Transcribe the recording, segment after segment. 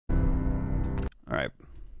Alright.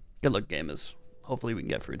 Good luck, gamers. Hopefully we can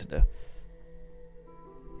get through today.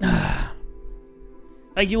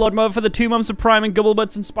 Thank you, Lord Mother, for the 2 months of Prime and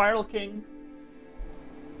Gubblebutts and Spiral King.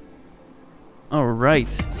 Alright.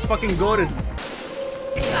 It's fucking goated.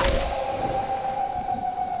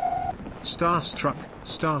 Starstruck,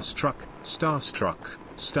 starstruck, starstruck,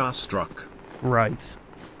 starstruck. Right.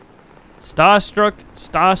 Starstruck,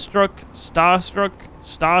 starstruck, starstruck,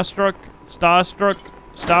 starstruck, starstruck,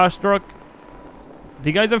 starstruck. Do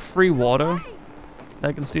you guys have free water that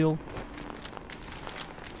I can steal?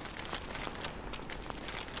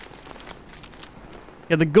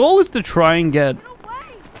 Yeah, the goal is to try and get...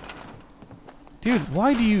 Dude,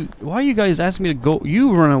 why are you guys asking me to go?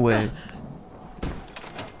 You run away.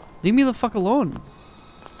 Leave me the fuck alone.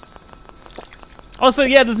 Also,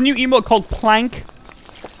 yeah, there's a new emote called Plank.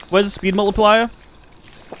 Where's the speed multiplier?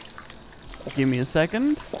 Give me a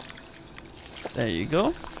second. There you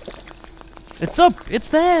go. It's up. It's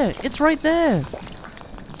there. It's right there. You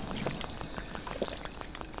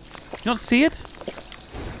don't see it?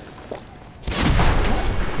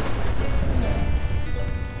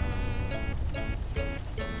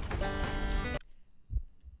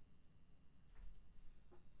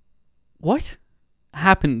 What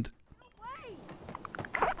happened?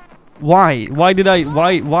 Why? Why did I...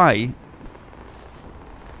 Why?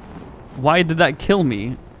 Why did that kill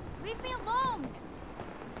me? Leave me alone.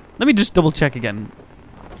 Let me just double check again.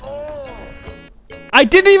 I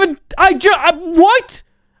didn't even... what?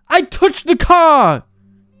 I touched the car!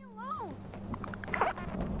 Leave me alone.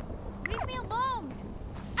 Leave me alone.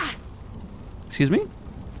 Excuse me?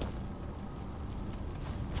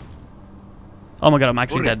 Oh my god, I'm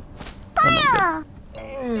actually dead. Oh, no, I'm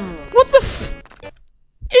dead. What the f...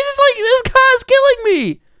 It's like this car's killing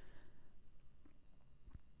me!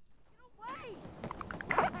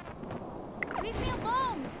 Leave me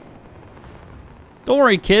alone. Don't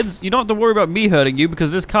worry, kids. You don't have to worry about me hurting you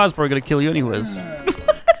because this car's probably gonna kill you anyways. What is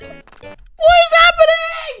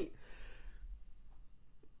happening?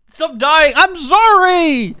 Stop dying. I'm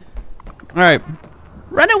sorry! Alright.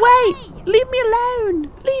 Run away! Leave me alone!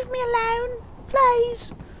 Leave me alone!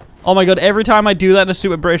 Please! Oh my god, every time I do that in a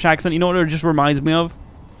stupid British accent, you know what it just reminds me of?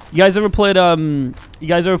 You guys ever played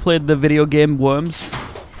the video game Worms?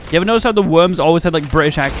 You ever notice how the Worms always had like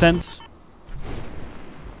British accents?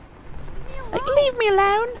 Like, leave me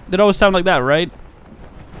alone. They'd always sound like that, right?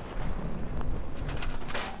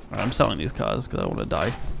 Alright, I'm selling these cars because I want to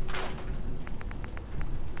die.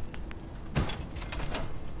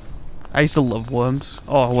 I used to love Worms.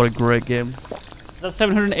 Oh, what a great game. That's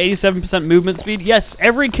 787% movement speed. Yes,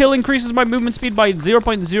 every kill increases my movement speed by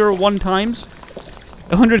 0.01 times.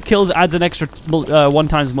 100 kills adds an extra 1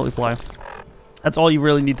 times multiplier. That's all you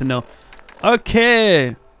really need to know.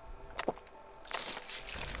 Okay.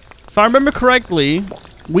 If I remember correctly,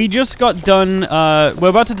 we just got done... we're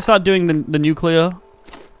about to start doing the nuclear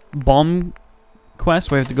bomb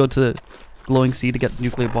quest. We have to go to Glowing Sea to get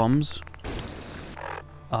nuclear bombs.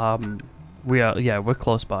 We're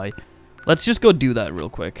close by. Let's just go do that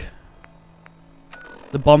real quick.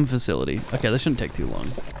 The bomb facility. Okay, this shouldn't take too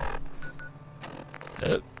long.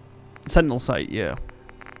 Sentinel site, yeah.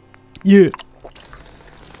 Yeah.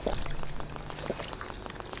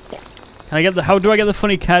 Can I get the... How do I get the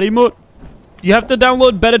funny cat emote? You have to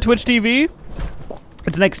download Better Twitch TV.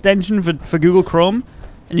 It's an extension for Google Chrome.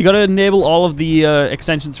 And you gotta enable all of the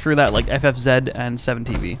extensions through that, like FFZ and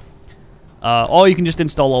 7TV. Or you can just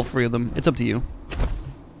install all 3 of them. It's up to you.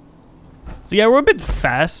 So yeah, we're a bit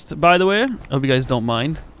fast, by the way. I hope you guys don't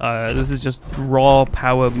mind. This is just raw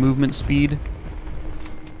power movement speed.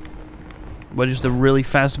 We're just a really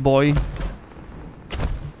fast boy.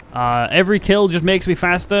 Every kill just makes me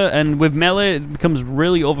faster, and with melee, it becomes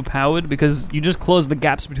really overpowered because you just close the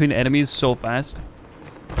gaps between enemies so fast.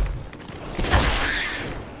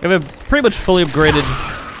 We have a pretty much fully upgraded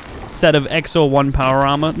set of XO1 power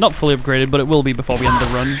armor. Not fully upgraded, but it will be before we end the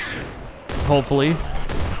run. Hopefully.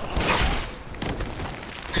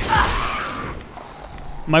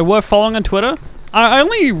 Am I worth following on Twitter? I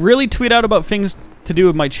only really tweet out about things to do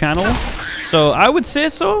with my channel, so I would say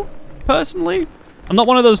so, personally. I'm not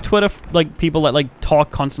one of those Twitter people that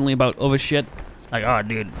talk constantly about other shit. Like, oh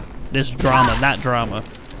dude, this drama, that drama.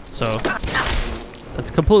 So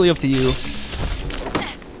that's completely up to you.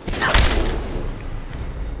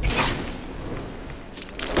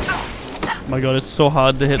 Oh my god, it's so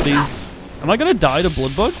hard to hit these. Am I gonna die to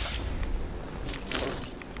blood bugs?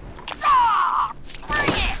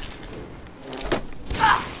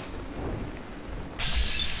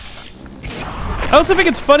 I also think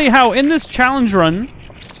it's funny how in this challenge run,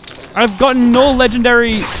 I've gotten no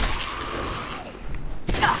legendary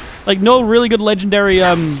Like, no really good legendary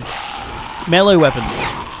melee weapons.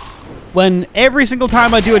 When every single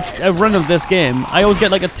time I do a run of this game, I always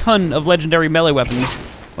get like a ton of legendary melee weapons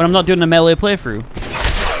when I'm not doing a melee playthrough.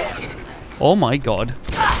 Oh my god.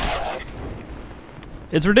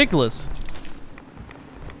 It's ridiculous.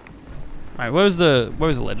 Alright, where was the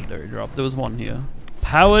legendary drop? There was one here.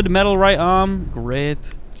 Powered metal right arm.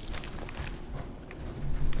 Great.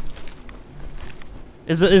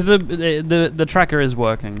 The tracker is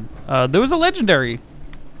working. There was a legendary.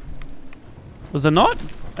 Was there not?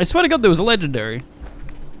 I swear to god there was a legendary.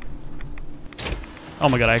 Oh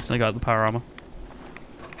my god, I accidentally got the power armor.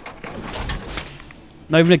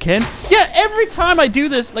 Not even a can? Yeah, every time I do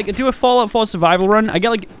this, like I do a Fallout 4 survival run, I get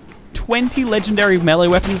like 20 legendary melee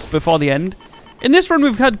weapons before the end. In this run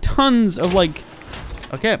we've had tons of like...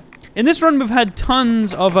 Okay. In this run we've had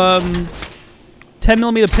tons of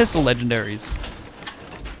 10mm pistol legendaries.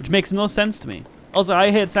 Which makes no sense to me. Also, I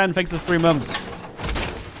hate sound effects of 3 months.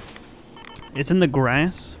 It's in the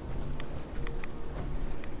grass.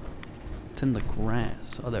 It's in the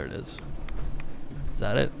grass. Oh, there it is. Is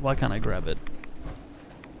that it? Why can't I grab it?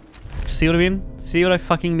 See what I mean? See what I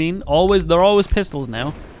fucking mean? Always, they're always pistols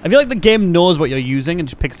now. I feel like the game knows what you're using and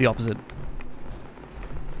just picks the opposite.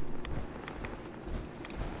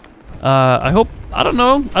 I don't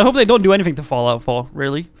know. I hope they don't do anything to Fallout 4,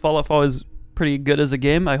 really. Fallout 4 is pretty good as a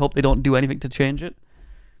game. I hope they don't do anything to change it.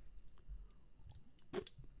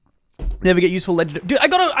 Never get useful legendary. Dude, I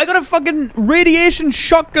got a fucking radiation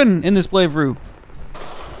shotgun in this playthrough.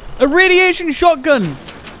 A radiation shotgun.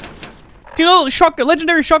 Do you know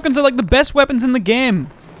legendary shotguns are like the best weapons in the game?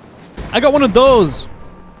 I got one of those.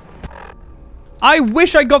 I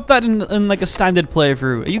wish I got that in like a standard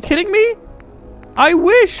playthrough. Are you kidding me? I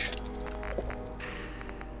wish.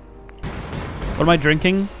 What am I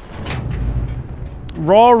drinking?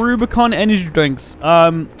 Raw Rubicon energy drinks.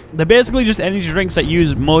 They're basically just energy drinks that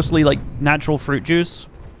use mostly like natural fruit juice,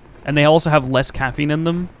 and they also have less caffeine in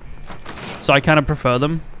them. So I kind of prefer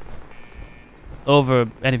them over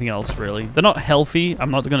anything else, really. They're not healthy.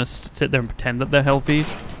 I'm not gonna sit there and pretend that they're healthy,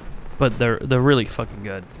 but they're really fucking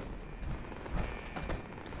good.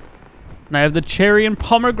 And I have the cherry and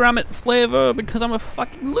pomegranate flavor because I'm a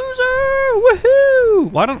fucking loser. Woohoo!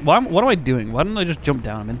 What am I doing? Why don't I just jump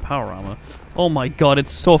down? I'm in power armor. Oh my god,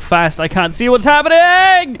 it's so fast. I can't see what's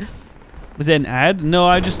happening. Was it an ad? No,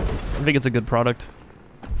 I think it's a good product.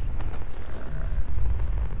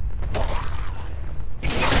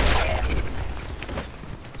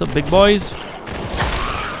 What's up, big boys?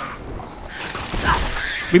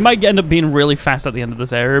 We might end up being really fast at the end of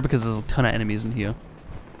this area because there's a ton of enemies in here.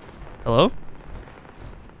 Hello?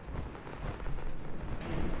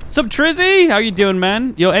 Sup, Trizzy? How you doing,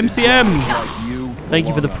 man? Yo, MCM. Thank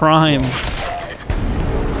you for the prime.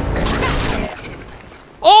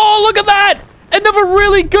 Oh, look at that! Another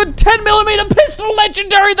really good 10mm pistol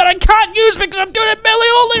legendary that I can't use because I'm doing a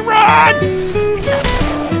melee only run!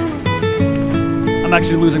 I'm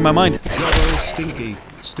actually losing my mind. Jobbo,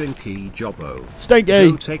 stinky Jobbo.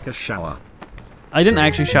 Stinky. Go take a shower. I didn't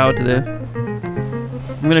actually shower today.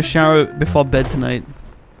 I'm gonna shower before bed tonight.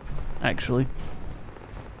 Actually.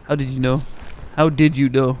 How did you know? How did you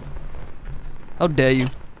know? How dare you?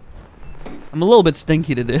 I'm a little bit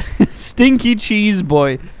stinky today. Stinky cheese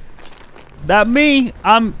boy. That me.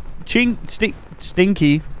 I'm stinky.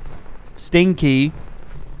 Stinky.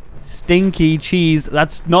 Stinky cheese.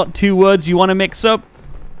 That's not 2 words you want to mix up.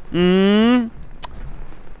 That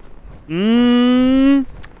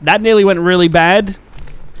nearly went really bad.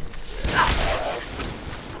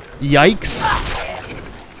 Yikes.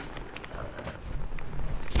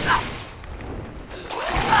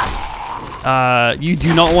 You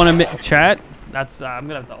do not want to chat. That's I'm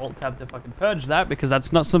gonna have to alt tab to fucking purge that because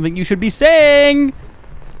that's not something you should be saying.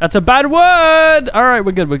 That's a bad word. All right,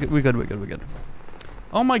 we're good. We're good.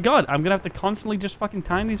 Oh my god, I'm gonna have to constantly just fucking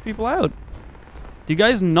time these people out. Do you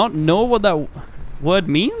guys not know what that word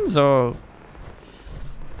means, or?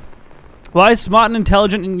 Why is smart and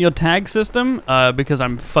intelligent in your tag system? Because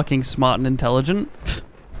I'm fucking smart and intelligent.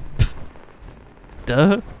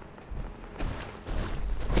 Duh.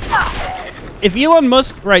 If Elon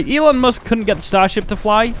Musk couldn't get the Starship to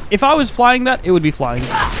fly. If I was flying that, it would be flying.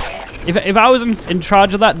 If I was in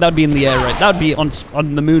charge of that, that'd be in the air, right? That'd be on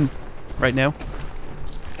the moon right now.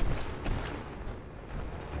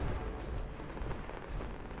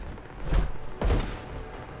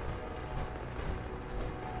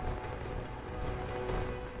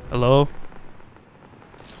 Hello?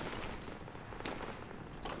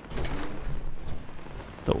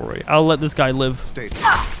 Don't worry, I'll let this guy live. State.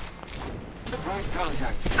 Surprise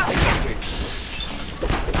contact.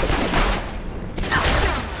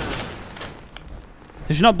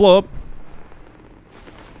 Does she not blow up?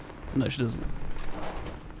 No, she doesn't.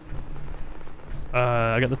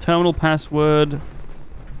 I got the terminal password.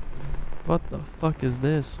 What the fuck is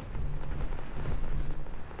this?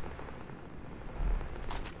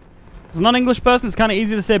 As a non-English person, it's kind of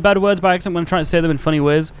easy to say bad words by accident when I'm trying to say them in funny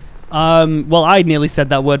ways. Well, I nearly said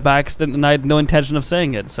that word by accident, and I had no intention of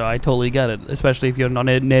saying it, so I totally get it. Especially if you're not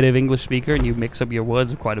a native English speaker and you mix up your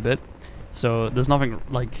words quite a bit. So there's nothing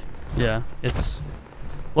like, yeah, it's...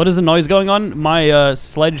 What is the noise going on? My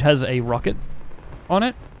sledge has a rocket on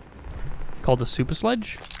it called a super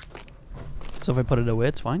sledge. So if I put it away,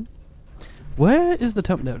 it's fine. Where is the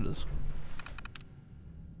temp? There it is.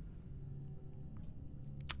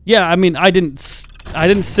 Yeah, I mean, I didn't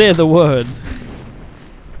say the word.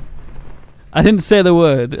 I didn't say the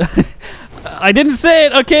word. I didn't say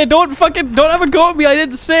it, okay? Don't have a go at me. I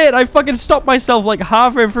didn't say it. I fucking stopped myself like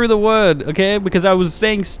halfway through the word, okay? Because I was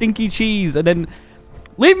saying stinky cheese and then...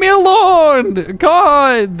 Leave me alone!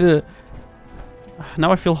 God!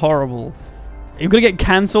 Now I feel horrible. You're gonna get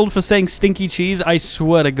cancelled for saying stinky cheese? I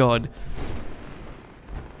swear to God.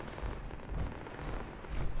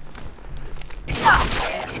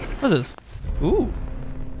 What's this? Ooh.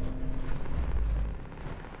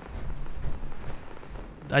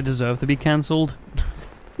 I deserve to be cancelled.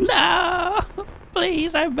 No!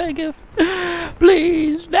 Please, I beg you.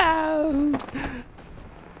 Please, no!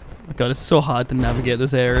 Oh God, it's so hard to navigate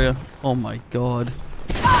this area. Oh my God.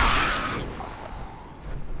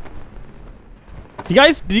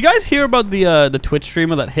 Did you guys hear about the Twitch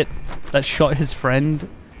streamer that shot his friend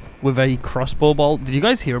with a crossbow bolt? Did you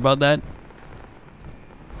guys hear about that?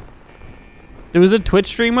 There was a Twitch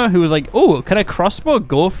streamer who was like, "Oh, can a crossbow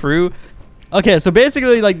go through?" Okay, so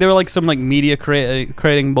basically, like, they were like some like media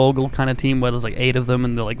creating mogul kind of team where there's like 8 of them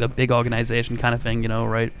and they're like the big organization kind of thing, you know,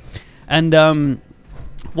 right? And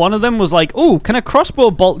one of them was like, "Oh, can a crossbow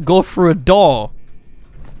bolt go through a door?"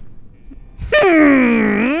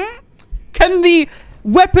 Can the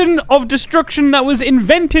weapon of destruction that was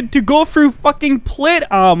invented to go through fucking plate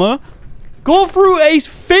armor go through a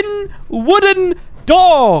thin wooden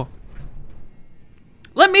door?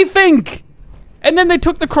 Let me think. And then they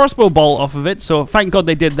took the crossbow bolt off of it, so thank God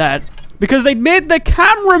they did that. Because they made the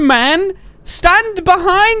cameraman stand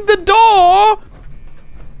behind the door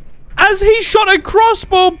as he shot a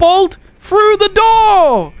crossbow bolt through the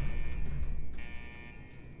door.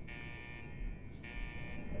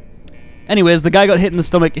 Anyways, the guy got hit in the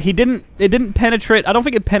stomach. It didn't penetrate. I don't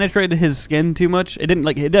think it penetrated his skin too much. It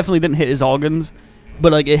definitely didn't hit his organs.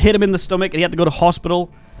 But like, it hit him in the stomach and he had to go to hospital.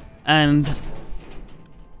 And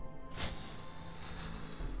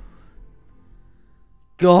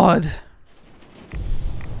God,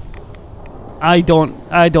 I don't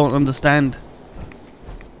understand.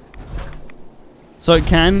 So it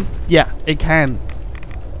can? Yeah, it can.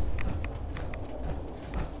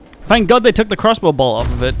 Thank God they took the crossbow bolt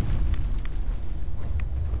off of it.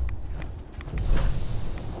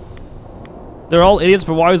 They're all idiots,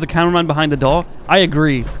 but why was the cameraman behind the door? I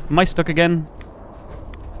agree. Am I stuck again?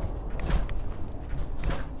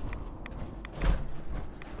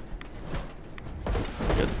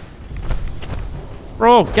 Good.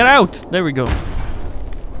 Bro, get out! There we go.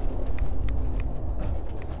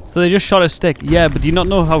 So they just shot a stick. Yeah, but do you not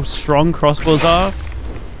know how strong crossbows are?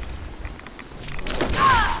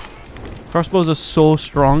 Crossbows are so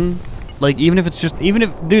strong. Like, even if,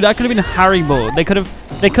 dude, that could have been Haribo. They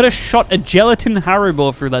could have shot a gelatin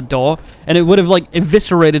Haribo through that door, and it would have, like,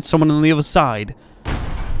 eviscerated someone on the other side.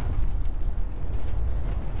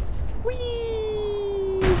 Whee!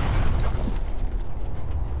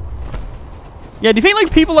 Yeah, do you think,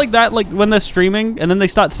 like, people like that, like, when they're streaming, and then they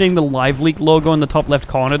start seeing the Live Leak logo in the top left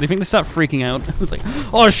corner, do you think they start freaking out? It's like,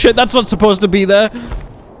 oh shit, that's not supposed to be there.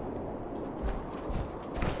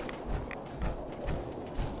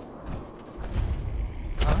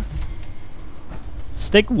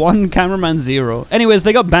 Stick 1, cameraman 0. Anyways,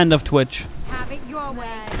 they got banned off Twitch. Have it your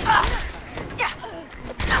way.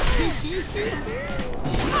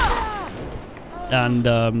 And,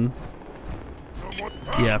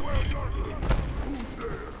 yeah.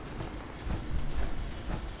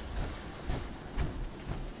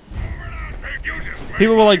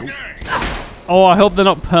 People were like, oh, I hope they're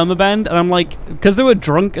not permabanned. And I'm like, because they were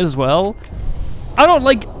drunk as well. I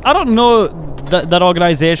don't know that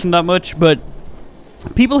organization that much, but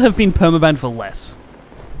people have been permabanned for less.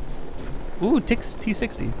 Ooh,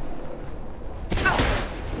 T60.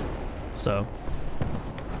 So.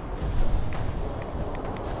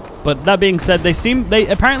 But that being said,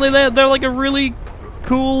 apparently they're like a really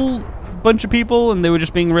cool bunch of people, and they were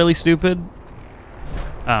just being really stupid.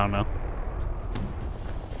 I don't know.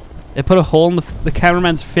 They put a hole in the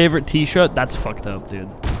cameraman's favorite t-shirt. That's fucked up, dude.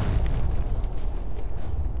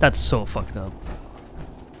 That's so fucked up.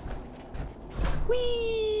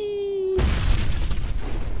 Whee!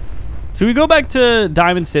 Should we go back to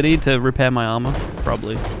Diamond City to repair my armor?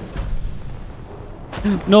 Probably.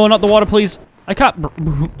 No, not the water, please. I can't.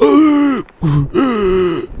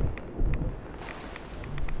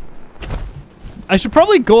 I should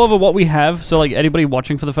probably go over what we have so like anybody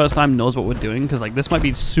watching for the first time knows what we're doing, because like this might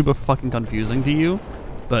be super fucking confusing to you,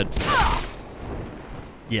 but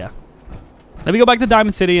yeah. Let me go back to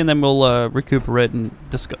Diamond City and then we'll recuperate and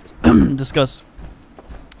discuss.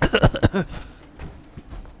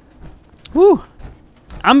 Woo.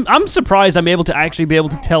 I'm surprised I'm able to actually be able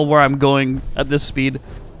to tell where I'm going at this speed.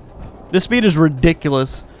 This speed is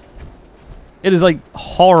ridiculous. It is like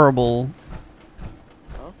horrible.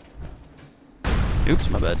 Oops,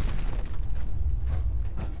 my bad.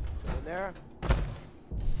 There.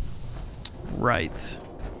 Right.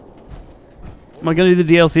 Am I gonna do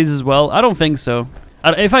the DLCs as well? I don't think so.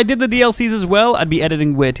 If I did the DLCs as well, I'd be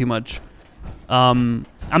editing way too much. I'm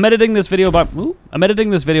editing this video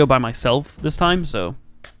by myself this time, so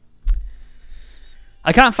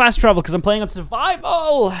I can't fast travel because I'm playing on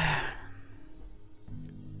survival.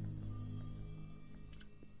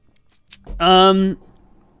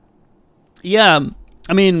 Yeah,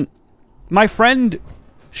 I mean, my friend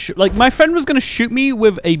was gonna shoot me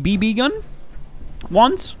with a BB gun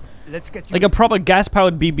once, like a proper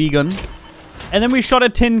gas-powered BB gun, and then we shot a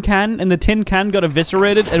tin can, and the tin can got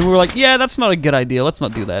eviscerated, and we were like, yeah, that's not a good idea. Let's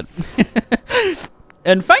not do that.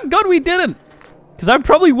 And thank God we didn't, because I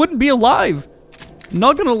probably wouldn't be alive.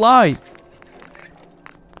 Not gonna lie.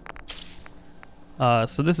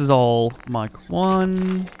 So this is all Mark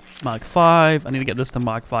 1. Mark 5. I need to get this to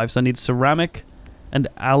Mark 5, so I need ceramic and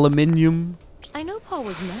aluminium. I know Paul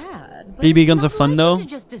was mad. But BB it's guns are not fun like though. you to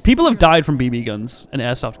just People have disappear died from like BB this. guns and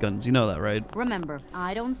airsoft guns. You know that, right? Remember,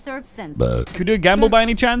 I don't serve sense. Could we do a gamble by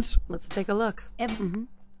any chance? Let's take a look. I'm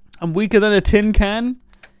weaker than a tin can.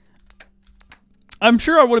 I'm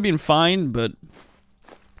sure I would have been fine, but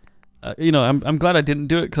you know, I'm glad I didn't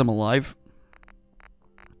do it because I'm alive.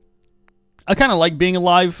 I kind of like being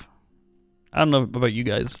alive. I don't know about you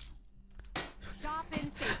guys. Shop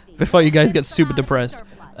in safety. Before you guys get super depressed.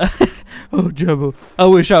 Oh, Jabbo. I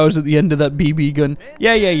wish I was at the end of that BB gun.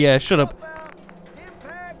 Yeah. Shut up.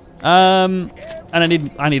 And I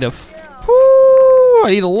need I need a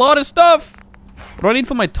lot of stuff. What do I need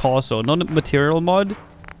for my torso? Not a material mod.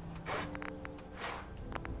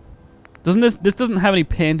 Doesn't this doesn't have any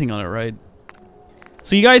painting on it, right?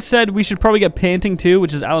 So you guys said we should probably get painting too,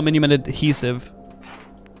 which is aluminium and adhesive.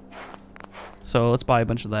 So let's buy a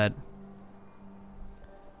bunch of that.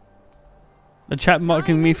 The chat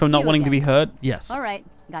mocking me for not wanting to be hurt? Yes. All right,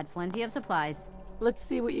 got plenty of supplies. Let's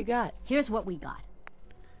see what you got. Here's what we got.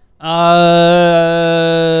 Do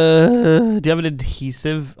you have an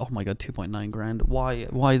adhesive? Oh my god, 2.9 grand.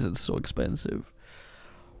 Why is it so expensive?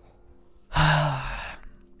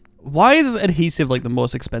 Why is adhesive like the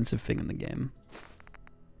most expensive thing in the game?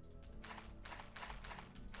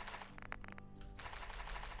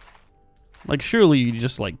 Like surely you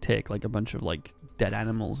just like take like a bunch of like dead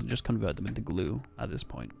animals and just convert them into glue at this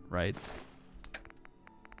point, right?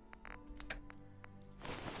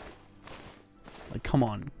 Like come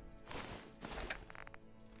on.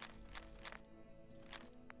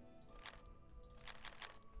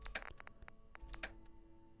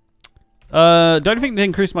 Don't think they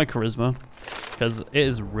increased my charisma because it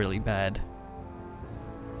is really bad.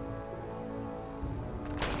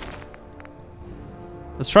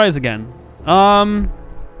 Let's try this again. Do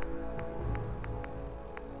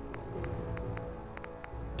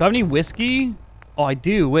I have any whiskey? Oh, I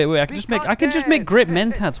do. Wait. I can just make grape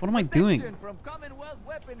mentats. What am I doing? Hey,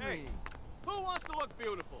 who wants to look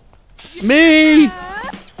beautiful? Me!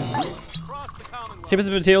 Cross the common Chips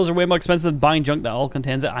and materials are way more expensive than buying junk that all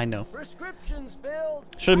contains it. I know. Prescriptions filled.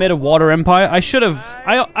 Should have made a water empire. I should have.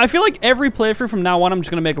 I feel like every playthrough from now on, I'm just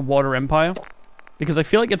gonna make a water empire because I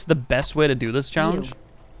feel like it's the best way to do this challenge.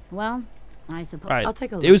 Well, I suppose. All right. I'll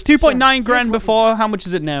take a look. It was 2.9 Sure. grand before. How much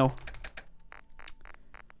is it now?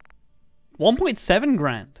 1.7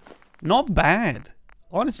 grand. Not bad.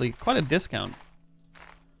 Honestly, quite a discount.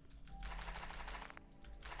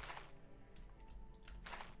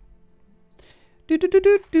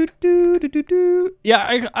 Yeah,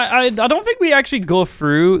 I don't think we actually go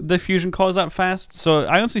through the fusion cores that fast, so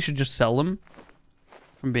I honestly should just sell them,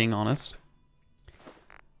 if I'm being honest.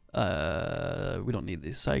 We don't need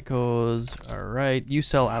these psychos. Alright, you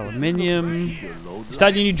sell aluminium. You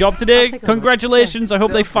started your new job today? I'll take a look. Congratulations, Sure. I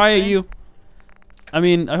hope they Feel fire free. you. I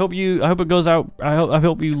mean, I hope it goes out. I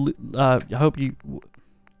hope it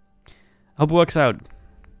works out.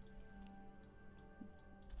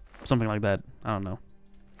 Something like that. I don't know.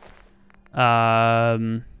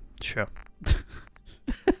 Sure.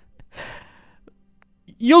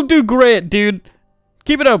 You'll do great, dude.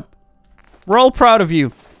 Keep it up. We're all proud of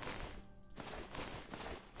you.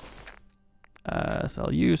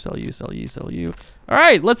 Sell you, sell you, sell you, sell you.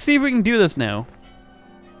 Alright, let's see if we can do this now.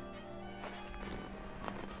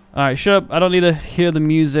 Alright, shut up. I don't need to hear the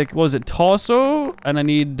music. What was it? Torso? And I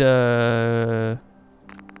need,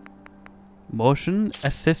 motion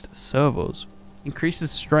assist servos.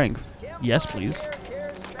 Increases strength. Yes, please.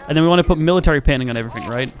 And then we want to put military painting on everything,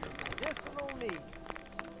 right?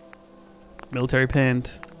 Military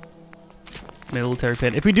paint. Military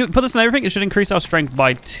paint. If we do put this on everything, it should increase our strength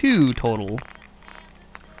by 2 total.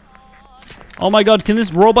 Oh my god, can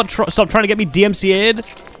this robot stop trying to get me DMCA'd?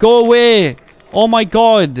 Go away! Oh my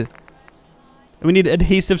god! We need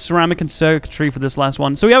adhesive, ceramic, and circuitry for this last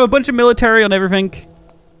one. So we have a bunch of military on everything.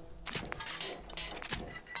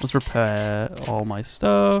 Let's repair all my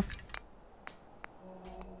stuff.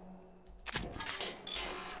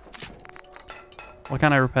 Why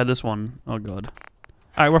can't I repair this one? Oh god.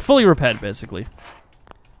 Alright, we're fully repaired, basically.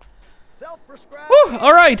 Woo!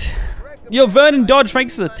 Alright! Yo, Vernon Dodge,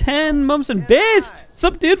 thanks for the 10 months and best!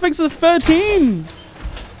 Sup, dude? Thanks for the 13!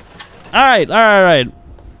 Alright, alright.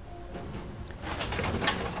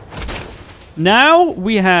 Now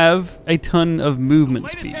we have a ton of movement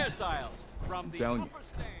speed.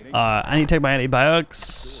 I need to take my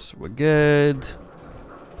antibiotics. We're good.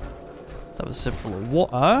 Let's have a sip full of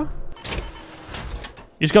water.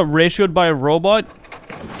 You just got ratioed by a robot?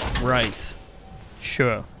 Right.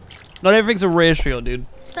 Sure. Not everything's a ratio, dude.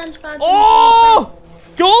 Oh!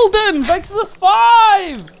 Golden! Thanks to the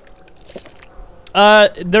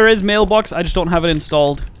 5! There is mailbox. I just don't have it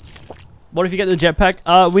installed. What if you get the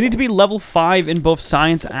jetpack? We need to be level 5 in both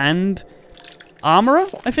science and armor,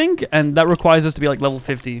 I think. And that requires us to be like level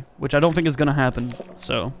 50, which I don't think is going to happen.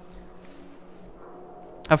 So,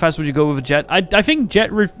 how fast would you go with a jet? I think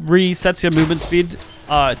jet resets your movement speed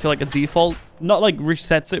to like a default. Not like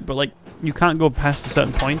resets it, but like you can't go past a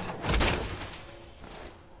certain point.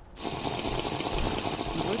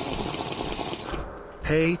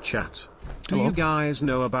 Hey chat. Do Hello? you guys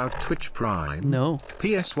know about Twitch Prime? No.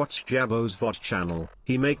 PS watch Jabbo's VOD channel.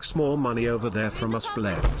 He makes more money over there from us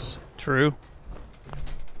plebs. True.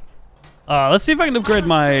 Let's see if I can upgrade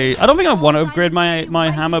my... I don't think I want to upgrade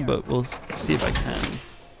my hammer, but we'll see if I can.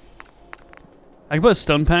 I can put a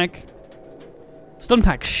stun pack. Stun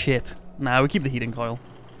pack shit. Nah, we keep the heating coil.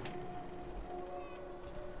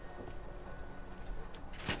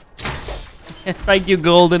 Thank you,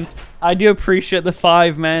 Golden. I do appreciate the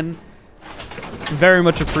 5, man. Very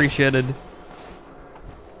much appreciated.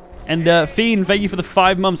 And Fiend, thank you for the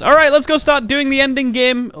 5 months. All right, let's go start doing the ending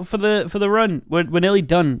game for the run. We're nearly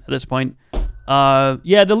done at this point.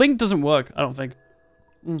 Yeah, the link doesn't work. I don't think.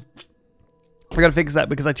 I gotta fix that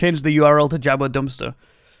because I changed the URL to Jabba Dumpster.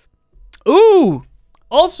 Ooh!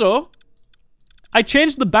 Also, I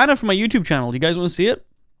changed the banner for my YouTube channel. Do you guys want to see it?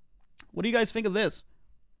 What do you guys think of this?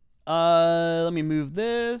 Let me move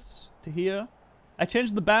this to here. I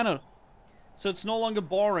changed the banner, so it's no longer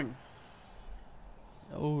boring.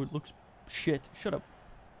 Oh, it looks shit. Shut up.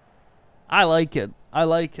 I like it. I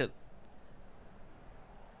like it.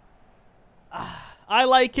 I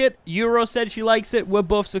like it. Euro said she likes it. We're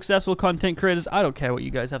both successful content creators. I don't care what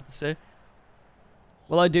you guys have to say.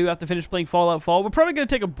 Well, I do have to finish playing Fallout 4. We're probably going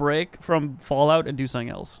to take a break from Fallout and do something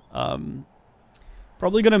else.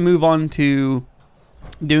 Probably going to move on to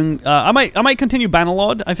doing... I might continue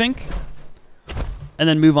Bannerlord, I think. And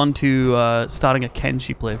then move on to starting a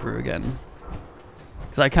Kenshi playthrough again.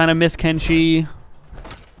 Because I kind of miss Kenshi.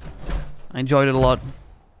 I enjoyed it a lot.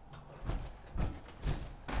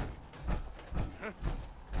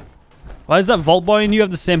 Why does that Vault Boy and you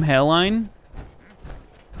have the same hairline?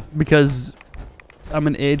 Because I'm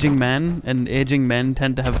an aging man, and aging men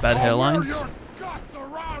tend to have bad hairlines.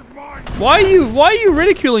 Why are you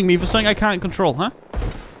ridiculing me for something I can't control, huh?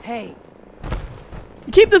 Hey.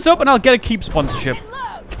 Keep this up and I'll get a Keep sponsorship.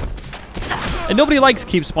 And nobody likes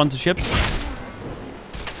Keep sponsorships.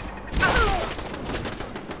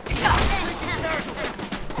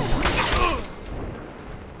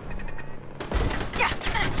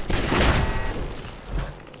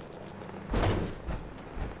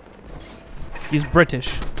 He's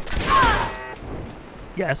British.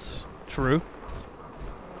 Yes, true.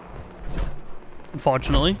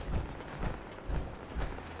 Unfortunately.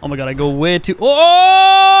 Oh my god, I go way too...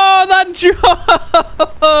 Oh, that jump!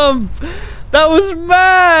 That was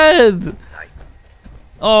mad!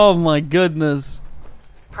 Oh my goodness.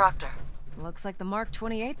 Proctor. Looks like the Mark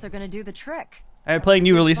 28s are gonna do the trick. Are you playing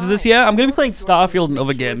new releases this year? I'm gonna be playing Starfield and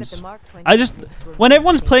other games. I just, when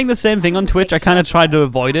everyone's playing the same thing on Twitch, I kind of tried to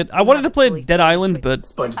avoid it. I wanted to play Dead Island, but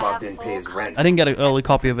SpongeBob didn't pay his rent. I didn't get an early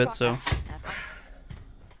copy of it, so.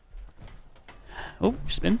 Oh,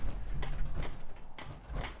 spin.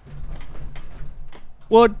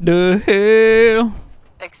 What the hell?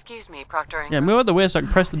 Excuse me, Proctor. Yeah, move out the way so I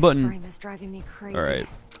can press the This button. frame is driving me crazy. Alright.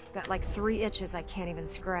 Got like 3 itches I can't even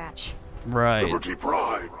scratch. Right. Liberty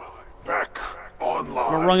Prime, back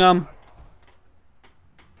online. My wrong arm.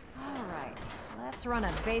 Alright, let's run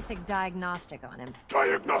a basic diagnostic on him.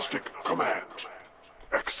 Diagnostic command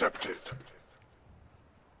accepted.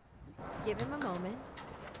 Give him a moment.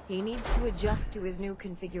 He needs to adjust to his new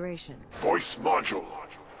configuration. Voice module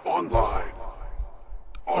online.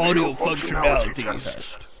 Audio functionality functionality test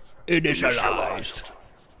test initialized.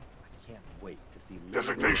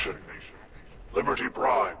 Designation: Liberty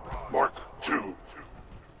Prime, Mark II.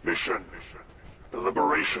 Mission: the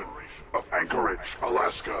liberation of Anchorage,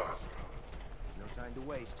 Alaska.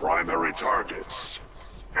 Primary targets: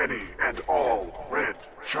 any and all red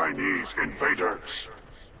Chinese invaders.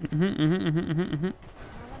 Glad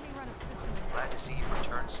to see you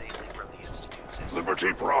return safely from the Institute system.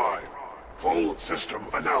 Liberty Prime, full system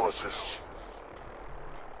analysis.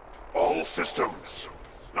 All systems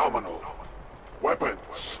nominal.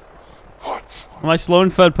 Weapons hot. Am I slow in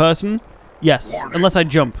third person? Yes, Warning. unless I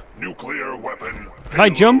jump. Nuclear weapon. If I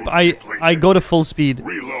jump, payload I depleted. go to full speed.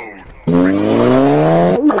 Reload.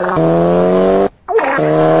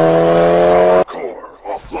 Core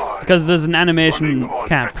offline. Because there's an animation Running on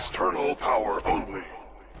cap. external power only.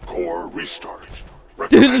 Core restart.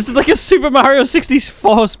 Dude, this is like a Super Mario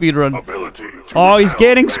 64 speedrun. Ability to Oh, he's repel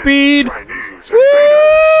gaining red speed. Chinese Woo!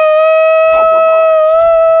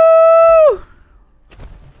 Compromised.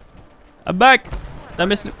 I'm back. Did I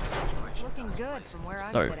miss it? Looking good from where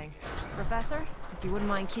I'm Sorry. sitting. Professor, if you wouldn't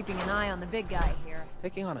mind keeping an eye on the big guy here.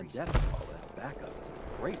 Taking on a death call as backup is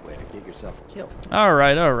a great way to get yourself killed.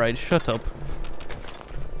 Alright, shut up.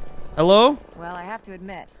 Hello? Well, I have to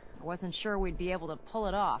admit, I wasn't sure we'd be able to pull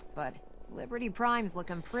it off, but Liberty Prime's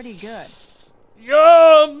looking pretty good.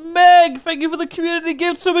 Yo, Meg, thank you for the community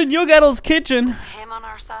gift sub in Yogaddle's kitchen. Him on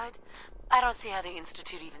our side? I don't see how the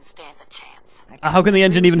Institute even stands a chance. How can the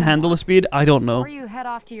engine even handle the speed? I don't know. Before you head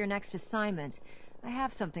off to your next assignment, I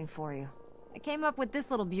have something for you. I came up with this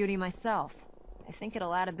little beauty myself. I think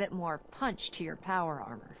it'll add a bit more punch to your power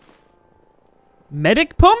armor.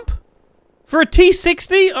 Medic pump? For a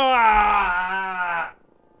T60? Ah!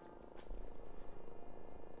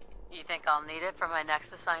 You think I'll need it for my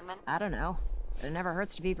next assignment? I don't know, but it never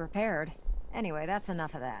hurts to be prepared. Anyway, that's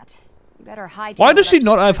enough of that. You better hightail Why does it she up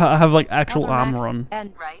not to have like actual Elder armor Max on?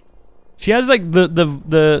 And Right? She has like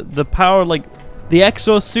the power, like the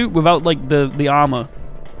exosuit without like the armor.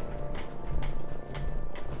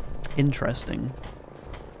 Interesting.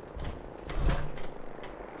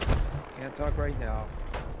 Can't talk right now.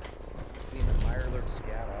 Need a fire alert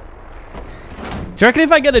scat off. Do you reckon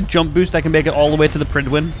if I get a jump boost, I can make it all the way to the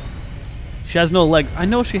Pridwin? She has no legs. I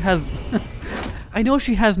know she has... I know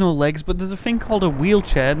she has no legs, but there's a thing called a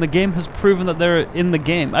wheelchair, and the game has proven that they're in the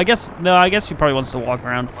game. I guess she probably wants to walk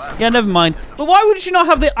around. Yeah, never mind. But why would she not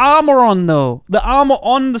have the armor on, though? The armor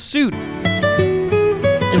on the suit.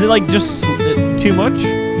 Is it, like, just too much?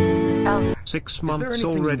 Elder. 6 months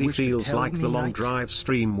already feels like the long drive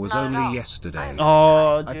stream was Not at all. only yesterday.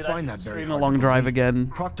 Oh, dude, I find that very stream a hard long to drive believe. again.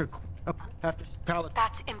 Proctor, after pallet.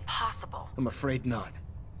 That's impossible. I'm afraid not.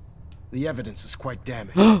 The evidence is quite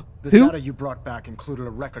damning. The Who? data you brought back included a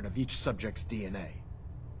record of each subject's DNA.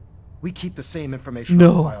 We keep the same information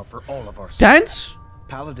No. on file for all of our Dance?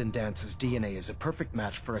 Paladin Dance's DNA is a perfect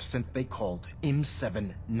match for a synth they called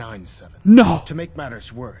M797. No. To make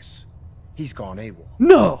matters worse, he's gone AWOL.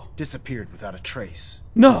 No. Disappeared without a trace.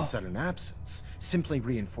 No. His sudden absence simply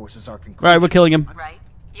reinforces our conclusion. Right, we're killing him. Right?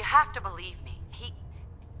 You have to believe me.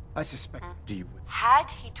 I suspect you would.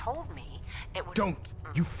 Had he told me, it would... Don't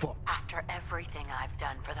you fuck. After everything I've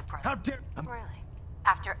done for the How project. dare... Really?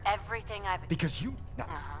 After everything I've... Because you... No.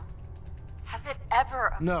 Has it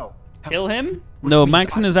ever... No. Kill him? Which No, means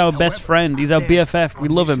Maxon I- is our best however, friend. He's our Dance BFF. We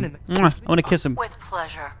on love mission him. in the- Mwah. I want to kiss him. With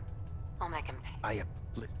pleasure. I'll make him pay. I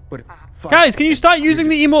but fine. Guys, can you start You're using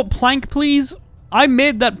the emote plank, please? I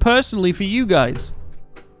made that personally for you guys.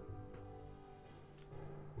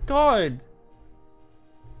 God.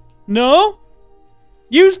 No?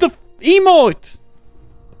 Use the emote!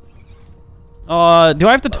 Do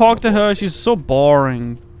I have to talk to her? She's so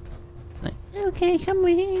boring. Like, okay, come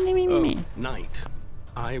with me. Knight,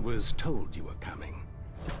 I was told you were coming.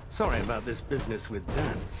 Sorry about this business with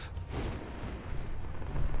Dance.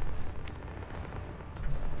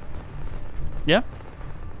 Yeah?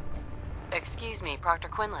 Excuse me, Proctor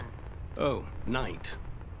Quinlan. Oh, Knight.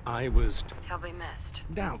 I was He'll be missed.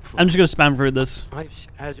 doubtful. I'm just gonna spam through this. I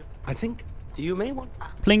think you may want.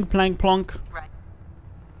 Plink, plank, plonk. Right.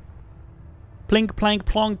 Plink, plank,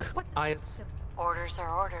 plonk. Orders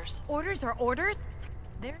are orders. Orders are orders?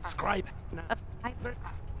 There's Scribe. No.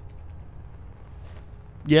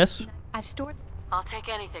 Yes? I've stored. I'll take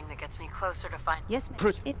anything that gets me closer to find. Yes, ma'am.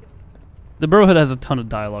 Pres- The Brotherhood has a ton of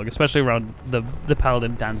dialogue, especially around the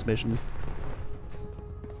Paladin dance mission.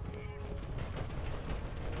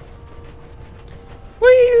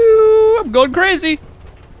 Whee! I'm going crazy!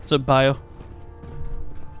 What's up, Bio?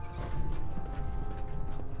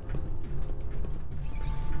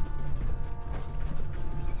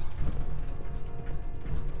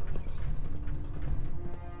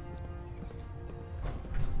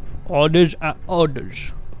 Orders are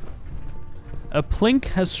orders. A plink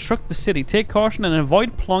has struck the city. Take caution and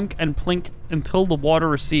avoid plunk and plink until the water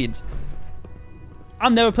recedes.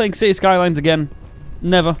 I'm never playing City Skylines again.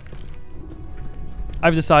 Never.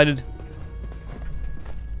 I've decided.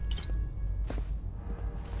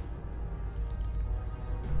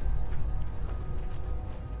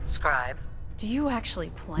 Scribe. Do you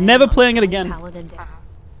actually play? Never playing it again.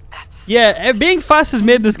 That's Yeah, being fast has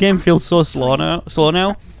made this game feel so slow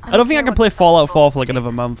now. I don't think I can play Fallout 4 for like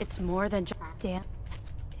another month. It's more than just damn.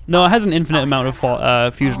 No, it has an infinite amount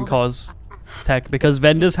of fusion cores tech because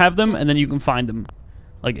vendors have them, and then you can find them,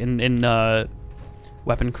 like in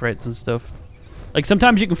weapon crates and stuff. Like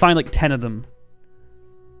sometimes you can find like 10 of them.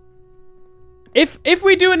 If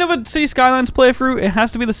we do another City Skylines playthrough, it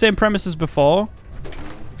has to be the same premise as before,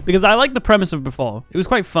 because I like the premise of before. It was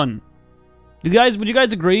quite fun. Would you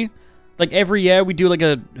guys agree? Like every year we do like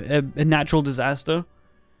a natural disaster.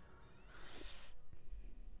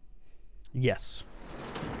 Yes.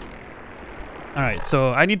 Alright,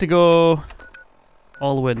 so I need to go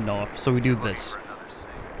all the way north, so we do this.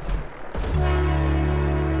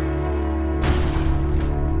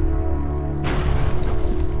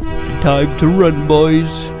 Time to run,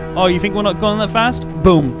 boys. Oh, you think we're not going that fast?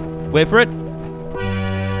 Boom. Wait for it.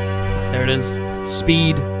 There it is.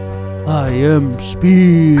 Speed. I am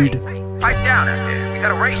speed. Pipe down out there. We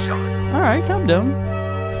got a race on. Alright, calm down.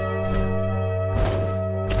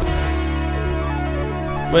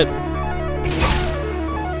 Wait.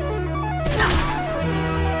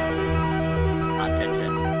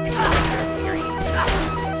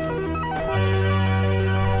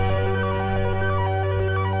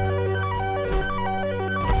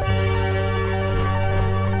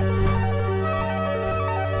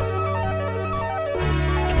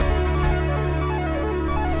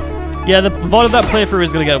 Yeah, the VOD of that playthrough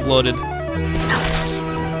is gonna get uploaded.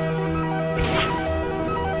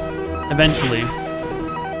 Eventually.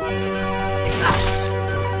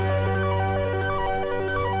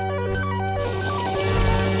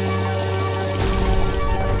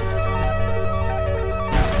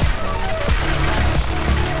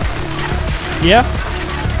 Yeah?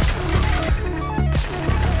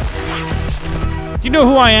 Do you know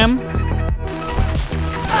who I am?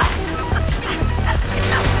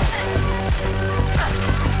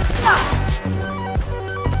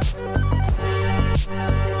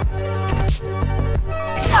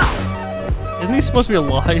 Isn't he supposed to be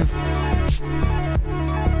alive?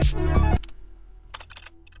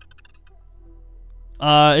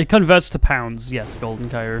 It converts to pounds. Yes, Golden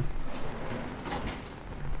Kyre.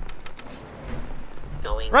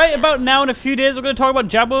 Right about now in a few days, we're going to talk about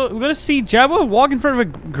Jabba. We're going to see Jabba walk in front of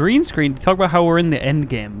a green screen to talk about how we're in the end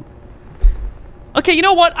game. Okay, you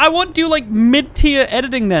know what? I won't do like mid-tier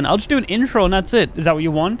editing then. I'll just do an intro and that's it. Is that what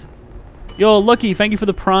you want? Yo, Lucky, thank you for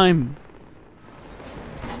the Prime.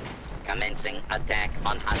 Commencing attack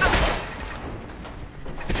on hostile.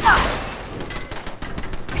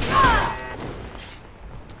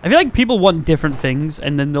 I feel like people want different things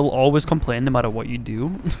and then they'll always complain no matter what you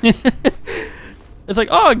do. It's like,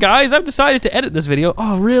 oh, guys, I've decided to edit this video.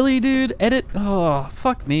 Oh, really, dude? Edit? Oh,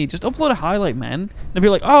 fuck me. Just upload a highlight, man. They'll be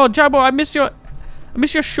like, oh, Jabbo, I missed your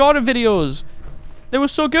shorter videos. They were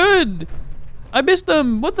so good. I missed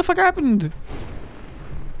them. What the fuck happened?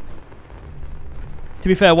 To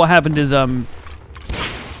be fair, what happened is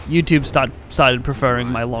YouTube started preferring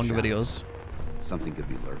my longer videos. Something could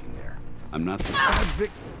be lurking there. I'm not.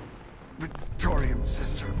 Victorium,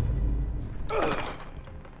 sister.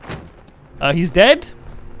 He's dead?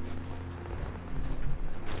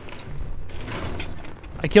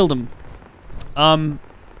 I killed him.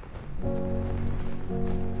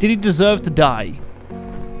 Did he deserve to die?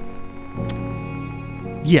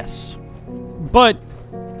 Yes. But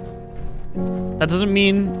that doesn't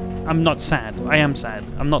mean I'm not sad. I am sad.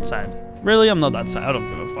 I'm not sad. Really, I'm not that sad. I don't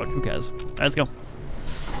give a fuck. Who cares? Alright, let's go.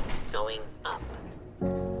 Going up.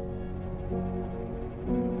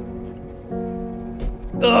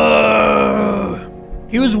 Ugh.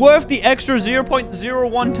 He was worth the extra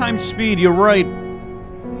 0.01 times speed. You're right.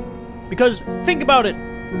 Because think about it.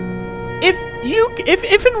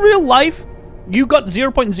 If in real life you got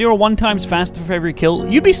 0.01 times faster for every kill,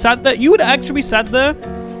 you'd be sat there. You would actually be sat there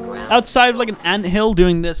outside of like an anthill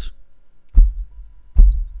doing this.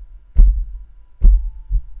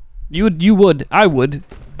 You would. I would.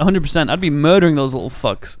 100%. I'd be murdering those little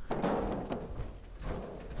fucks.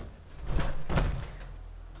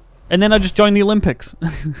 And then I'd just join the Olympics.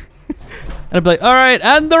 And I'd be like, alright,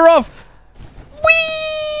 and they're off!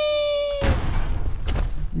 Whee!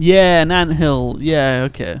 Yeah, an anthill. Yeah,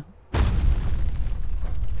 okay.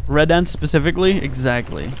 Red ants specifically?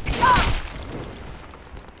 Exactly.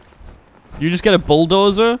 You just get a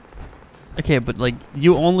bulldozer? Okay, but like,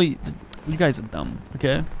 you guys are dumb,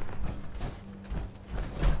 okay?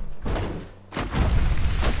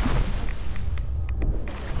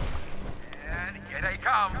 And here they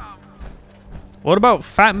come. What about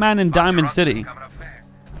Fat Man in Diamond City?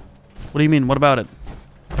 What do you mean? What about it?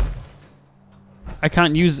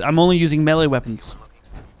 I'm only using melee weapons.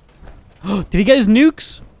 Did he get his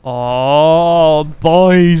nukes? Oh,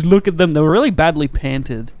 boys, look at them. They were really badly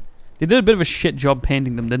painted. They did a bit of a shit job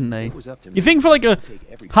painting them, didn't they? You think for like a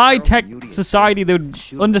high-tech society they would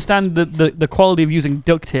understand the quality of using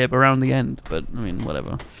duct tape around the end, but I mean,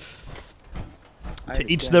 whatever.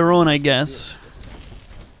 To each their own, I guess.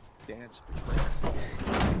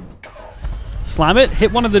 Slam it,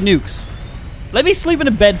 hit one of the nukes. Let me sleep in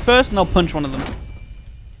a bed first and I'll punch one of them.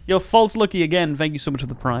 Yo, false lucky again, thank you so much for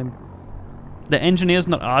the prime. The engineers,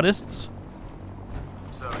 not artists?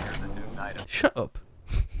 So you're the new knight of... Shut up.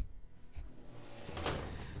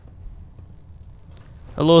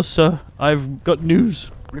 Hello, sir. I've got news.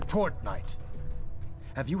 Report, Knight.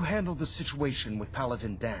 Have you handled the situation with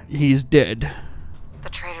Paladin Dance? He's dead. The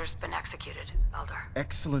traitor's been executed, Elder.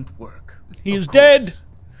 Excellent work. He's dead!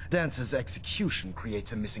 Dance's execution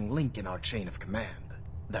creates a missing link in our chain of command.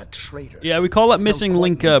 That traitor. Yeah, we call that missing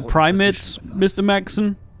link primates, Mr.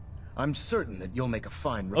 Maxon. I'm certain that you'll make a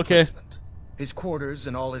fine replacement. His quarters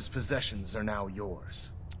and all his possessions are now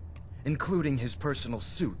yours, including his personal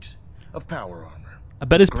suit of power armor. I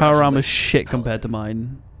bet his power armor's shit compared to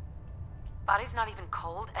mine. Body's not even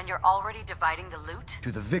cold, and you're already dividing the loot?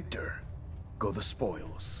 To the victor go the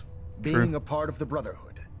spoils. True. Being a part of the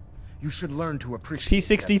Brotherhood, you should learn to appreciate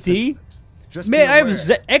T60D? Man, I have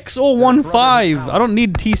XO15. I don't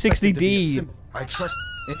need T60D. I trust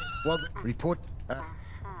it. Well, report.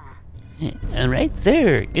 Right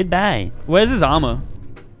there. Goodbye. Where's his armor?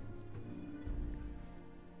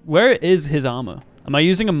 Where is his armor? Am I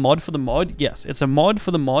using a mod for the mod? Yes, it's a mod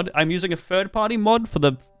for the mod. I'm using a third-party mod for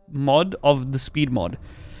the mod of the speed mod.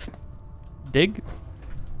 Dig.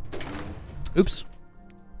 Oops.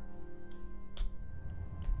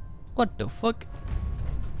 What the fuck?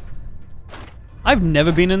 I've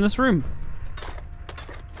never been in this room.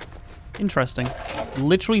 Interesting.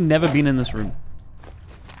 Literally never been in this room.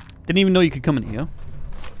 Didn't even know you could come in here.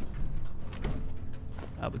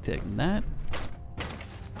 I'll be taking that.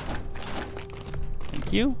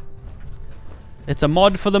 Thank you. It's a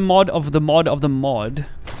mod for the mod of the mod of the mod.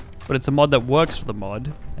 But it's a mod that works for the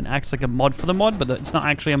mod and acts like a mod for the mod, but it's not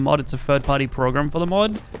actually a mod, it's a third-party program for the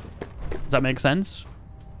mod. Does that make sense?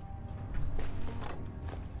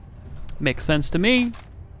 Makes sense to me.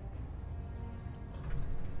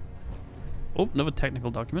 Oh, another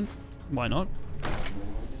technical document. Why not?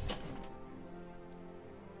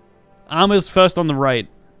 Armor's first on the right.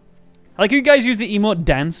 I like you guys use the emote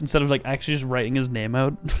dance instead of like actually just writing his name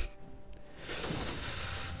out.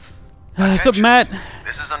 What's up, Matt?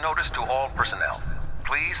 This is a notice to all personnel.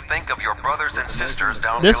 Please think of your brothers and sisters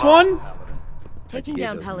down This below. one? Taking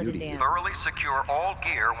down Paladin Dam. Thoroughly secure all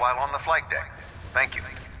gear while on the flight deck. Thank you.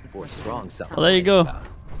 For strong self. Oh, there you go.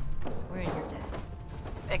 We're in your debt.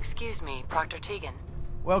 Excuse me, Proctor Tegan.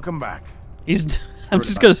 Welcome back. He's. I'm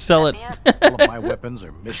just gonna sell it. All of my weapons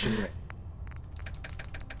are mission ready.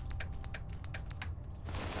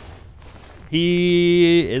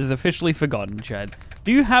 He is officially forgotten, Chad.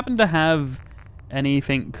 Do you happen to have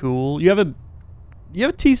anything cool? You have a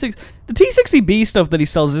T6. The T60B stuff that he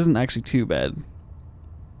sells isn't actually too bad.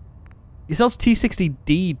 He sells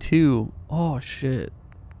T60D too. Oh shit.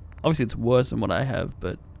 Obviously it's worse than what I have,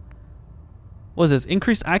 but what is this?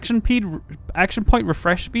 Increased action point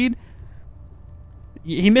refresh speed?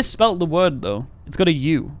 He misspelled the word though. It's got a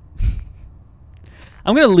U.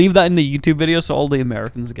 I'm gonna leave that in the YouTube video so all the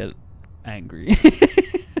Americans get angry.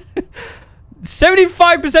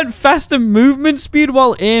 75% faster movement speed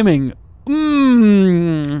while aiming.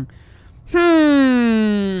 Do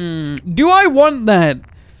I want that?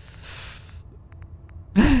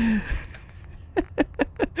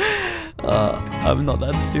 I'm not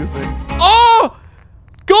that stupid. Oh!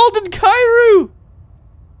 Golden Kairu!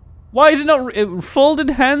 Why is it not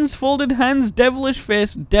folded hands, devilish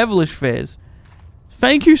face, devilish face.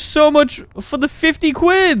 Thank you so much for the 50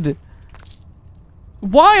 quid.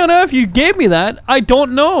 Why on earth you gave me that? I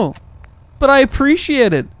don't know. But I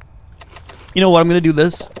appreciate it. You know what? I'm going to do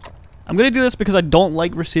this. I'm going to do this because I don't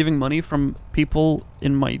like receiving money from people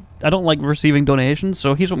in my... I don't like receiving donations,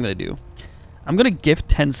 so here's what I'm going to do. I'm going to gift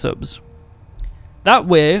 10 subs. That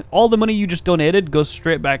way, all the money you just donated goes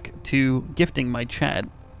straight back to gifting my chat,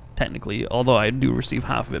 technically, although I do receive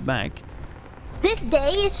half of it back. This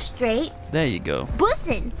day is straight. There you go.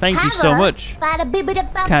 Bussin'. Thank you so much,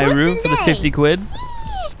 Kairu, for the 50 quid.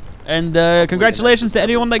 And congratulations to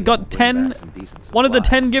anyone that got 10. One of the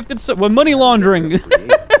 10 gifted subs. We're money laundering. Is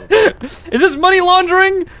this money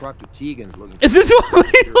laundering? Is this what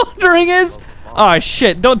money laundering is? Oh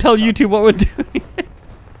shit, don't tell YouTube what we're doing.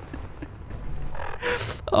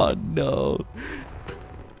 Oh no.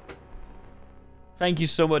 Thank you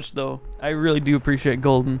so much though. I really do appreciate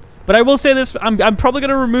Golden. But I will say this, I'm probably going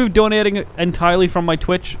to remove donating entirely from my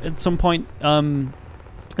Twitch at some point in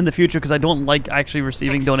the future because I don't like actually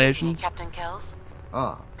receiving donations. Me, Captain Kells.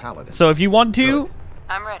 Ah, Paladin. So if you want to... Good.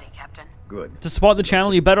 I'm ready, Captain. Good. To support the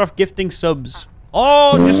channel, you're better off gifting subs.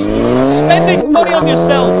 Oh, just spending money on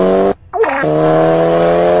yourself.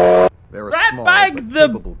 They're a Rat small bag but the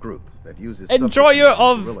capable group that uses enjoyer subterfuge and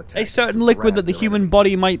of guerrilla a tactics certain to liquid that harass the their human enemies.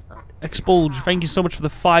 body might expulge. Thank you so much for the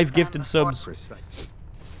 5 gifted subs.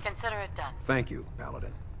 Consider it done. Thank you,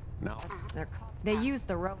 Paladin. Now, They use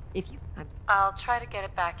the rope. If you, I'll try to get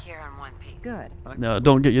it back here in one piece. Good. No,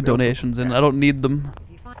 don't get your donations in. I don't need them.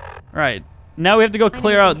 Alright. Now we have to go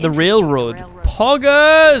clear out the railroad.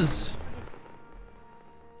 Poggers!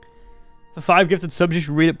 For 5 gifted subs, you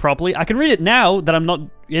should read it properly. I can read it now that I'm not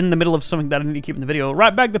in the middle of something that I need to keep in the video.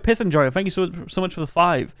 Right back the piss enjoyer. Thank you so much for the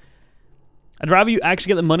 5. I'd rather you actually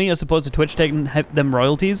get the money as opposed to Twitch taking them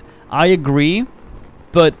royalties. I agree,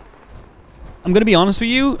 but I'm going to be honest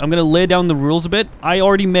with you. I'm going to lay down the rules a bit. I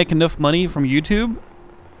already make enough money from YouTube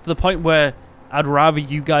to the point where I'd rather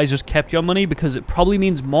you guys just kept your money because it probably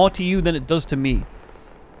means more to you than it does to me.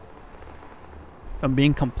 If I'm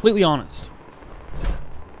being completely honest.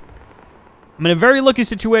 I'm in a very lucky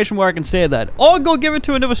situation where I can say that. Or go give it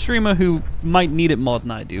to another streamer who might need it more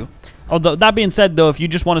than I do. Although, that being said, though, if you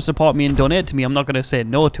just want to support me and donate to me, I'm not going to say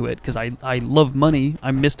no to it, because I love money.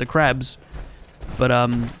 I'm Mr. Krabs. But,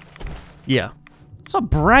 yeah. It's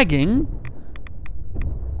not bragging.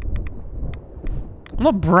 I'm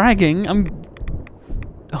not bragging. I'm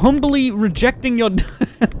humbly rejecting your...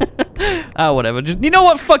 whatever. Just, you know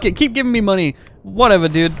what? Fuck it. Keep giving me money. Whatever,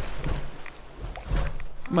 dude.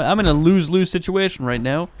 I'm in a lose-lose situation right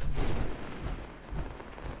now.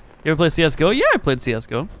 You ever play CSGO? Yeah, I played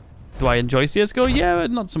CSGO. Do I enjoy CSGO? Yeah,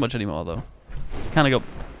 not so much anymore, though. Kind of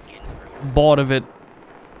got bored of it,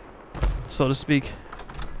 so to speak.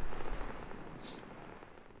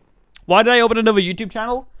 Why did I open another YouTube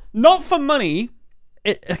channel? Not for money.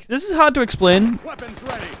 This is hard to explain. Weapons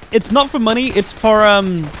ready. It's not for money. It's for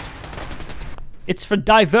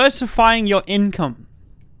diversifying your income.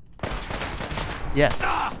 Yes.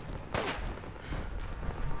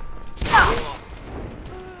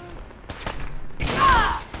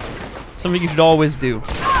 Something you should always do.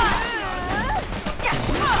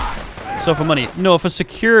 So for money. No, for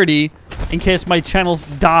security, in case my channel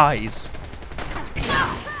dies.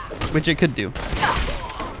 Which it could do.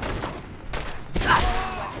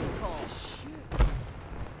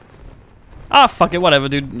 Ah, fuck it, whatever,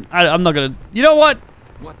 dude. I'm not gonna... You know what?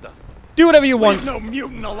 What the? Do whatever you want. No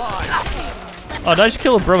mutant alive. Oh, did I just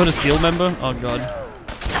kill a Brotherhood of Steel member? Oh, God.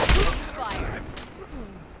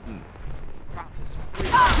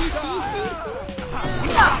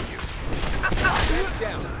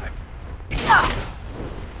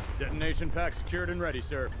 Detonation pack secured and ready,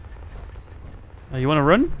 sir. Oh, you want to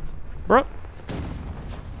run, bro?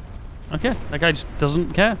 Okay, that guy just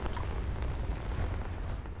doesn't care.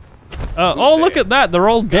 Oh, look at that. They're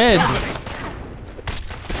all dead.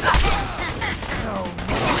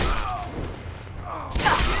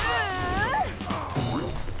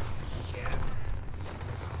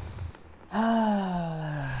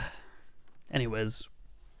 Anyways,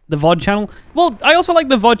 the VOD channel. Well, I also like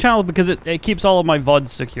the VOD channel because it keeps all of my VODs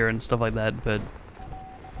secure and stuff like that, but...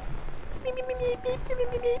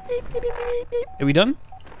 Are we done?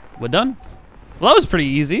 We're done. Well, that was pretty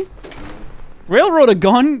easy. Railroad are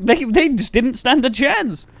gone. They just didn't stand a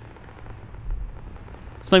chance.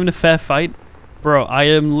 It's not even a fair fight. Bro, I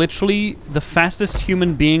am literally the fastest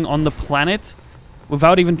human being on the planet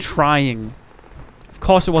without even trying. Of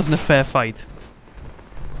course it wasn't a fair fight.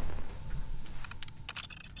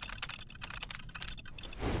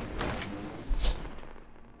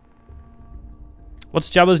 What's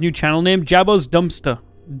Jabbo's new channel name? Jabbo's Dumpster.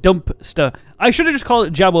 Dumpster. I should have just called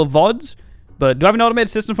it Jabbo VODs, but do I have an automated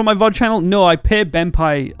system for my VOD channel? No, I pay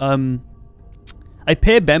Benpai,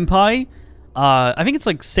 I think it's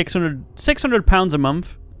like 600 pounds a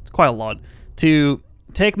month. It's quite a lot. To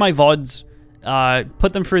take my VODs,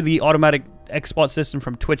 put them through the automatic export system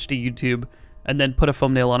from Twitch to YouTube, and then put a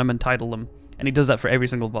thumbnail on them and title them. And he does that for every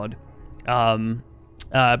single VOD.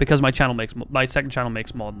 Because my second channel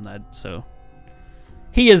makes more than that, so...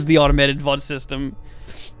 He is the automated VOD system.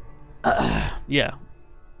 Yeah.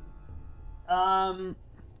 I'd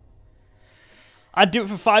do it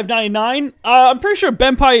for $5.99. I'm pretty sure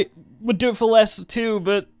Benpai would do it for less too,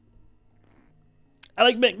 but I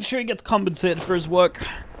like making sure he gets compensated for his work.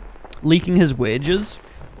 Leaking his wages.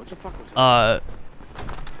 What the fuck was that?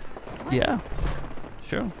 Yeah.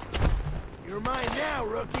 Sure. You're mine now,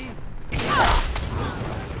 rookie.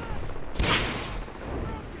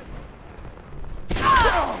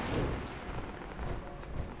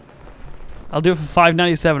 I'll do it for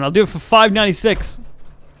 $5.97. I'll do it for $5.96.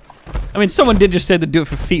 I mean, someone did just say to do it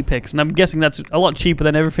for feet pics, and I'm guessing that's a lot cheaper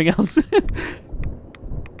than everything else.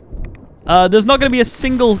 There's not going to be a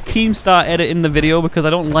single Keemstar edit in the video because I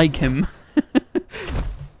don't like him.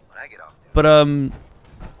 But,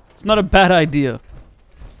 it's not a bad idea.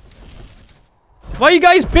 Why are you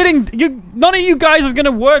guys bidding? None of you guys is going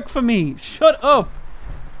to work for me. Shut up.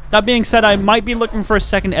 That being said, I might be looking for a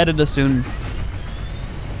second editor soon.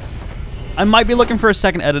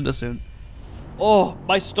 Oh,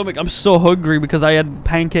 my stomach. I'm so hungry because I had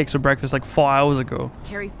pancakes for breakfast like 4 hours ago.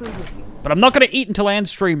 Carry food with you. But I'm not going to eat until I end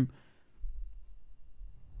stream.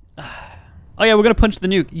 Oh yeah, we're going to punch the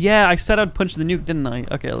nuke. Yeah, I said I'd punch the nuke, didn't I?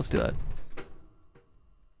 Okay, let's do that.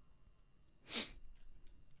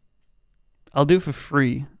 I'll do it for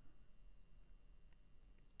free.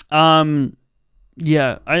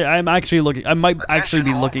 Yeah, I'm actually looking. I might actually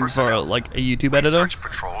be looking for like a YouTube editor. Research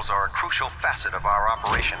patrols are a crucial facet of our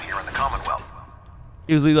operation here in the Commonwealth.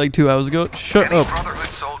 Usually like 2 hours ago. Shut Any up. Brotherhood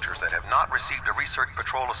soldiers that have not received a research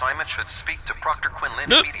patrol assignment should speak to Proctor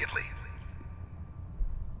Quinlan immediately.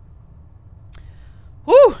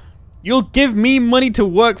 Whew! You'll give me money to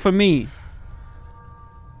work for me.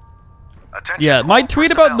 Yeah, my tweet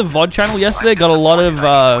about the VOD channel yesterday got a lot of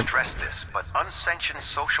address this, but unsanctioned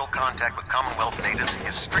social contact with Commonwealth natives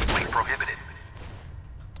is strictly prohibited.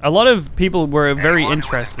 a lot of people were very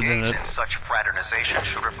interested in it. In such fraternization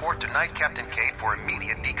should report to Night Captain Cade for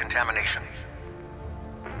immediate decontamination.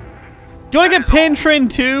 Do you want to get Pain Train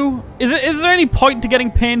 2? Is there any point to getting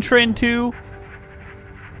Pain Train 2?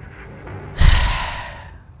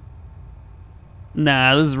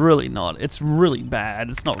 Nah, this is really not. It's really bad.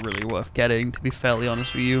 It's not really worth getting, to be fairly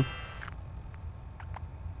honest with you.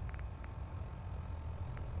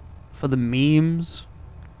 For the memes.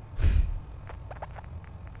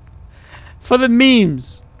 For the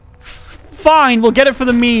memes. Fine, we'll get it for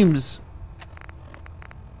the memes.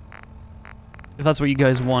 If that's what you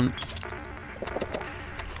guys want.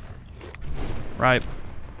 Right.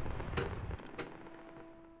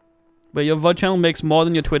 But your VOD channel makes more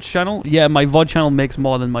than your Twitch channel? Yeah, my VOD channel makes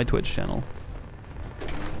more than my Twitch channel.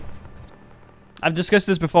 I've discussed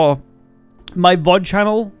this before. My VOD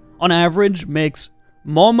channel, on average, makes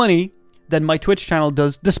more money than my Twitch channel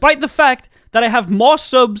does, despite the fact that I have more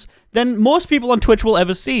subs than most people on Twitch will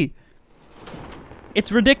ever see.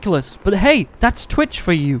 It's ridiculous. But hey, that's Twitch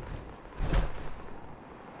for you.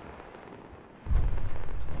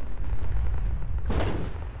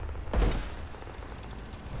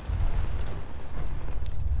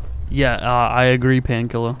 Yeah, I agree,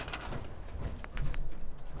 Painkiller.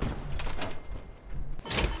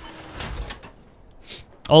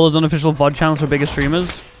 All those unofficial VOD channels for bigger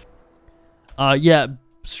streamers. Yeah,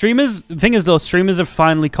 streamers. The thing is, though, streamers have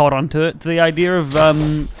finally caught on to the idea of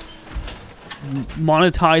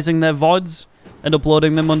monetizing their VODs and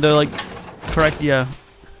uploading them under like correct. Yeah,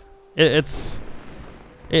 it's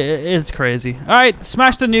crazy. All right,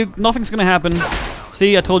 smash the nuke. Nothing's gonna happen.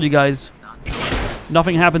 See, I told you guys.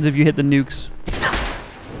 Nothing happens if you hit the nukes.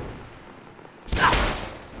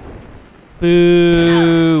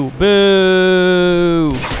 Boo!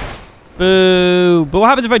 Boo! Boo! But what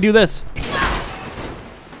happens if I do this?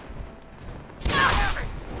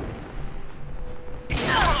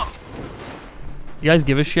 You guys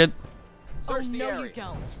give a shit? Search the area. You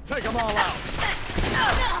don't. Take them all out.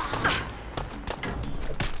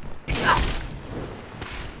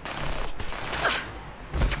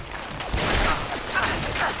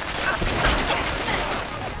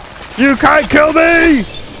 You can't kill me!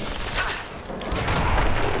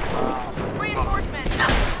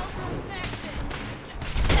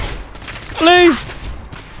 Please!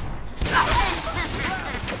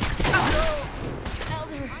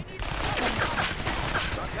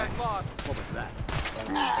 What was that?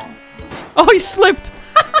 Oh, he slipped!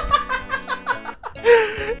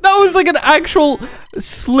 That was like an actual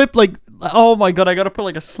slip, like, oh my god, I gotta put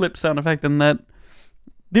like a slip sound effect in that.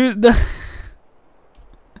 Dude,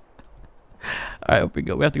 Alright,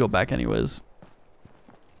 we have to go back anyways.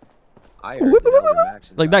 I heard that Elder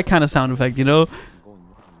Max is Like that kind of sound effect, you know?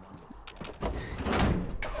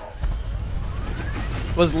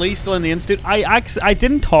 Was Lee still in the institute? I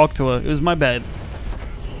didn't talk to her. It was my bad.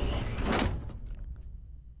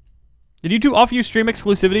 Did YouTube offer you stream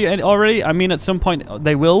exclusivity already? I mean, at some point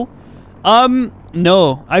they will.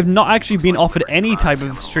 No. I've not actually been offered any type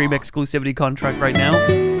of stream exclusivity contract right now.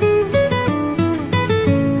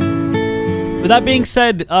 With that being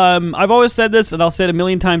said, I've always said this, and I'll say it a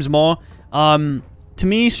million times more. To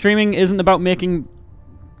me, streaming isn't about making...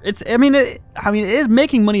 I mean, it is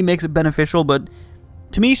making money makes it beneficial, but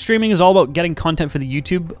to me, streaming is all about getting content for the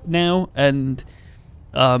YouTube now, and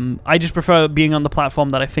I just prefer being on the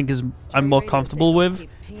platform that I think I'm more comfortable with.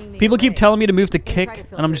 People keep telling me to move to Kick,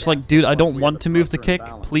 and I'm just like, dude, I don't want to move to Kick.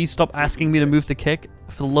 Please stop asking me to move to Kick.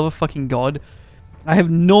 For the love of fucking God. I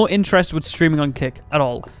have no interest with streaming on Kick at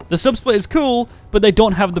all. The subsplit is cool, but they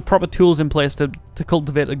don't have the proper tools in place to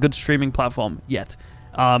cultivate a good streaming platform yet.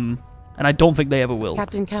 And I don't think they ever will.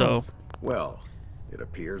 Captain Kells. So, well, it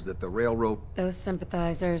appears that the railroad... Those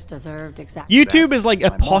sympathizers deserved exactly YouTube is like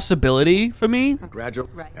a possibility for me.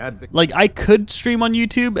 Like, I could stream on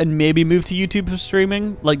YouTube and maybe move to YouTube for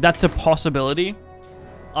streaming. Like, that's a possibility.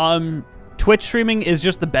 Twitch streaming is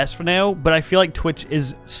just the best for now, but I feel like Twitch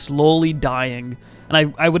is slowly dying.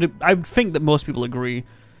 And I would think that most people agree.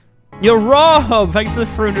 Yo, Rob! Thanks for the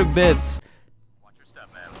 400 bits. Watch your step,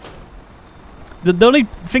 man. The only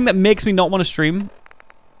thing that makes me not want to stream,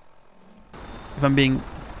 if I'm being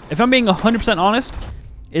 100% honest,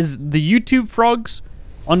 is the YouTube frogs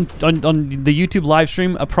on the YouTube live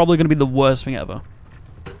stream are probably going to be the worst thing ever.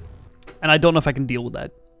 And I don't know if I can deal with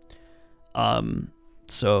that.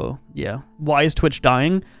 So, yeah. Why is Twitch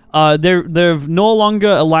dying? They've no longer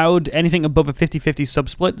allowed anything above a 50-50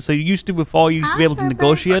 subsplit. So before you used to be able to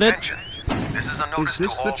negotiate it. This is a notice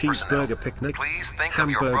this to the all cheeseburger personnel. picnic? Please think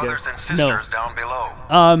Hamburger? of your brothers and sisters down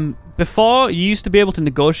below. Before, you used to be able to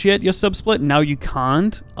negotiate your subsplit. Now you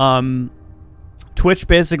can't. Twitch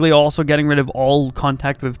basically also getting rid of all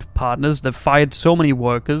contact with partners. They've fired so many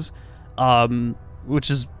workers.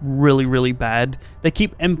 Which is really, really bad. They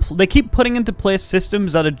keep putting into place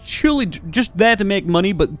systems that are truly just there to make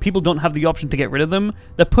money, but people don't have the option to get rid of them.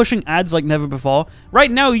 They're pushing ads like never before.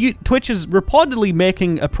 Right now, Twitch is reportedly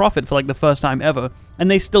making a profit for like the first time ever, and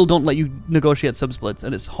they still don't let you negotiate subsplits,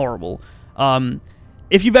 and it's horrible.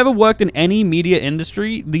 If you've ever worked in any media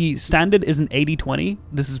industry, the standard is an 80-20.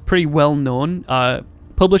 This is pretty well known.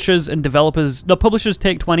 Publishers and developers... No, publishers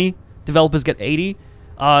take 20, developers get 80.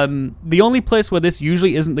 The only place where this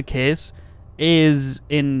usually isn't the case is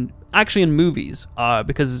actually in movies,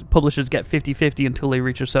 because publishers get 50-50 until they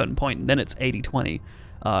reach a certain point, and then it's 80-20,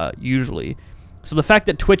 usually. So the fact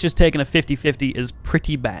that Twitch has taken a 50-50 is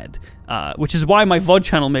pretty bad, which is why my VOD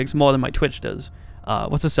channel makes more than my Twitch does.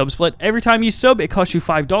 What's a subsplit? Every time you sub, it costs you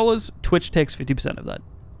 $5. Twitch takes 50% of that.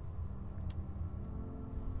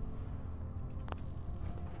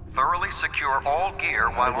 Thoroughly secure all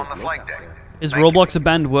gear while on the flight deck. Is Roblox a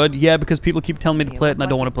banned word? Yeah, because people keep telling me to play it and I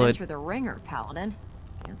don't want to play it. With a ringer, Paladin.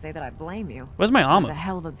 Can't say that I blame you. Where's my armor? It's a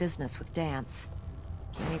hell of a business with dance.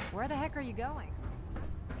 Where the heck are you going?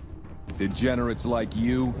 Degenerates like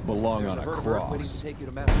you belong on a cross. Is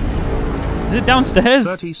it downstairs?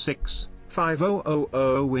 36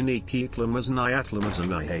 5000 Winnie Keatlamas Nyatlamas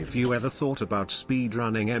and I. Have you ever thought about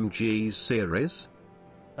speedrunning MG's series?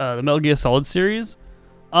 The Metal Gear Solid series?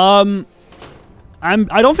 I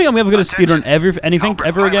don't think I'm ever going to speedrun anything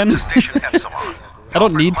ever again. I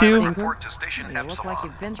don't need to. You look like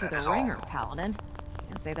you've been through the ringer, Paladin.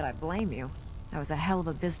 Can't say that I blame you. That was a hell of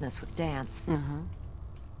a business with dance.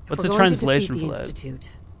 What's the translation for that? Institute,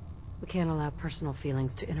 we can't allow personal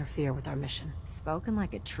feelings to interfere with our mission. Spoken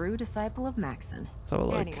like a true disciple of Maxon.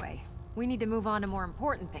 Anyway, we need to move on to more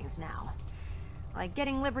important things now. Like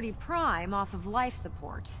getting Liberty Prime off of life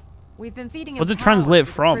support. We've been feeding What's him it translate power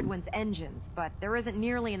through from? Gridwin's engines, but there isn't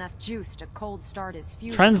nearly enough juice to cold start his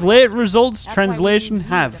fusion. Translate results, That's why we translation need you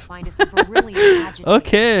to have. find a super brilliant agitator.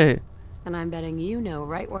 Okay. And I'm betting you know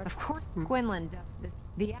right where. Of course, Quinlan. That's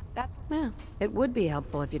yeah. It would be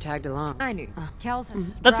helpful if you tagged along. I knew. Kel's.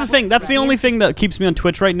 That's the thing. That's the only thing that keeps me on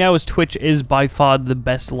Twitch right now is Twitch is by far the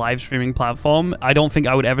best live streaming platform. I don't think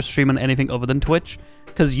I would ever stream on anything other than Twitch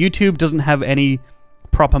because YouTube doesn't have any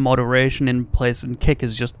proper moderation in place, and Kick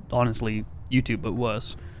is just honestly YouTube but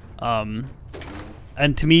worse. And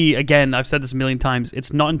to me, again, I've said this a million times,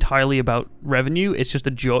 it's not entirely about revenue. It's just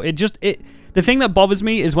a joke. The thing that bothers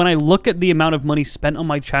me is when I look at the amount of money spent on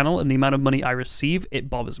my channel and the amount of money I receive, it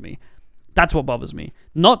bothers me. That's what bothers me.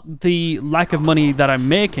 Not the lack of money that I'm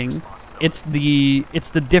making. It's the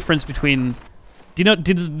difference between.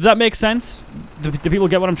 Does that make sense? Do people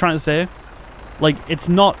get what I'm trying to say? Like, it's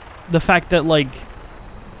not the fact that like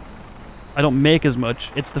I don't make as much.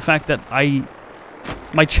 It's the fact that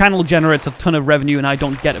my channel generates a ton of revenue and I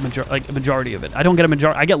don't get a majority of it. I don't get a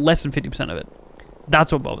majority. I get less than 50% of it.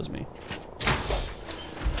 That's what bothers me.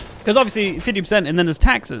 Because obviously 50% and then there's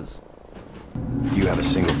taxes. You have a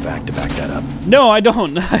single fact to back that up? No, I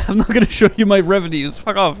don't. I'm not going to show you my revenues.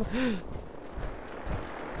 Fuck off.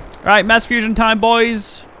 Alright, mass fusion time,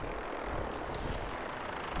 boys.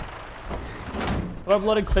 Have I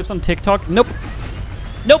uploaded clips on TikTok? Nope.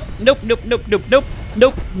 Nope, nope, nope, nope, nope, nope,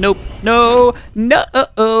 nope, nope, no,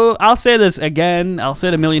 no, I'll say this again. I'll say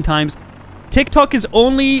it a million times. TikTok is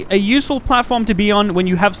only a useful platform to be on when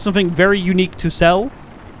you have something very unique to sell.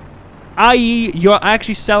 I.e., you're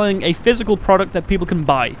actually selling a physical product that people can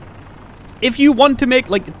buy. If you want to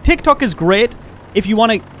make, like, TikTok is great if you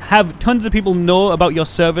want to have tons of people know about your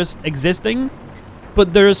service existing.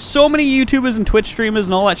 But there's so many YouTubers and Twitch streamers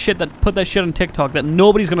and all that shit that put that shit on TikTok that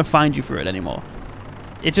nobody's going to find you for it anymore.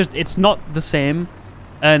 It's not the same,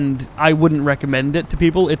 and I wouldn't recommend it to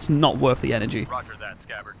people. It's not worth the energy. Roger that,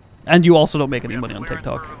 Scabbard. And you also don't make any money on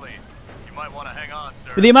TikTok. You might want to hang on,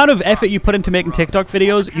 sir. With the amount of effort you put into making TikTok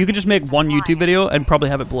videos, you could just make one YouTube video and probably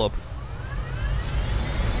have it blow up.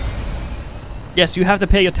 Yes, you have to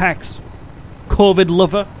pay your tax. COVID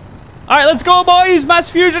lover. Alright, let's go, boys!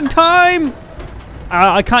 Mass fusion time!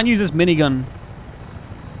 I can't use this minigun.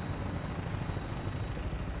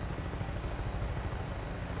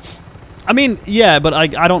 I mean, yeah, but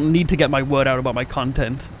I don't need to get my word out about my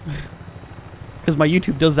content. Because my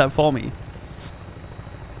YouTube does that for me.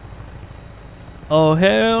 Oh,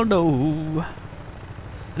 hell no.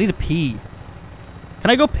 I need to pee. Can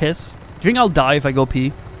I go piss? Do you think I'll die if I go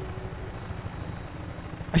pee?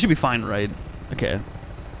 I should be fine, right? Okay.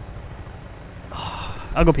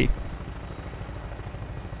 I'll go pee.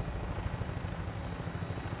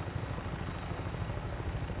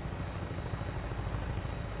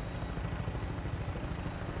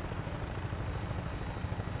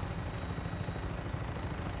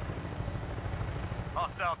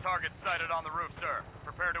 Hostile target sighted on the roof, sir.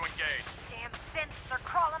 Prepare to engage. Damn synths, they're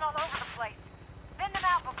crawling all over the place. Thin them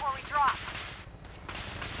out before we drop.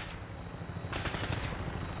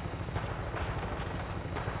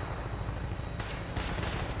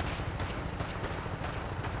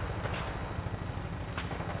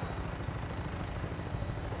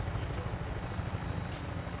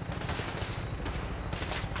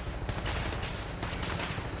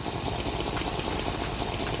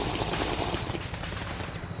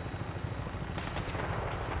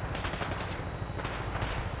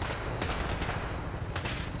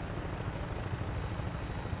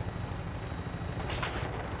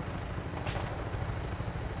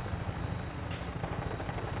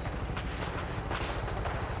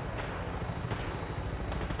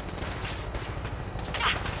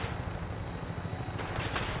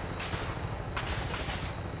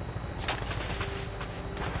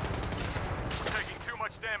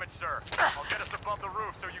 Sir, I'll get us above the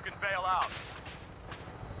roof so you can bail out.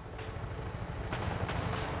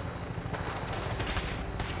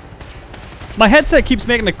 My headset keeps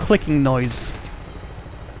making a clicking noise.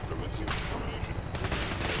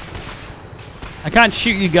 I can't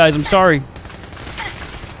shoot you guys, I'm sorry.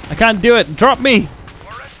 I can't do it. Drop me.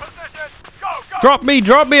 Drop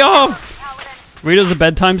me off. Read us a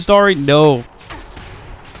bedtime story? No.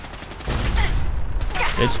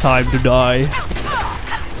 It's time to die.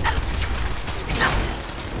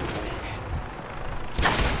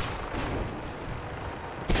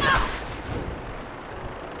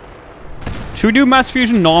 Should we do mass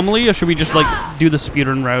fusion normally, or should we just, like, do the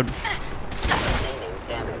speedrun route?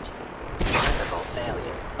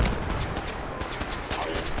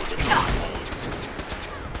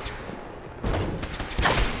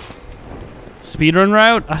 Speedrun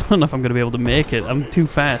route? I don't know if I'm gonna be able to make it. I'm too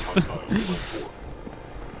fast.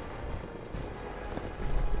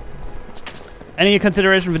 Any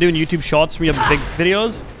consideration for doing YouTube shorts from your big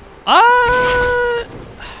videos?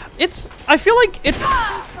 I feel like it's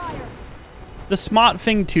the smart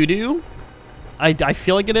thing to do. I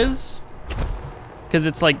feel like it is. Because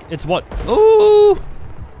it's like, it's what,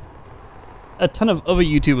 a ton of other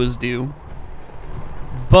YouTubers do.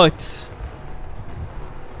 But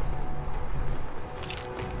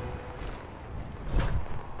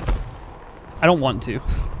I don't want to.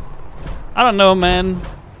 I don't know, man.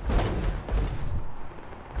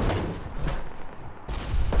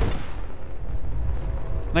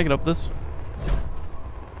 Can I get up this?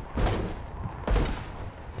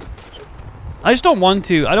 I just don't want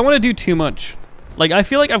to. I don't want to do too much. Like, I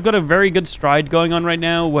feel like I've got a very good stride going on right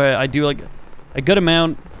now where I do like a good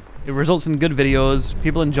amount. It results in good videos.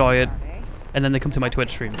 People enjoy it. And then they come to my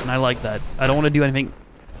Twitch stream. And I like that. I don't want to do anything.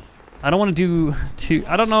 I don't want to do too...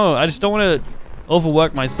 I don't know. I just don't want to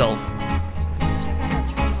overwork myself.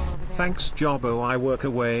 Thanks Jobbo, I work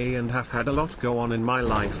away and have had a lot go on in my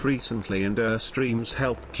life recently and streams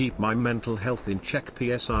help keep my mental health in check.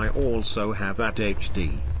 PS I also have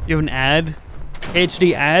ADHD. You have an ad?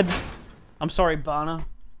 HD ad? I'm sorry, Bana.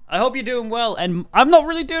 I hope you're doing well, and I'm not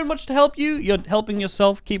really doing much to help you. You're helping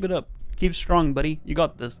yourself. Keep it up. Keep strong, buddy. You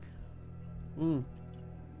got this.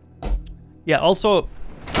 Yeah, also,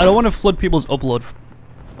 I don't want to flood people's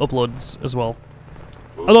uploads as well.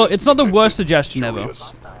 Although, it's not the worst suggestion ever.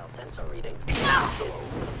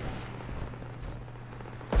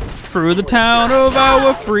 Through the town of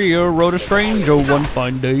our freer rode a stranger one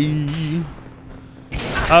fine day.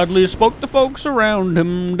 Hardly spoke to folks around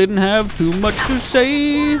him, didn't have too much to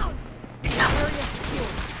say.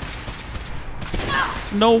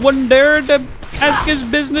 No one dared to ask his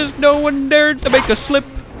business, no one dared to make a slip.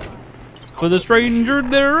 For the stranger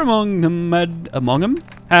there among them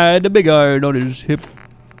had a big iron on his hip.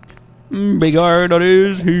 Big iron on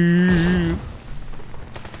his hip.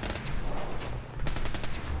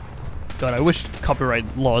 God, I wish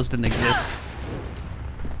copyright laws didn't exist.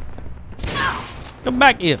 Come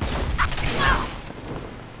back here.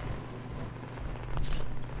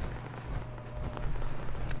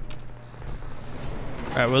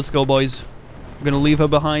 Alright, well, let's go, boys. I'm gonna leave her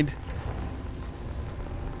behind.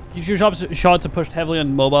 YouTube shots are pushed heavily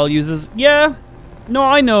on mobile users. Yeah. No,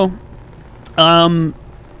 I know.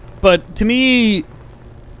 But to me,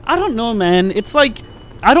 I don't know, man. It's like,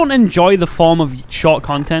 I don't enjoy the form of short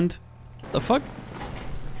content. The fuck?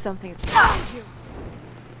 Something.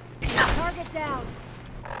 Target down.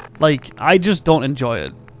 Like, I just don't enjoy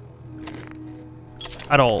it.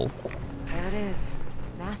 At all. There it is.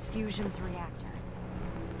 Mass fusion's reactor.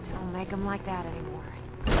 Don't make them like that anymore.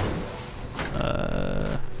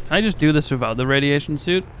 Can I just do this without the radiation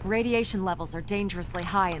suit? Radiation levels are dangerously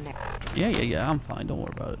high in there. Yeah, I'm fine. Don't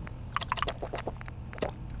worry about it.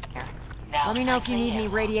 Let me know if you need any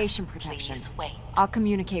radiation protection. I'll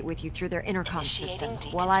communicate with you through their intercom system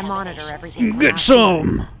while I monitor everything. Get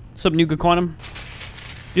some! What's up, Nuka Quantum?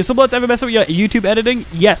 You still ever mess up with your YouTube editing?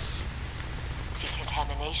 Yes.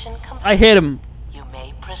 Decontamination complete. I hate him. You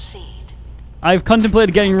may proceed. I've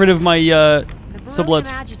contemplated getting rid of my sublets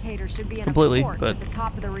agitator should be in completely, a port but at the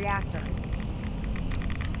top of the reactor.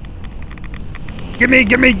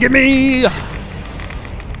 Gimme!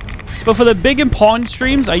 But for the big important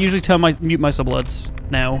streams, I usually mute my sublets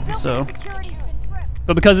now. So,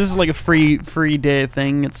 but because this is like a free day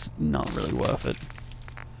thing, it's not really worth it.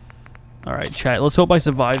 All right, chat. Let's hope I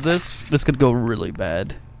survive this. This could go really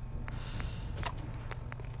bad.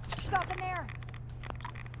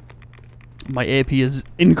 My AP is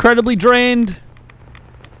incredibly drained.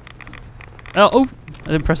 Oh, I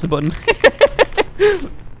didn't press the button.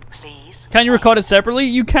 Please. Can you record it separately?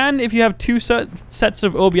 You can if you have two sets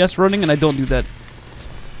of OBS running, and I don't do that.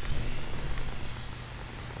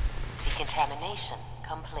 Decontamination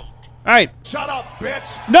complete. All right. Shut up,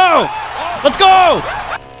 bitch! No! Let's go!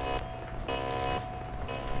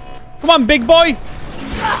 Come on, big boy!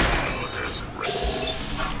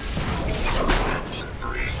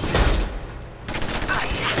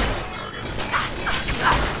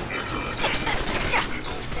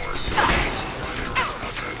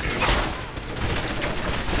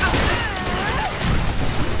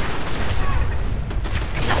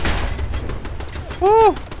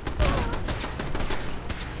 Woo!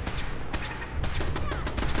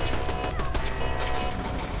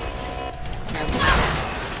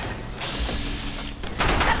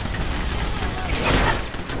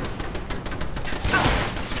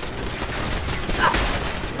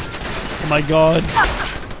 Oh my god.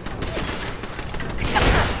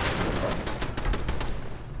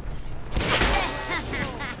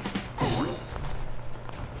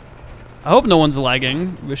 I hope no one's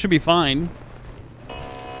lagging. We should be fine.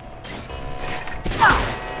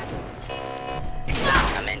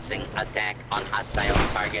 Commencing attack on hostile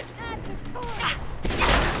target.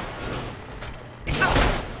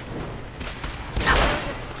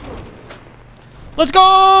 Let's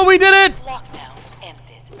go! We did it!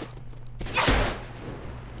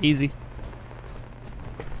 Easy.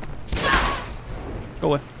 Go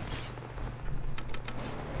away.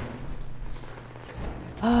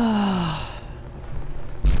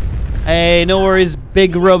 Hey, no worries,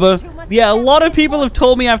 big rubber. Yeah, a lot of people have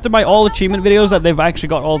told me after my all achievement videos that they've actually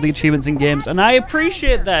got all the achievements in games, and I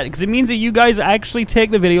appreciate that because it means that you guys actually take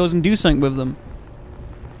the videos and do something with them.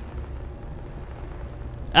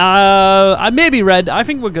 I may be red. I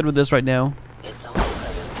think we're good with this right now.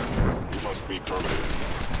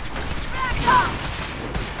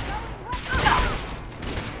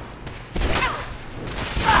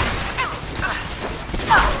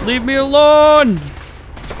 Leave me alone!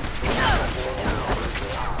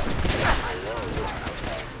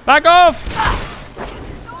 Back off!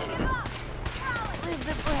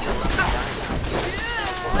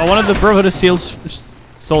 Oh, one of the Brotherhood of Seal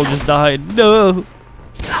soldiers died. No!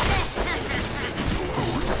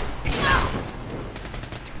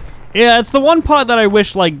 Yeah, it's the one part that I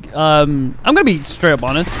wish, like, I'm gonna be straight up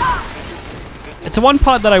honest. It's the one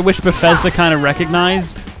part that I wish Bethesda kind of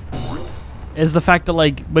recognized. Is the fact that,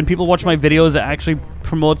 like, when people watch my videos, it actually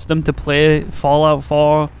promotes them to play Fallout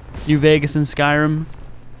 4, New Vegas, and Skyrim.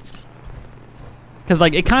 Because,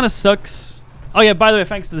 like, it kind of sucks. Oh, yeah, by the way,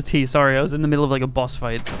 thanks to the tea. Sorry, I was in the middle of, like, a boss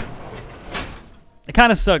fight. It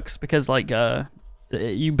kind of sucks because, like,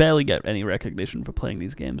 you barely get any recognition for playing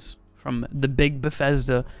these games from the big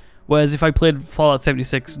Bethesda. Whereas if I played Fallout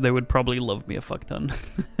 76, they would probably love me a fuck ton.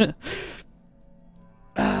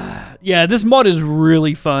 Yeah, this mod is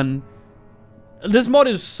really fun. This mod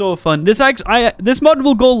is so fun. This mod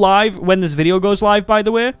will go live when this video goes live, by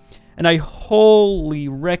the way, and I wholly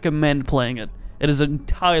recommend playing it. It is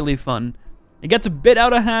entirely fun. It gets a bit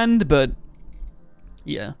out of hand, but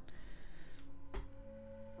yeah.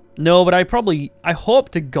 No, but I hope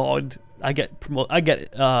to God I get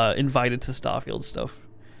invited to Starfield stuff.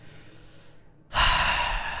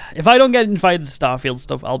 If I don't get invited to Starfield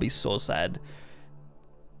stuff, I'll be so sad.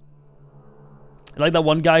 Like that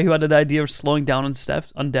one guy who had an idea of slowing down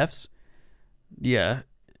on deaths. Yeah.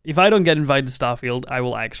 If I don't get invited to Starfield, I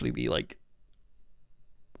will actually be like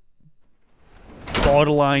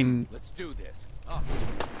borderline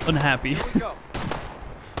unhappy.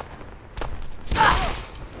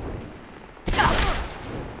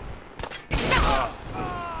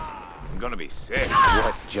 I'm gonna be sick.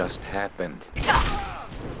 What just happened?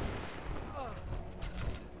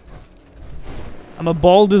 I'm a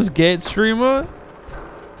Baldur's Gate streamer.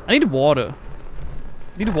 I need water.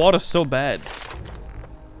 I need water so bad.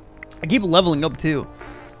 I keep leveling up too.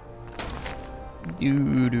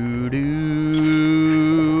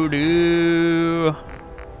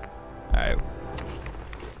 Alright.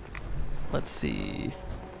 Let's see.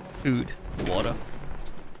 Food. Water.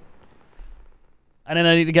 And then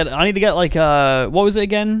I need to get like what was it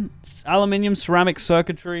again? Aluminium ceramic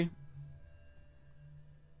circuitry.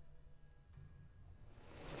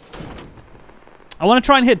 I want to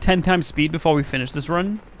try and hit 10 times speed before we finish this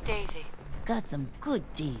run. Daisy. Got some good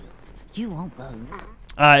deals. You won't believe.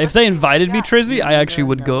 If they invited me, Trizzy, I actually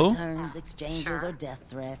would go. Returns, exchanges, or death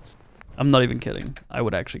threats. I'm not even kidding. I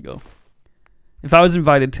would actually go. If I was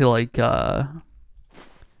invited to like, yeah.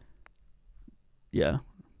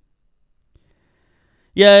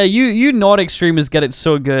 Yeah, you Nordic streamers get it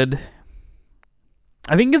so good.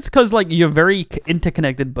 I think it's because like you're a very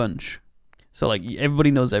interconnected bunch. So like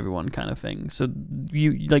everybody knows everyone kind of thing. So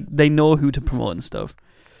you like they know who to promote and stuff.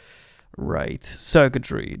 Right.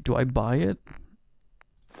 Circuitry. Do I buy it?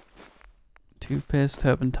 Toothpaste,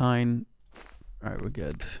 turpentine. Alright, we're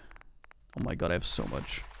good. Oh my god, I have so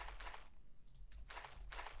much.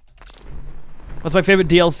 What's my favorite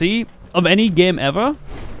DLC of any game ever?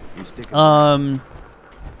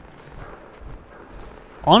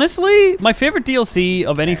 Honestly, my favorite DLC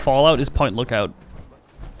of any Fallout is Point Lookout.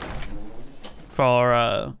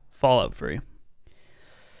 For Fallout 3.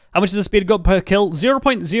 How much does the speed go per kill?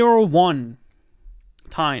 0.01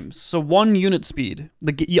 times. So 1 unit speed.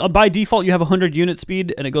 By default, you have 100 unit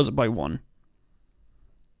speed, and it goes up by 1.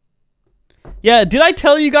 Yeah, did I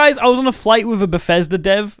tell you guys I was on a flight with a Bethesda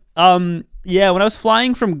dev? Yeah, when I was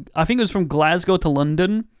flying from, I think it was from Glasgow to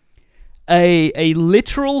London, a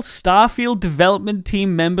literal Starfield development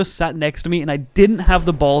team member sat next to me, and I didn't have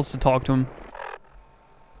the balls to talk to him.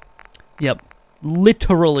 Yep.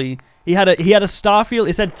 Literally. He had a Starfield,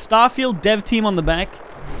 it said Starfield dev team on the back.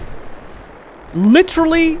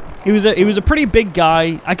 Literally, he was a pretty big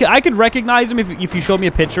guy. I could recognize him if you showed me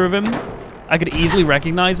a picture of him. I could easily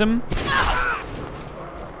recognize him.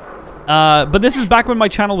 But this is back when my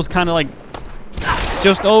channel was kind of like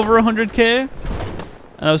just over 100K,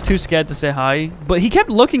 and I was too scared to say hi. But he kept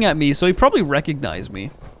looking at me, so he probably recognized me.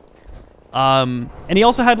 And he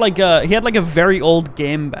also had like a very old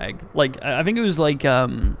game bag. Like I think it was like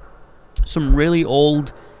some really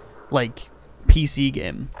old like PC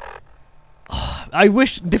game. I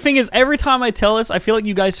wish, the thing is, every time I tell this, I feel like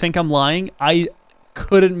you guys think I'm lying. I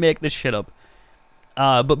couldn't make this shit up.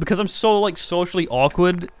 But because I'm so like socially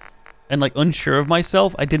awkward and like unsure of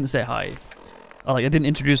myself, I didn't say hi. Like I didn't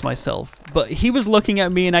introduce myself. But he was looking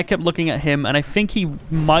at me and I kept looking at him, and I think he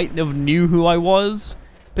might have knew who I was,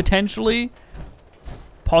 potentially.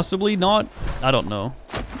 Possibly not. I don't know.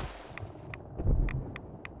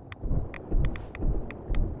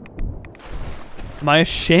 Am I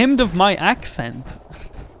ashamed of my accent?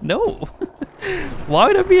 No. Why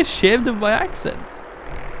would I be ashamed of my accent?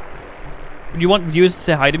 Do you want viewers to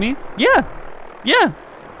say hi to me? Yeah. Yeah.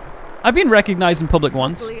 I've been recognized in public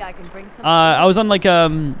once. I was on like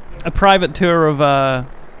a private tour of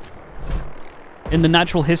in the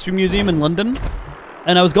Natural History Museum in London,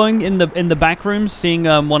 and I was going in the back rooms, seeing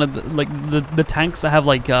one of the tanks that have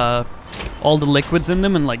like all the liquids in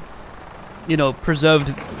them and like, you know,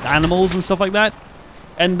 preserved animals and stuff like that.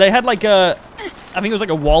 And they had like I think it was like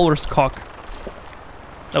a walrus cock.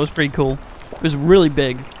 That was pretty cool. It was really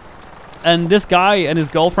big. And this guy and his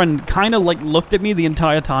girlfriend kind of like looked at me the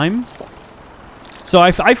entire time. So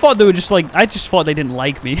I thought they were just like, I just thought they didn't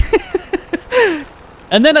like me.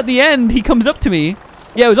 And then at the end, he comes up to me.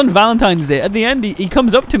 Yeah, it was on Valentine's Day. At the end, he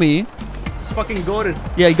comes up to me. It's fucking goated.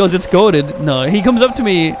 Yeah, he goes, it's goated. No, he comes up to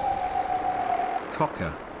me.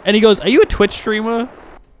 Cocker. And he goes, are you a Twitch streamer?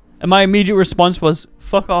 And my immediate response was,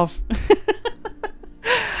 fuck off.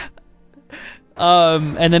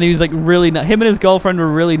 And then he was like really nice. Him and his girlfriend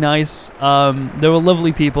were really nice. They were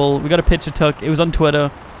lovely people. We got a picture took. It was on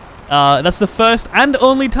Twitter. That's the first and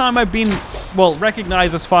only time I've been, well,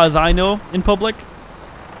 recognized as far as I know in public.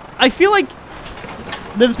 I feel like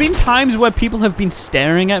there's been times where people have been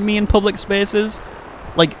staring at me in public spaces.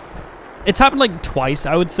 Like, it's happened like twice,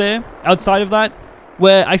 I would say, outside of that,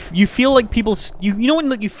 where you feel like people, you know when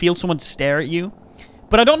like you feel someone stare at you?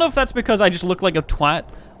 But I don't know if that's because I just look like a twat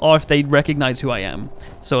or if they recognize who I am.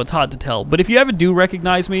 So it's hard to tell. But if you ever do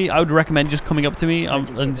recognize me, I would recommend just coming up to me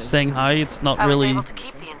and saying hi. It's not really able to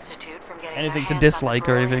keep the Institute from getting anything to dislike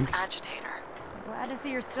or anything. Agitator. Glad to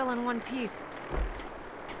see you're still in one piece.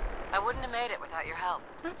 I wouldn't have made it without your help.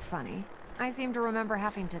 That's funny. I seem to remember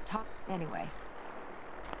having to talk anyway.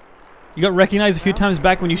 You got recognized a few times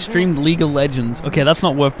back when you streamed League of Legends. Okay, that's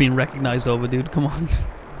not worth being recognized over, dude. Come on.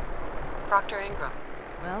 Proctor Ingram.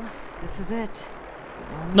 Well, this is it.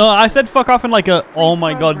 No, I said fuck off in like a oh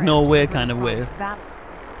my god, no way kind of way. We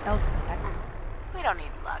don't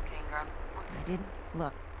need luck, Ingram. I didn't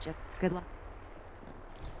look. Just good luck.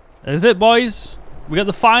 That is it, boys. We got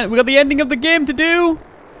the ending of the game to do.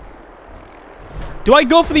 Do I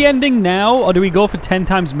go for the ending now, or do we go for 10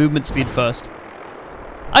 times movement speed first?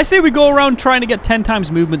 I say we go around trying to get 10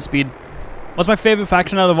 times movement speed. What's my favorite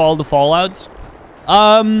faction out of all the Fallouts?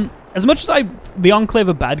 As much as the Enclave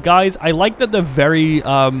are bad guys, I like that they're very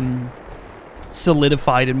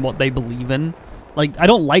solidified in what they believe in. Like, I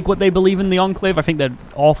don't like what they believe in, the Enclave. I think they're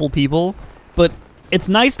awful people. But it's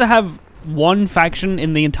nice to have one faction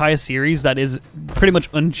in the entire series that is pretty much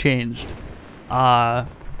unchanged.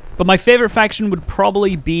 But my favorite faction would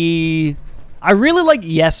probably be... I really like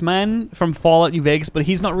Yes Man from Fallout New Vegas, but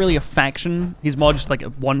he's not really a faction. He's more just like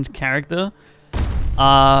one character.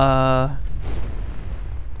 I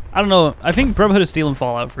don't know. I think Brotherhood of Steel and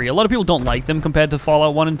Fallout 3. A lot of people don't like them compared to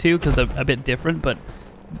Fallout 1 and 2 because they're a bit different, but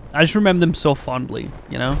I just remember them so fondly,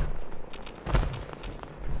 you know?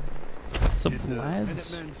 What's up,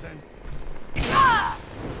 lads?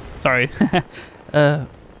 Sorry.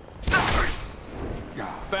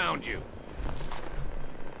 Found you.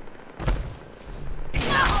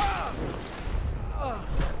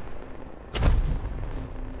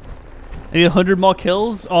 I need 100 more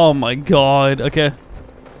kills? Oh my god. Okay.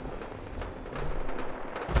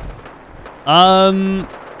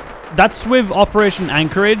 That's with Operation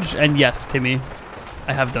Anchorage, and yes, Timmy,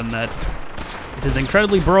 I have done that. It is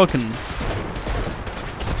incredibly broken.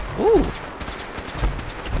 Ooh.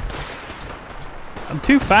 I'm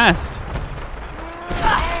too fast.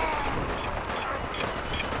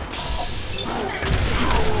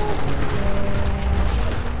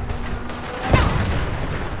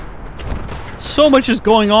 So much is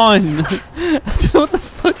going on. I don't know what the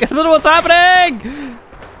fuck. I don't know what's happening.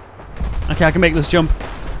 Okay, I can make this jump.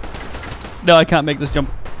 No, I can't make this jump.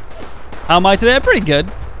 How am I today? I'm pretty good.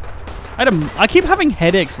 I keep having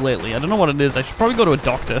headaches lately. I don't know what it is. I should probably go to a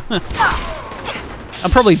doctor.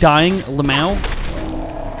 I'm probably dying, Lamau.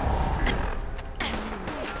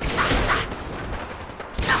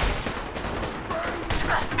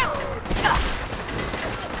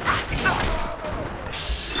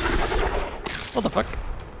 What the fuck?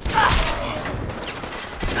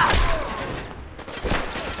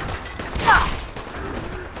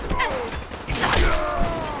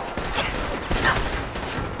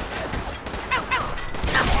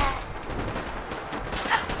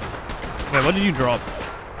 Wait, what did you drop?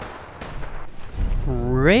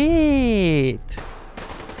 Great.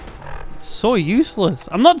 So useless.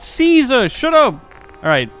 I'm not Caesar. Shut up. All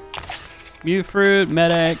right. Mute fruit,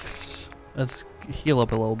 medics. Let's heal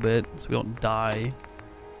up a little bit so we don't die.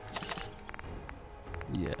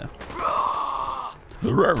 Yeah.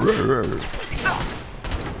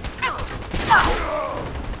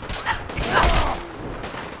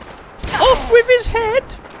 Off with his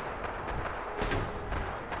head.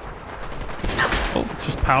 Oh, it's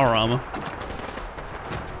just power armor.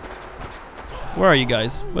 Where are you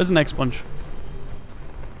guys? Where's the next bunch?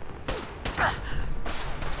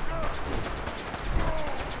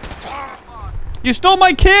 You stole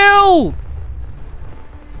my kill!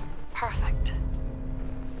 Perfect.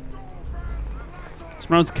 It's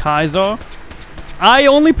pronounced Kaiser. I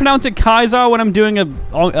only pronounce it Kaiser when I'm doing a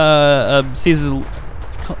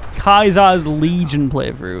Kaiser's Legion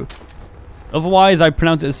playthrough. Otherwise, I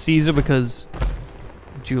pronounce it as Caesar because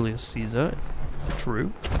Julius Caesar.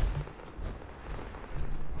 True.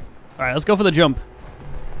 All right, let's go for the jump.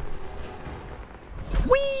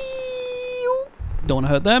 Whee! Don't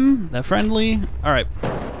hurt them. They're friendly. All right.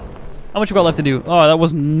 How much we got left to do? Oh, that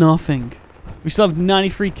was nothing. We still have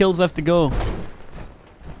 93 kills left to go.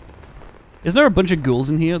 Isn't there a bunch of ghouls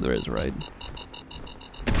in here? There is, right?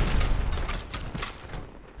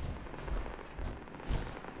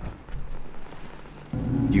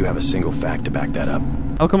 You have a single fact to back that up.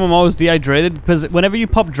 How come I'm always dehydrated? Because whenever you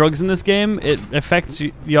pop drugs in this game, it affects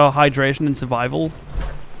your hydration and survival.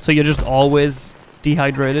 So you're just always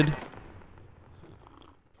dehydrated.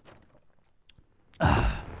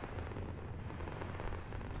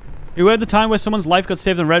 You aware of the time where someone's life got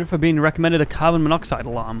saved on Reddit for being recommended a carbon monoxide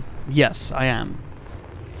alarm? Yes, I am.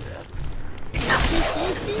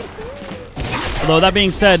 Although that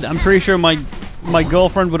being said, I'm pretty sure my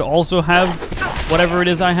girlfriend would also have whatever it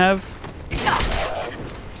is I have.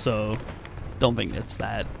 So, don't think it's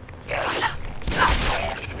that. I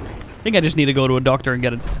think I just need to go to a doctor and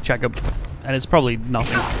get a checkup. And it's probably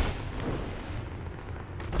nothing.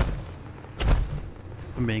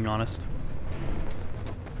 If I'm being honest.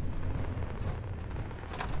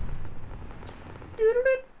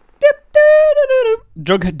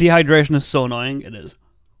 Drug dehydration is so annoying. It is.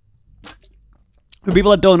 For people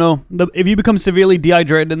that don't know, if you become severely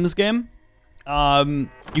dehydrated in this game,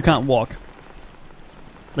 you can't walk.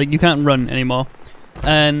 Like, you can't run anymore.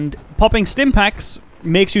 And popping stim packs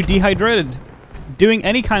makes you dehydrated. Doing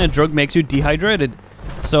any kind of drug makes you dehydrated.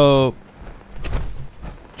 So,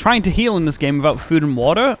 trying to heal in this game without food and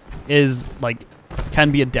water is, like, can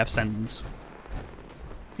be a death sentence.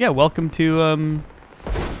 So yeah, welcome to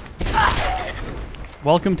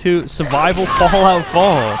Survival Fallout 4.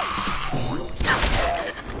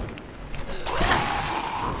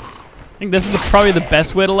 I think this is probably the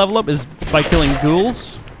best way to level up is by killing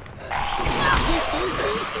ghouls.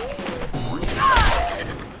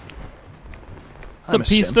 What's up,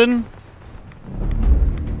 Peaston?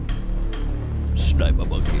 Sniper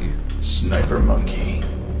monkey. Sniper monkey.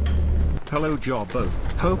 Hello, Jobbo.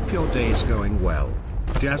 Hope your day's going well.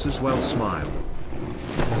 Jazz as well, smile.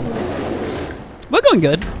 We're going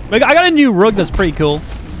good. I got a new rug that's pretty cool.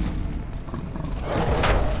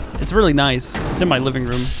 It's really nice. It's in my living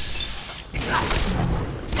room.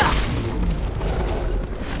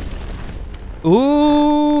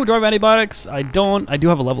 Ooh, do I have antibiotics? I don't. I do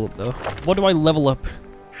have a level up though. What do I level up?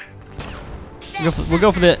 We'll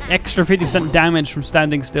go for the extra 50% damage from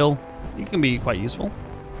standing still. It can be quite useful.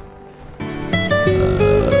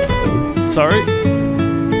 Sorry.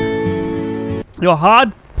 Your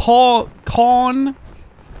hard paw corn.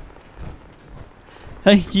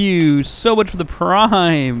 Thank you so much for the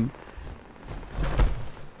prime.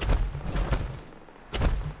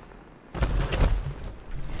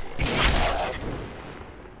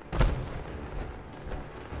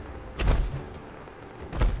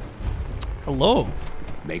 Hello.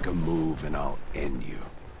 Make a move and I'll end you.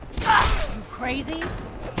 You crazy?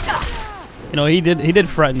 You know, he did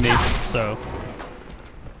threaten me, so.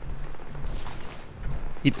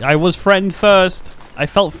 I was friend first. I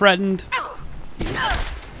felt threatened.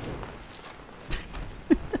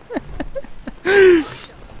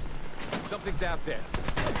 Something's out there.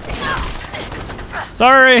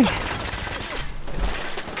 Sorry.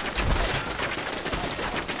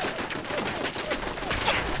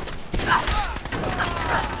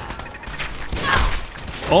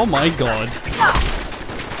 Oh my god.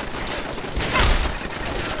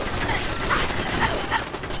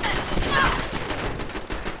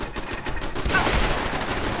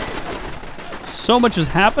 So much is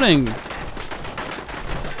happening.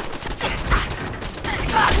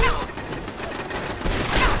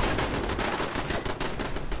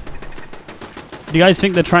 Do you guys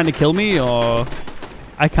think they're trying to kill me, or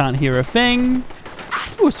I can't hear a thing?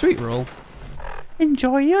 Ooh, sweet roll.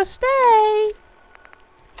 Enjoy your stay.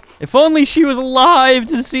 If only she was alive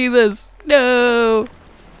to see this. No.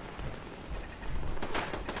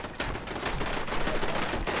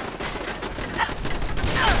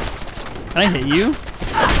 Can I hit you?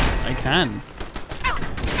 I can.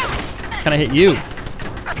 Can I hit you?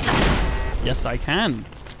 Yes, I can.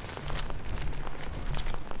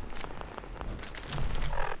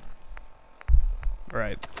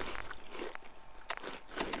 Right.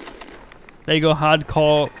 There you go,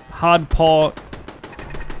 hardcore, hardpaw.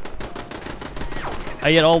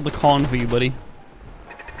 I get all the corn for you, buddy.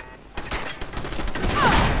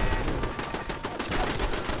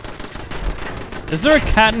 Is there a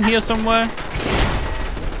cat in here somewhere?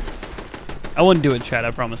 I wouldn't do it, Chad,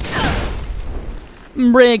 I promise.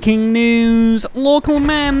 Breaking news. Local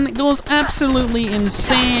man goes absolutely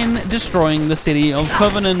insane, destroying the city of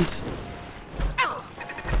Covenant.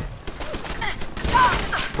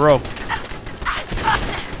 Bro.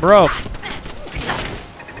 Bro.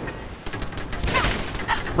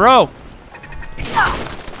 Bro.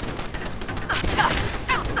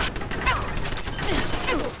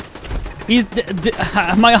 He's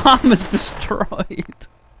my arm is destroyed.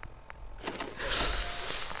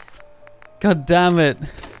 God damn it.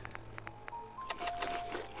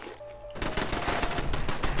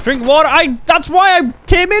 Drink water. That's why I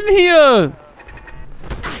came in here.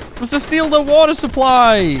 Was to steal the water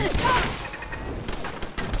supply.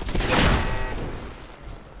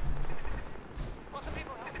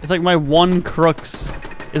 It's like my one crux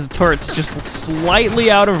is turret's just slightly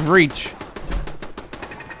out of reach.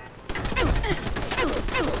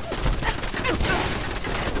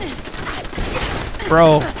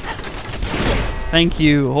 Bro. Thank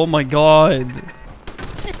you. Oh my god.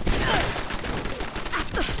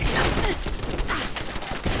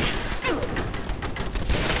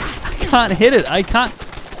 I can't hit it. I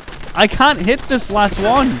can't hit this last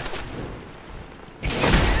one.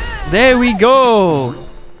 There we go.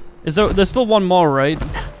 There's still one more, right?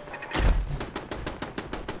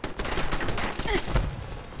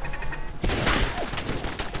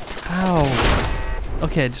 Ow.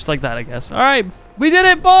 Okay, just like that, I guess. All right, we did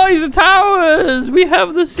it, boys. It's ours. We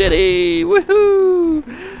have the city. Woohoo!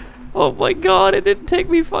 Oh my god, it didn't take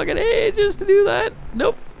me fucking ages to do that.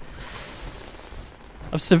 Nope.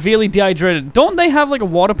 I'm severely dehydrated. Don't they have like a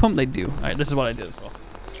water pump? They do. All right, this is what I did as well.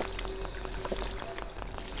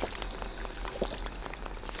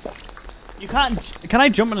 You can't. Can I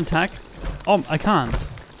jump and attack? Oh, I can't.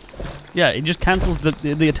 Yeah, it just cancels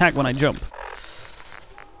the attack when I jump.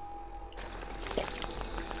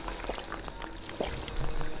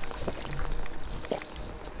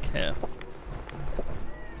 Okay.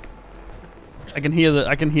 I can hear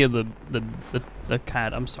the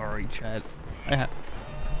cat. I'm sorry, Chad. I have.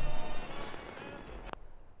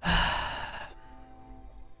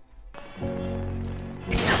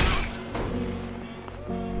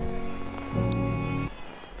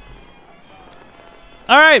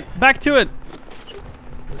 All right, back to it.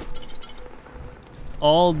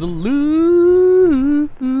 All the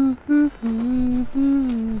loot.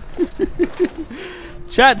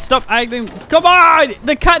 Chat, stop acting. Come on,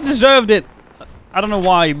 the cat deserved it. I don't know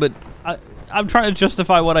why, but I'm trying to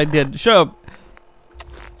justify what I did. Shut up.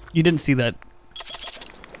 You didn't see that.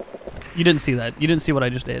 You didn't see that. You didn't see what I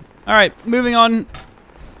just did. All right, moving on.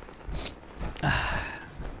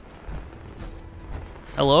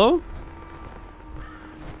 Hello?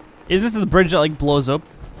 Is this the bridge that like blows up?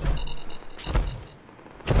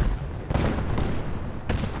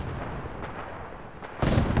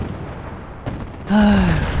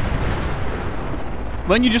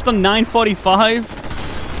 Weren't you just on 945?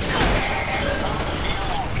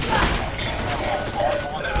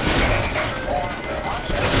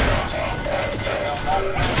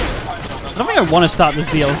 I don't think I want to start this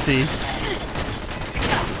DLC.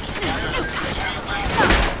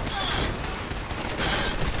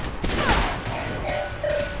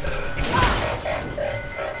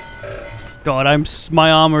 God,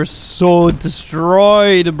 my armor's so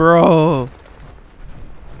destroyed, bro.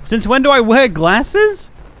 Since when do I wear glasses?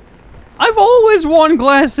 I've always worn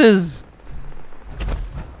glasses.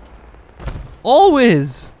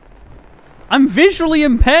 Always. I'm visually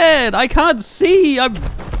impaired. I can't see. I'm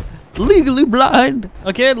legally blind.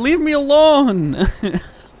 Okay, leave me alone.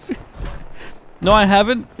 No, I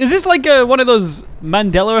haven't. Is this like one of those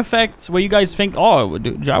Mandela effects where you guys think, oh,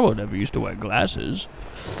 Jabo never used to wear glasses?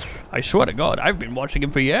 I swear to God, I've been watching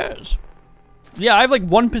him for years. Yeah, I have like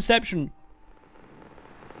 1 perception.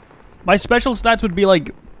 My special stats would be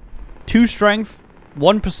like 2 strength,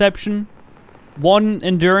 1 perception, 1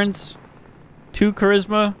 endurance, 2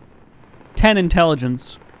 charisma, 10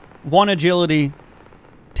 intelligence, 1 agility,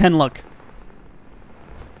 10 luck.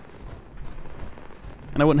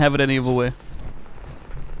 And I wouldn't have it any other way.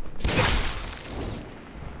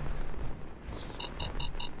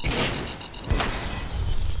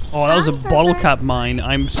 Oh, that was a bottle cap mine.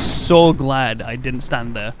 I'm so glad I didn't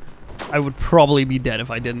stand there. I would probably be dead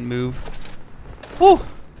if I didn't move. Oh!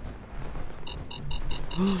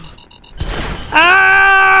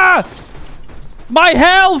 Ah! My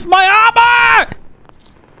health! My armor!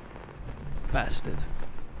 Bastard.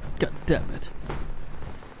 God damn it.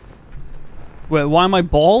 Wait, why am I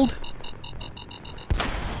bald?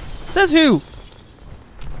 Says who?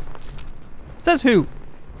 Says who?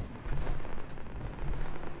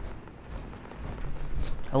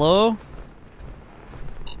 Hello?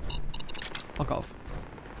 Fuck off.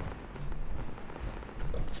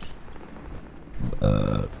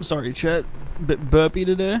 Sorry, chat. Bit burpy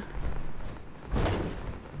today.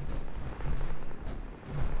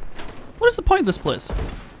 What is the point of this place?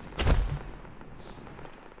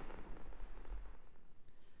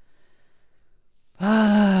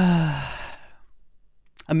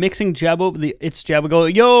 I'm mixing Jabo with the It's Jabo Go.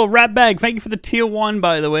 Yo, Rat Bag, thank you for the tier 1,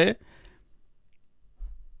 by the way.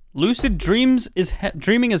 Lucid dreams is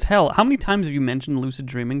dreaming is hell. How many times have you mentioned lucid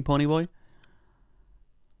dreaming, Ponyboy?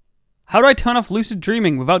 How do I turn off lucid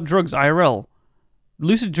dreaming without drugs IRL?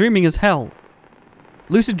 Lucid dreaming is hell.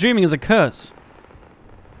 Lucid dreaming is a curse.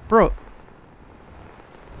 Bro.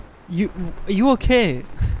 Are you okay?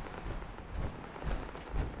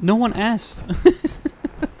 No one asked.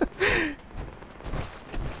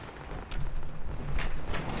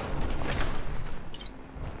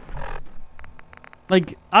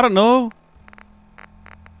 Like, I don't know.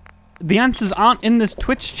 The answers aren't in this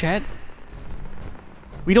Twitch chat.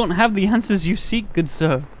 We don't have the answers you seek, good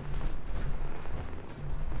sir.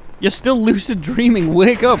 You're still lucid dreaming.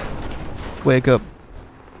 Wake up. Wake up.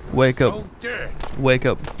 Wake up. Wake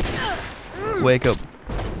up. Wake up.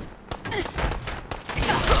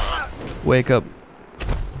 Wake up.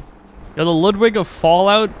 You're the Ludwig of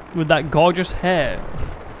Fallout with that gorgeous hair.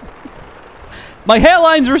 My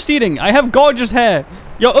hairline's receding. I have gorgeous hair.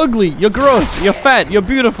 You're ugly. You're gross. You're fat. You're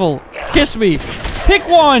beautiful. Kiss me. Pick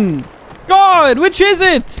one. God, which is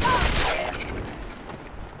it?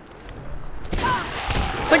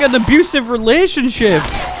 It's like an abusive relationship.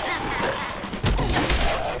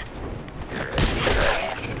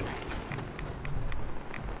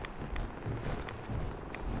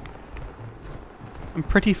 I'm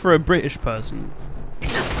pretty for a British person.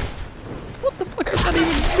 What the fuck does that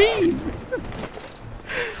even mean?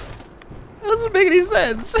 That doesn't make any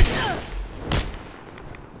sense.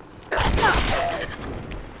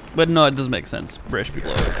 But no, it does make sense. British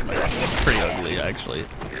people are like, pretty ugly, actually.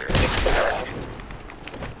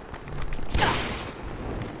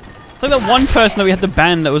 It's like that one person that we had to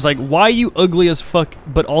ban that was like, why are you ugly as fuck,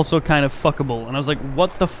 but also kind of fuckable? And I was like,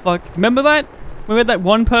 what the fuck? Remember that? We had that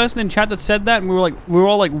one person in chat that said that, and we were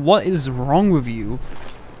all like, what is wrong with you?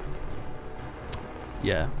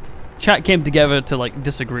 Yeah. Chat came together to like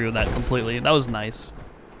disagree with that completely. That was nice.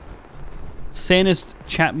 Sanest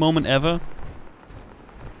chat moment ever.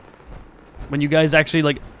 When you guys actually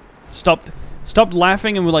like stopped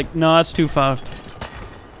laughing and were like, no, that's too far.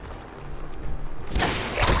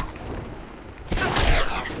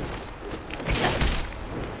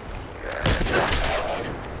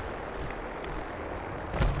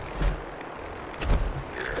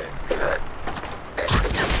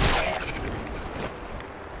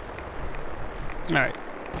 Alright.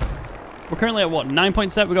 We're currently at what?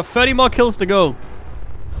 9.7? We got 30 more kills to go.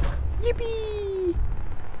 Yippee!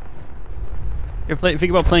 You ever think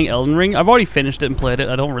about playing Elden Ring? I've already finished it and played it.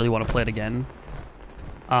 I don't really want to play it again.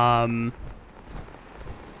 What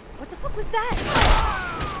the fuck was that?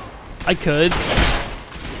 I could.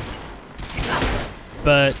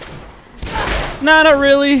 But nah, not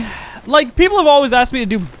really. Like, people have always asked me to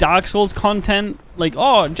do Dark Souls content. Like,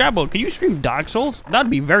 oh, Jabo, can you stream Dark Souls? That'd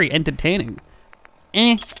be very entertaining.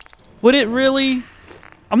 Would it really?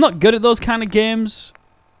 I'm not good at those kind of games.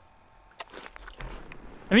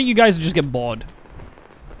 I think you guys would just get bored.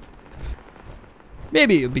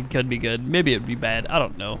 Maybe it could be good. Maybe it'd be bad. I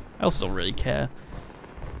don't know. I also don't really care.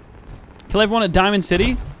 Kill everyone at Diamond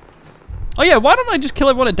City? Oh yeah, why don't I just kill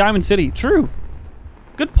everyone at Diamond City? True.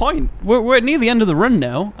 Good point. We're near the end of the run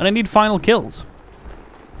now, and I need final kills.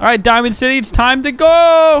 Alright, Diamond City, it's time to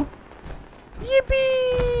go!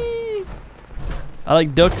 Yippee! I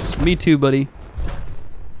like ducks. Me too, buddy.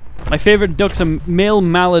 My favorite ducks are male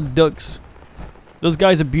mallard ducks. Those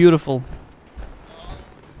guys are beautiful.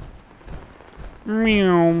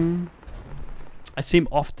 Meow. I seem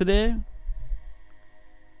off today.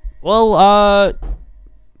 Well,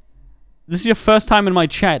 this is your first time in my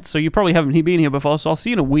chat, so you probably haven't been here before, so I'll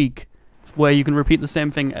see you in a week where you can repeat the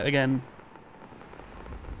same thing again.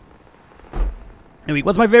 Anyway,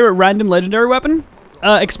 what's my favorite random legendary weapon?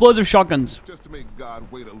 Explosive shotguns. Just to make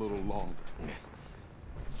God wait a little longer.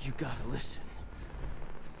 You gotta listen.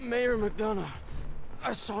 Mayor McDonough,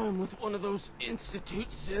 I saw him with one of those Institute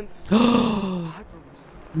synths.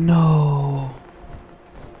 No.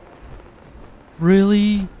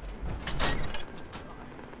 Really?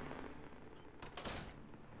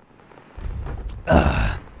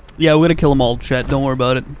 Yeah, we're gonna kill them all, chat. Don't worry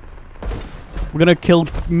about it. We're gonna kill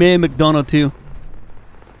Mayor McDonough too.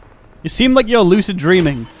 You seem like you're lucid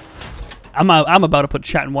dreaming. I'm about to put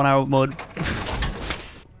chat in 1 hour mode.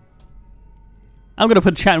 I'm gonna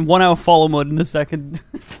put chat in 1 hour follow mode in a second.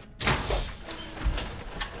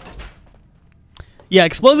 Yeah,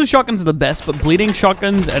 explosive shotguns are the best, but bleeding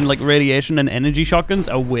shotguns and like radiation and energy shotguns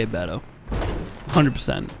are way better.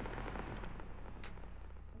 100%.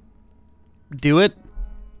 Do it.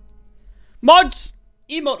 Mods!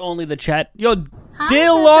 Emote only the chat. Yo,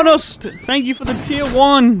 Dale Honest! Thank you for the tier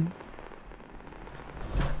 1.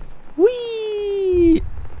 Whee!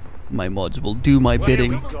 My mods will do my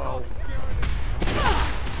bidding.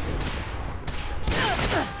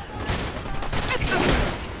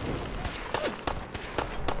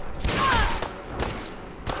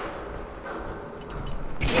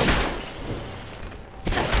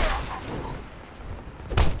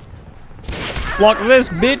 Block this,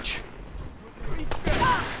 bitch!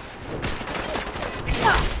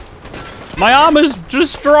 My armor's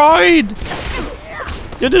destroyed!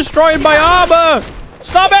 You're destroying my armor!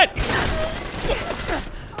 Stop it!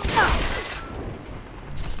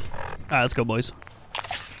 Alright, let's go, boys.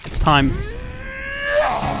 It's time.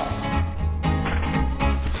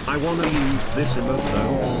 I wanna use this emote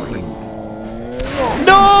though.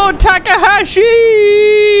 No, Takahashi!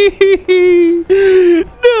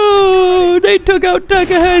 No, they took out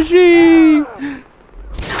Takahashi!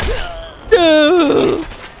 No!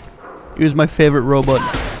 He was my favorite robot.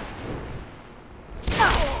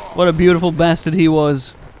 What a beautiful bastard he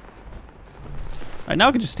was. Alright, now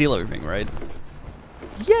I can just steal everything, right?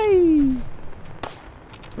 Yay!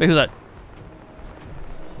 Wait, who's that?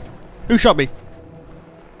 Who shot me?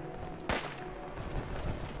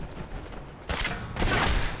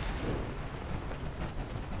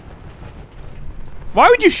 Why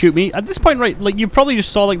would you shoot me? At this point, right, like, you probably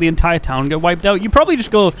just saw, like, the entire town get wiped out. You probably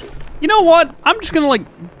just go, you know what? I'm just gonna, like,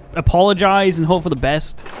 apologize and hope for the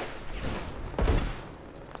best.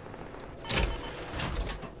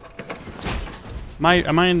 Am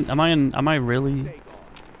I really?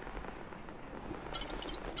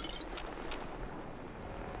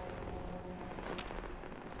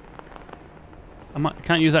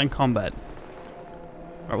 Can't use that in combat.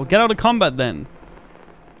 Alright, well, get out of combat then.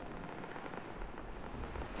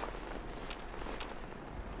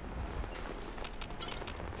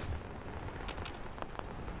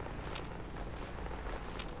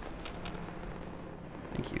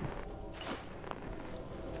 Thank you.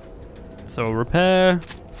 So, repair.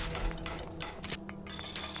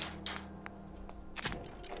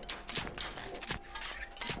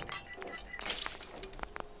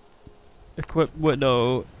 Equip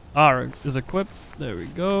window. R is equipped. There we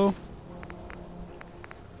go.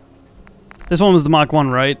 This one was the Mark 1,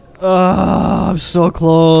 right? I'm so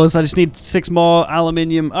close. I just need 6 more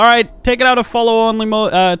aluminium. Alright, take it out of follow only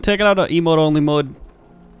mode. Take it out of emote only mode.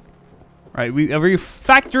 Alright, are we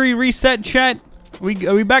factory reset, chat?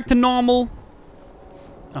 Are we back to normal?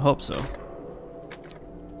 I hope so.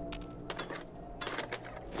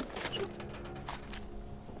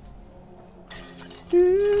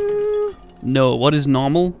 No, what is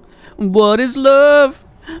normal? What is love?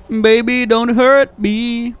 Baby, don't hurt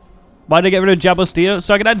me. Why did I get rid of Jabbo Steer?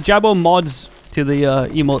 So I could add Jabbo mods to the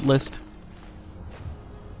emote list.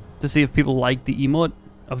 To see if people like the emote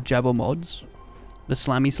of Jabbo mods. The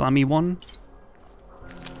slammy one.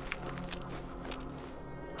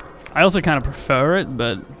 I also kind of prefer it,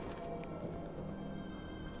 but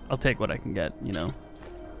I'll take what I can get, you know.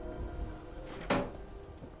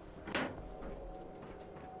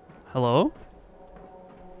 Hello?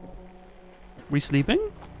 We sleeping?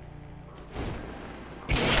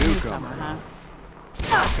 Newcomer, huh?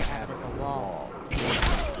 At the wall.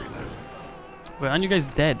 Wait, aren't you guys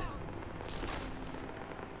dead?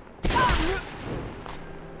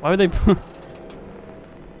 Why would they...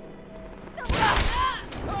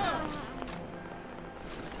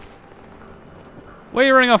 Where are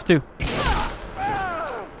you running off to?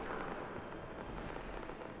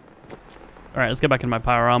 Alright, let's get back in my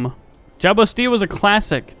power armor. Jabba Steel was a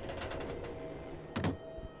classic.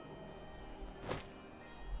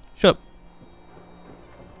 Shut up.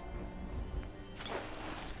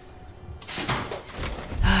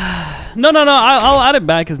 No, I'll add it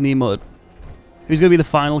back as Nemo. Who's gonna be the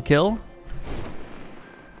final kill?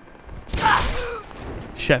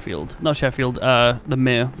 Sheffield. Not Sheffield, the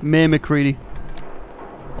mayor. Mayor McCready.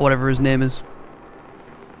 Or whatever his name is.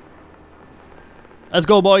 Let's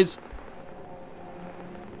go, boys.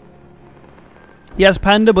 Yes,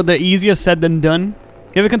 Panda, but they're easier said than done.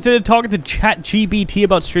 You ever considered talking to ChatGPT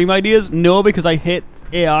about stream ideas? No, because I hate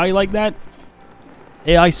AI like that.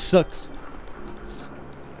 AI sucks.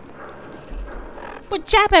 But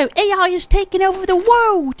Jabbo, AI is taking over the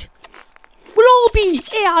world. We'll all be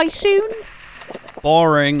AI soon.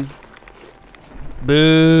 Boring.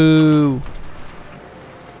 Boo.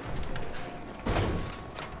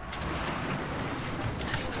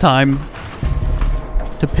 Time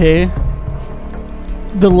to pay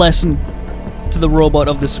the lesson to the robot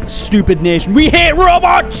of this stupid nation. We hate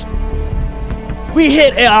robots! We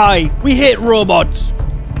hate AI! We hate robots!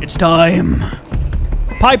 It's time.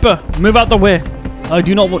 Piper, move out the way. I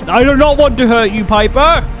do not want to hurt you,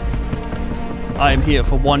 Piper! I am here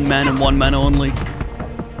for one man and one man only.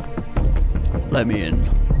 Let me in.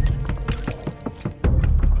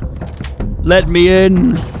 Let me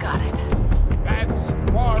in. Got it. That's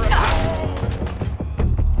far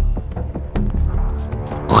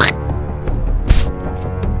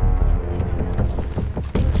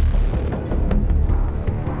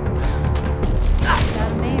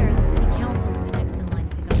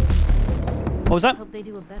What was that? Let's hope they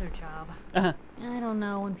do a better job. Uh-huh. I don't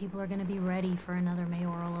know when people are going to be ready for another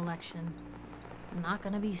mayoral election. Not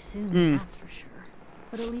going to be soon, Mm. that's for sure.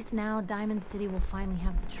 But at least now Diamond City will finally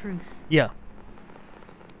have the truth. Yeah.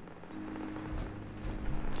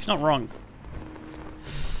 She's not wrong.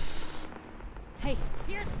 Hey,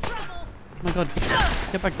 here's trouble. Oh my god.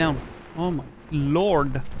 Get back down. Oh my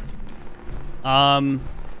lord. That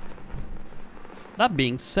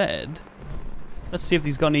being said, let's see if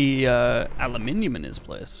he's got any aluminium in his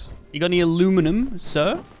place. You got any aluminum,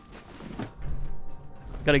 sir?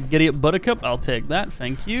 Got a giddy up buttercup? I'll take that,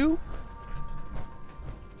 thank you.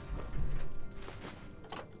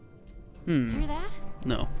 Hear that?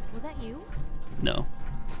 No. Was that you? No.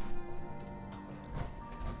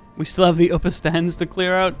 We still have the upper stands to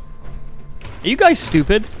clear out. Are you guys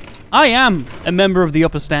stupid? I am a member of the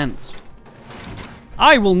upper stands.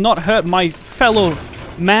 I will not hurt my fellow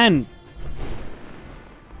man.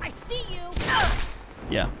 I see you.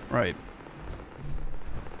 Yeah, right.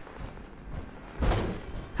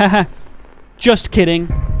 Haha. Just kidding.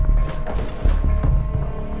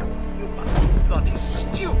 You must be bloody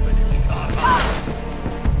stupid if you can't.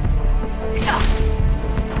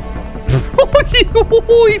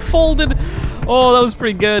 Oh, he folded. Oh, that was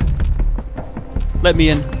pretty good. Let me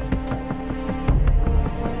in.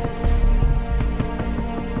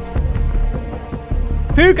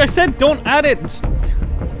 Pook, I said don't add it.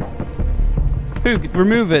 Pook,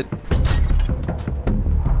 remove it. Do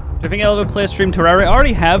you think I'll ever play stream Terraria? I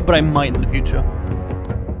already have, but I might in the future.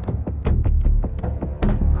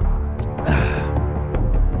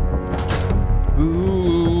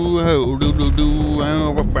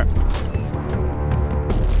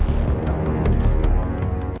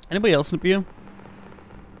 Anybody else in the view?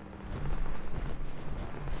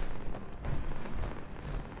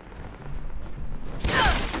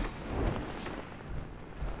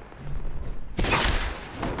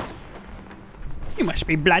 You must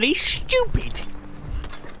be bloody stupid.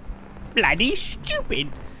 Bloody stupid.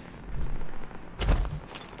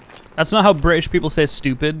 That's not how British people say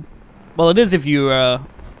stupid. Well, it is if you, I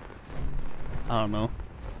don't know.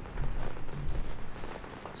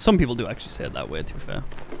 Some people do actually say it that way, to be fair.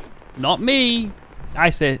 Not me.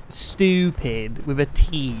 I say stupid with a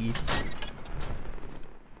T.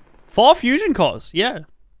 4 fusion cores, yeah.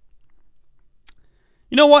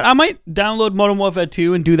 You know what? I might download Modern Warfare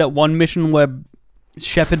 2 and do that one mission where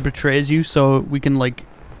Shepard betrays you so we can, like,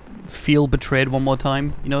 feel betrayed one more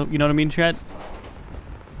time. You know what I mean, chat?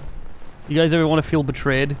 You guys ever want to feel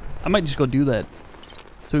betrayed? I might just go do that.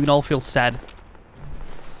 So we can all feel sad.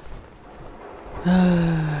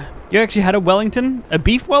 You actually had a Wellington? A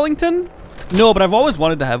beef Wellington? No, but I've always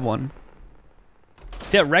wanted to have one.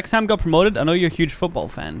 See, yeah, Wrexham got promoted. I know you're a huge football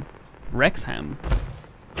fan. Wrexham?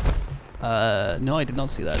 No, I did not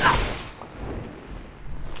see that.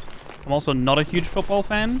 I'm also not a huge football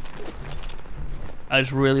fan. I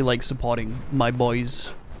just really like supporting my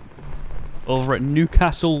boys over at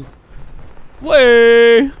Newcastle.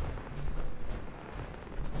 Way!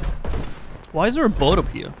 Why is there a boat up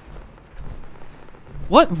here?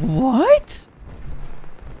 What? What?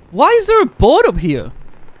 Why is there a boat up here?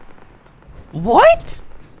 What?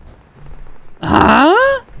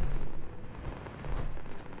 Huh?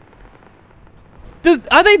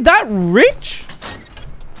 Are they that rich?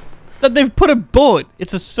 That they've put a boat?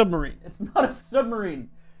 It's a submarine. It's not a submarine.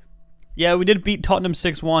 Yeah, we did beat Tottenham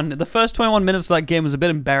 6-1. The first 21 minutes of that game was a bit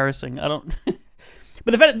embarrassing. I don't...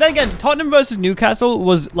 But then again, Tottenham versus Newcastle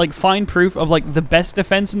was like fine proof of like the best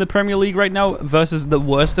defense in the Premier League right now versus the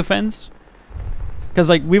worst defense. Because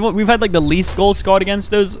like we've had like the least goals scored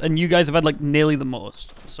against us, and you guys have had like nearly the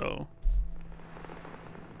most. So,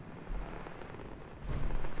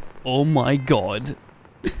 oh my god,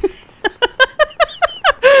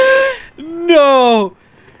 no,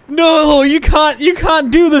 no, you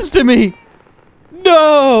can't do this to me,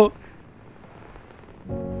 no.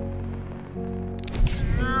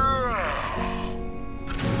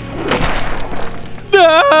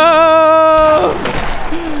 No!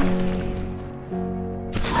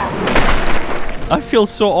 I feel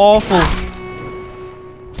so awful.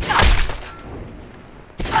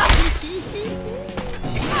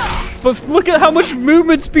 But look at how much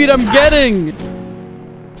movement speed I'm getting.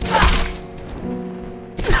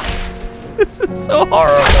 This is so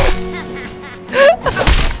horrible.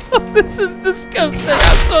 This is disgusting. I'm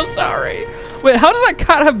so sorry. Wait, how does that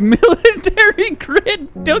cat have military grade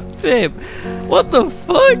duct tape? What the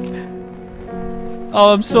fuck?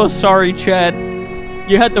 Oh, I'm so sorry, Chad.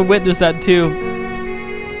 You had to witness that too.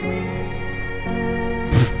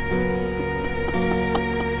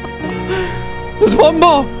 There's one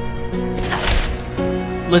more.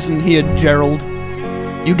 Listen here, Gerald.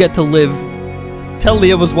 You get to live. Tell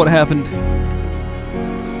the others what happened.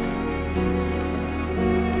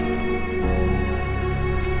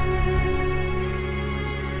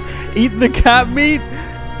 Eat the cat meat?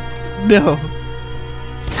 No.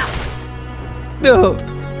 No.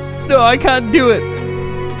 No, I can't do it.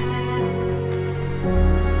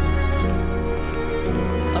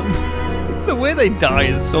 The way they die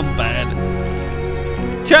is so bad.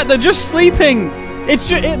 Chat, they're just sleeping.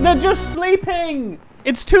 They're just sleeping.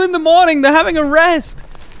 It's 2 in the morning. They're having a rest.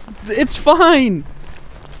 It's fine.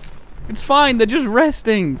 It's fine. They're just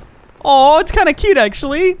resting. Oh, it's kind of cute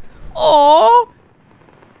actually. Oh.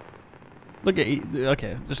 Look at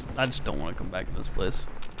okay. I just don't want to come back to this place.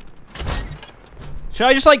 Should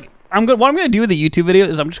I just like? What I'm gonna do with the YouTube video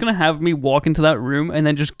is I'm just gonna have me walk into that room and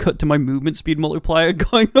then just cut to my movement speed multiplier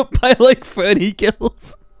going up by like 30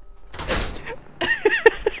 kills.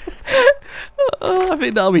 I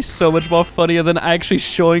think that'll be so much more funnier than actually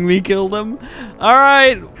showing me kill them. All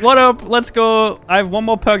right, what up? Let's go. I have one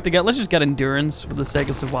more perk to get. Let's just get endurance for the sake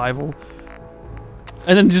of survival.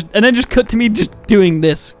 And then just cut to me just doing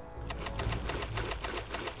this.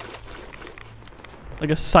 Like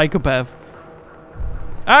a psychopath.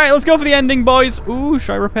 Alright, let's go for the ending, boys. Ooh,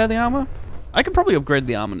 should I repair the armor? I can probably upgrade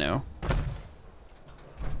the armor now.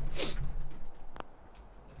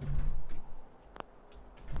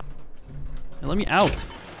 Hey, let me out.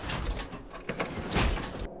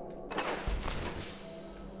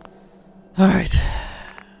 Alright.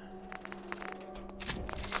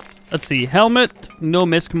 Let's see. Helmet, no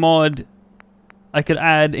misc mod. I could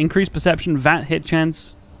add increased perception, VAT hit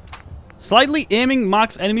chance. Slightly aiming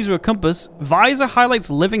marks enemies with a compass. Visor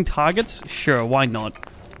highlights living targets. Sure, why not?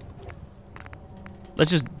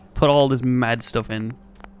 Let's just put all this mad stuff in.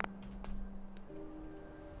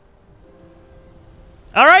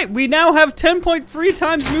 Alright, we now have 10.3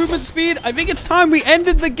 times movement speed. I think it's time we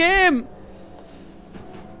ended the game.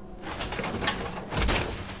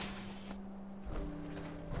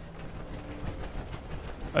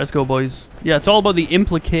 Let's go, boys. Yeah, it's all about the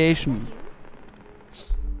implication.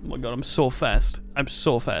 Oh my god, I'm so fast. I'm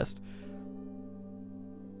so fast.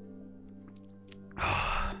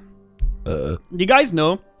 You guys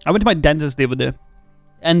know, I went to my dentist the other day.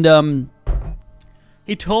 And,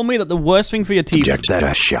 he told me that the worst thing for your teeth... Eject that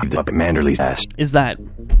ass shoved up Manderley's ass. Is that?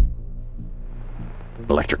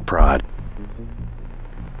 Electric prod.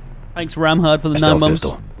 Thanks, Ramhard, for the 9 months.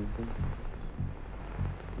 Pistol.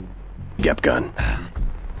 Gep gun.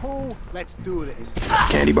 Oh, let's do this.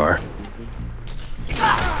 Candy bar.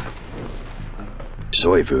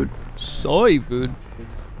 Soy food. Soy food.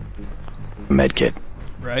 Med kit.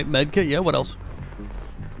 Right, med kit. Yeah, what else?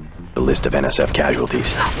 The list of NSF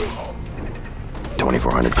casualties.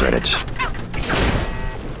 2,400 credits.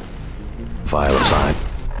 File of sign.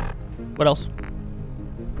 What else?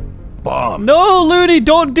 Bomb. No, Looney,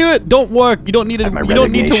 don't do it. Don't work. You don't need it. You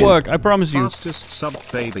don't need to work. I promise you. Fastest sub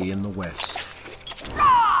baby in the West.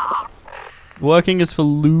 Working is for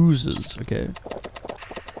losers. Okay.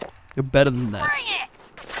 You're better than that. Bring it!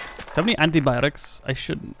 Do I have any antibiotics? I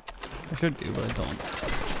shouldn't. I should do, but I don't.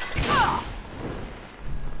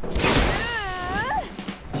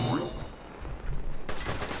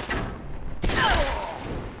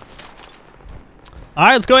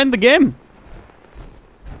 Alright, let's go end the game.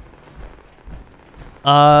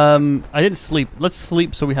 I didn't sleep. Let's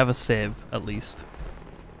sleep so we have a save, at least.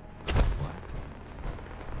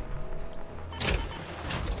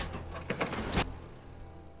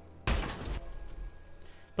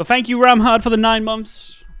 But thank you, Ramhard, for the 9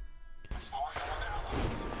 months.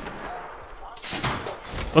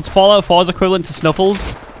 What's Fallout 4's equivalent to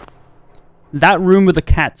Snuffles? That room with the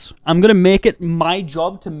cats. I'm gonna make it my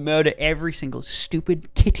job to murder every single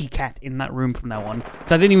stupid kitty cat in that room from now on.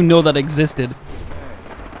 Because I didn't even know that existed.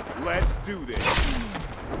 Let's do this.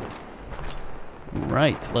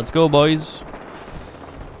 Right, let's go, boys.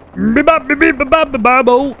 I've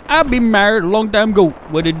been married a long time ago.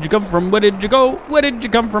 Where did you come from? Where did you go? Where did you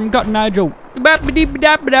come from, Cotton Eye Joe?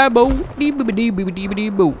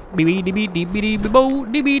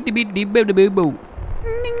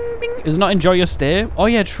 Is not enjoy your stay? Oh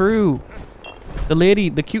yeah, true. The lady,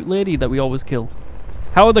 the cute lady that we always kill.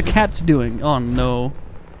 How are the cats doing? Oh no.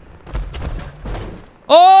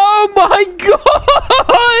 Oh my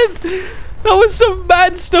god! That was some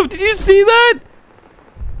bad stuff. Did you see that?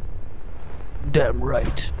 Damn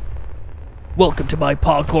right. Welcome to my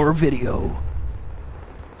parkour video.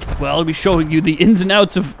 Well, I'll be showing you the ins and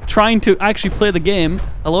outs of trying to actually play the game.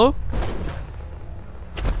 Hello?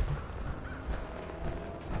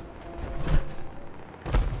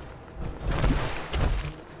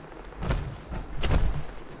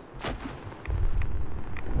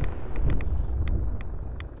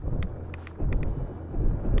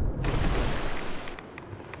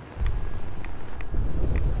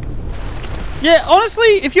 Yeah,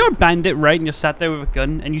 honestly, if you're a bandit, right, and you're sat there with a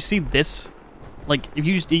gun, and you see this, like, if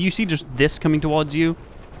you see just this coming towards you,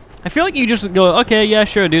 I feel like you just go, okay, yeah,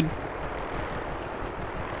 sure, dude.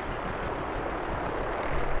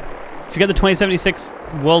 Did you get the 2076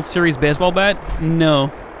 World Series baseball bat?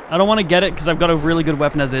 No. I don't want to get it because I've got a really good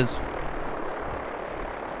weapon as is.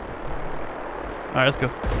 Alright, let's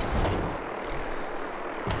go.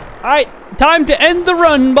 Alright, time to end the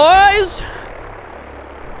run, boys!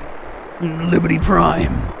 Liberty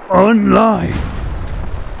Prime online.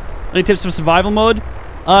 Any tips for survival mode?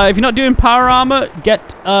 If you're not doing power armor,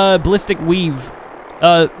 get ballistic weave.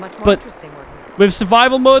 It's much more interesting working. With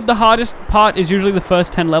survival mode, the hardest part is usually the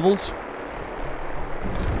first 10 levels.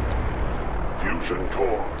 Fusion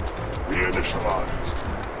core reinitialized.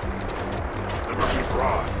 Liberty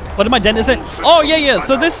Prime. What did my dentist say? Oh yeah.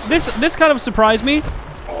 So this kind of surprised me.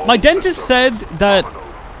 My dentist said that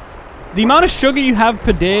the amount of sugar you have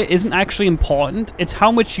per day isn't actually important. It's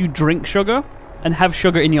how much you drink sugar and have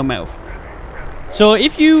sugar in your mouth. So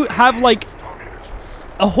if you have like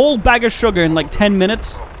a whole bag of sugar in like 10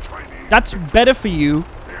 minutes, that's better for you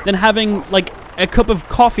than having like a cup of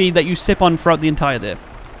coffee that you sip on throughout the entire day.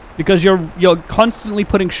 Because you're constantly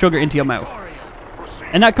putting sugar into your mouth.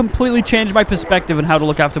 And that completely changed my perspective on how to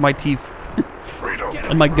look after my teeth.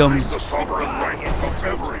 And my gums. The sovereign right of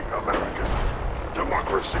every American.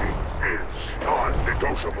 Democracy is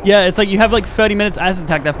non-negotiable. Yeah, it's like you have like 30 minutes acid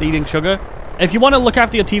attack after eating sugar. If you want to look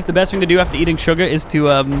after your teeth, the best thing to do after eating sugar is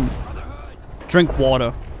to drink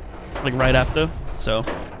water. Like right after. So.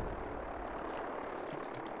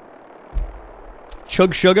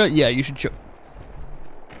 Chug sugar? Yeah, you should chug.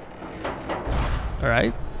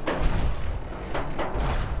 Alright.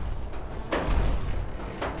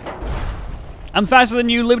 I'm faster than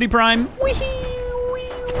you, Liberty Prime.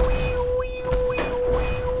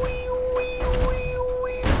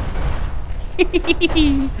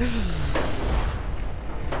 Didn't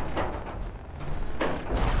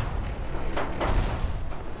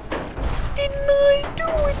I do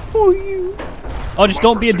it for you? Oh, just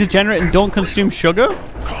don't be a degenerate and don't consume sugar?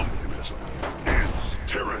 Communism is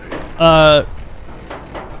tyranny.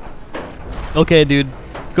 Okay, dude.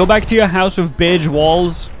 Go back to your house with beige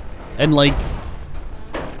walls and, like,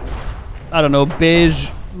 I don't know, beige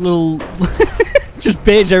little Just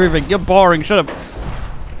page everything. You're boring. Shut up.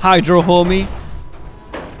 Hydro homie.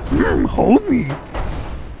 Homie.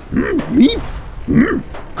 Me?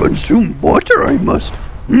 Consume water, I must.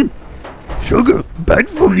 Sugar, bad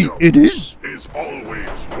for me, it is. Is always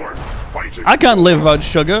worth fighting. I can't live without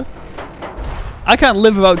sugar. I can't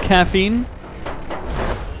live without caffeine.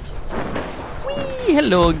 Whee!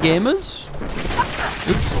 Hello, gamers.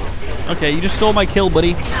 Oops. Okay, you just stole my kill,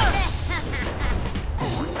 buddy.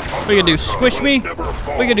 What are you gonna do? Squish me? What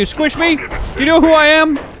are you gonna do? Squish me? Do you know who I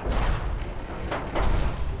am?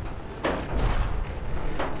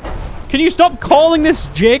 Can you stop calling this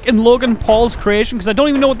Jake and Logan Paul's creation? Because I don't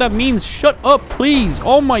even know what that means. Shut up, please.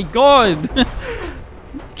 Oh my god.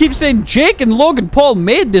 Keep saying Jake and Logan Paul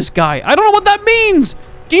made this guy. I don't know what that means.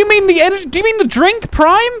 Do you mean the energy? Do you mean the drink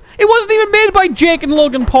Prime? It wasn't even made by Jake and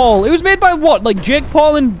Logan Paul. It was made by what? Like Jake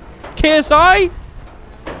Paul and KSI?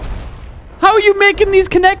 How are you making these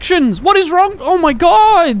connections? What is wrong? Oh my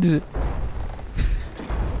god.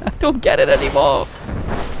 I don't get it anymore.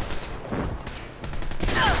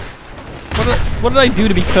 What did I do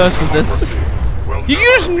to be cursed with this? Did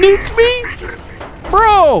you just nuke me?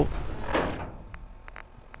 Bro!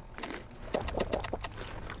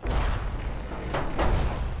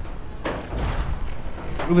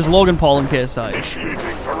 It was Logan Paul and KSI.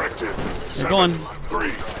 You're going. 3,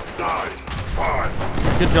 9,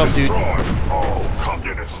 5. Good job, dude. Destroy all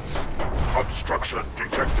communists. Obstruction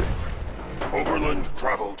detected. Overland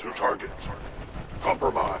travel to target.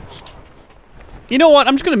 Compromised. You know what?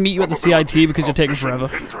 I'm just gonna meet you at the CIT because you're taking forever.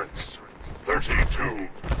 Hindrance,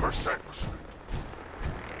 32%.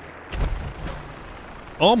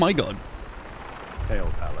 Oh my god.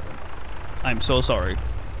 Hail, Paladin. I'm so sorry.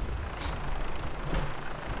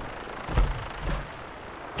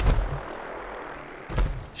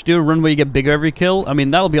 Should do a run where you get bigger every kill. I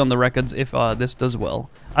mean, that'll be on the records if this does well.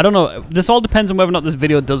 I don't know. This all depends on whether or not this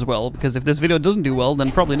video does well, because if this video doesn't do well,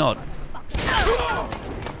 then probably not.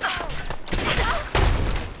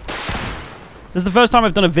 This is the first time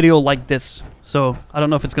I've done a video like this, so I don't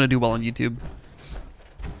know if it's going to do well on YouTube.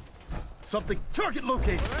 Something. Target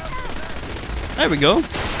located. There we go.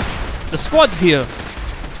 The squad's here.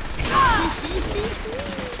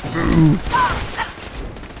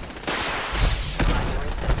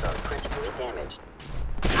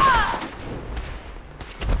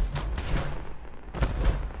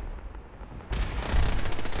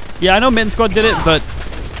 Yeah, I know Mitten Squad did it, but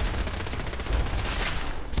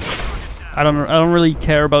I don't really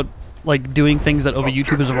care about like doing things that other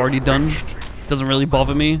YouTubers have already done. It doesn't really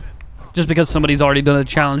bother me. Just because somebody's already done a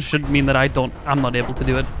challenge shouldn't mean that I'm not able to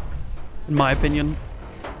do it, in my opinion.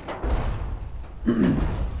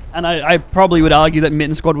 And I probably would argue that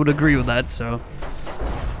Mitten Squad would agree with that, so.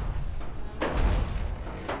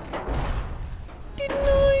 Didn't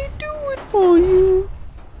I do it for you?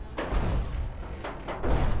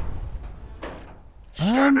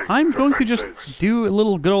 I'm going to just do a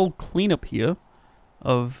little good old cleanup here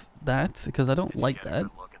of that, because I don't like that.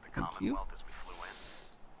 Thank you. All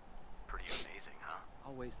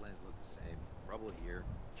wastelands look the same. Rubble here,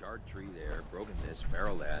 charred tree there, broken this,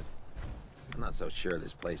 feral that. I'm not so sure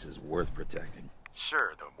this place is worth protecting.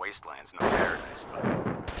 Sure, the wasteland's no paradise, but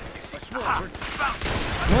you see,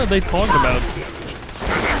 What are they talking about?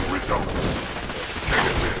 Scanning results.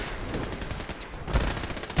 Negative.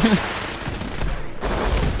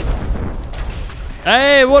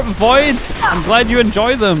 Hey, what Void? I'm glad you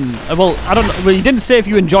enjoy them. Well, I don't know. Well, you didn't say if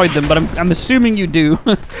you enjoyed them, but I'm assuming you do.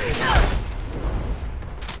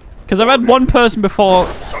 Because I've had one person before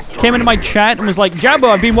came into my chat and was like, Jabbo,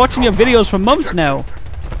 I've been watching your videos for months now.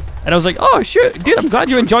 And I was like, oh, sure, dude, I'm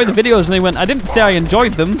glad you enjoy the videos. And they went, I didn't say I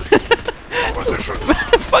enjoyed them.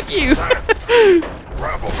 Fuck you.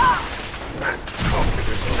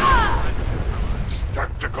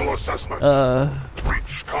 Tactical assessment.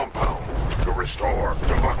 Reach compound to restore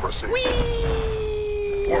democracy.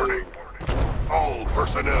 Warning. All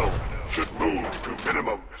personnel should move to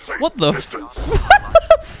minimum safe distance. What the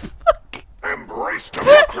fuck? Embrace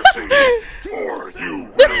democracy, or you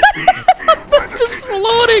will be eradicated. Just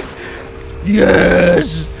floating.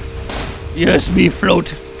 Yes. Yes, me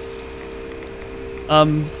float.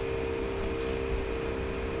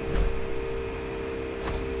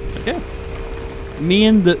 Okay. Me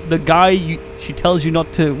and the guy she tells you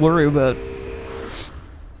not to worry about.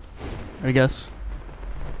 I guess.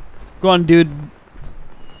 Go on, dude.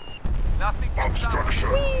 Obstruction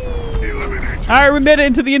eliminated. Alright, we made it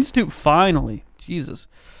into the Institute. Finally. Jesus.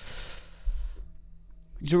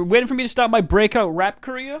 You're waiting for me to start my breakout rap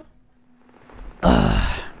career?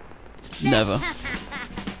 Never.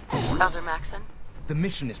 Elder Maxon? The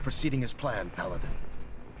mission is proceeding as planned, Paladin.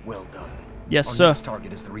 Well done. Yes, Our sir. next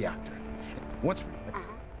target is the reactor. Once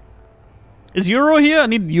Is Euro here? I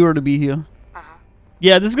need Euro to be here.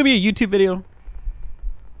 Yeah, this is gonna be a YouTube video.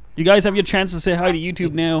 You guys have your chance to say hi to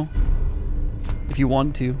YouTube now. If you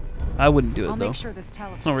want to. I wouldn't do it, I'll though. make sure this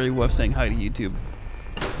It's not really worth saying hi to YouTube.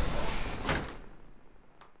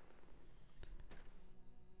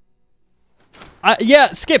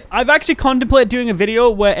 Yeah, Skip, I've actually contemplated doing a video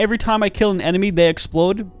where every time I kill an enemy, they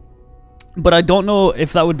explode. But I don't know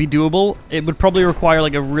if that would be doable. It would probably require,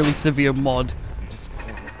 like, a really severe mod.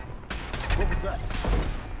 What was that?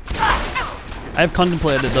 I have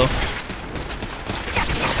contemplated it, though.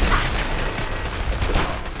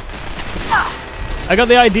 I got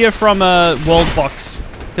the idea from Worldbox,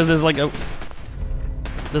 because there's like a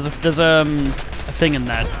thing in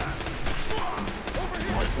that.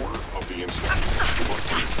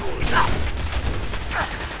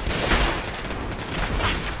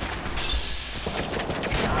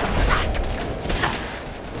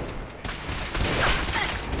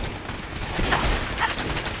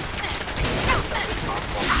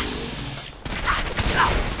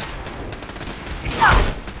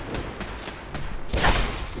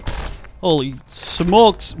 Holy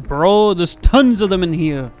smokes, bro. There's tons of them in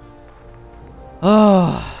here.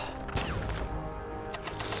 Ah.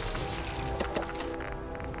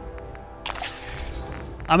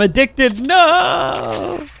 I'm addicted.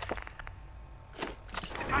 No.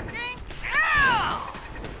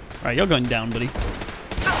 Alright, you're going down, buddy.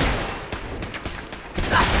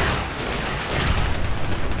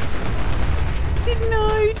 Didn't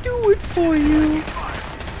I do it for you?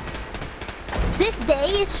 This day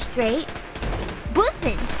is straight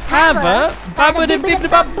bussin'. Have a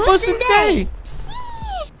bussin' day.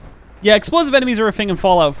 Yeah, explosive enemies are a thing in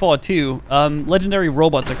Fallout 4 too. Legendary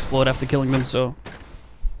robots explode after killing them, so.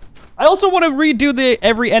 I also want to redo the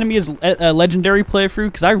every enemy is a legendary playthrough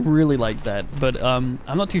because I really like that, but I'm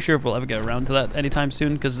not too sure if we'll ever get around to that anytime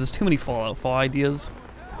soon because there's too many Fallout 4 ideas.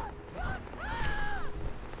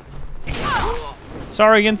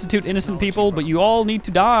 Sorry, Institute innocent people, but you all need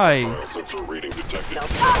to die.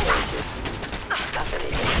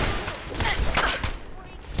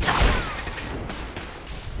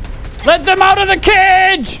 Let them out of the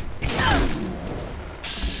cage!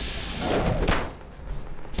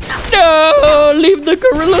 No! Leave the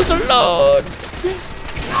gorillas alone!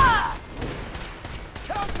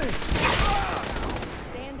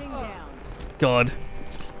 God.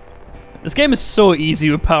 This game is so easy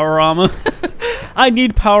with power armor. I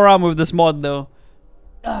need power armor with this mod, though.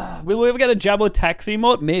 Will we ever get a Jabbo Taxi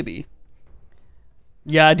mod? Maybe.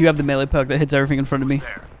 Yeah, I do have the melee perk that hits everything in front of me.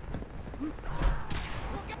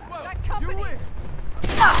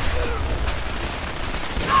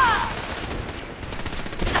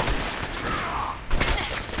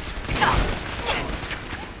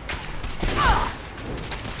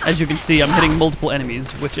 As you can see, I'm hitting multiple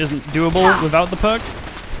enemies, which isn't doable without the perk.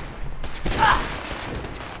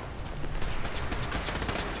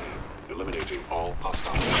 Eliminating all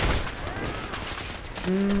hostiles.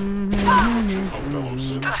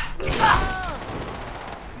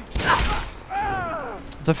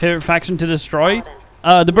 It's a favorite faction to destroy.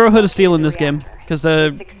 The Brotherhood of Steel in this game, because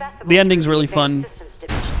the ending's really fun.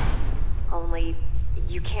 Only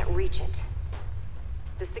you can't reach it.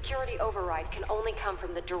 The security override can only come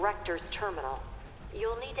from the director's terminal.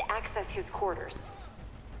 You'll need to access his quarters.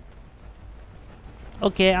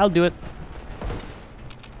 Okay, I'll do it.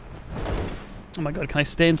 Oh my god, can I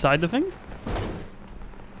stay inside the thing?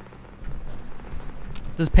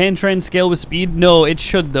 Does Pain Train scale with speed? No, it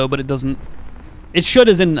should though, but it doesn't. It should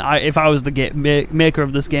as in, if I was the maker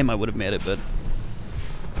of this game, I would have made it, but...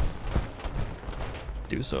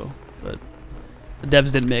 do so, but... the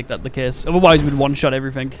devs didn't make that the case. Otherwise, we'd one-shot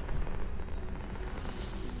everything.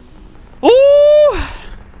 Ooh!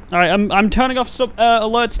 Alright, I'm turning off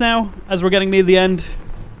alerts now, as we're getting near the end.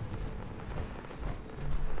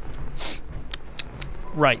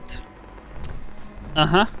 Right.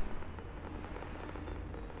 Uh-huh.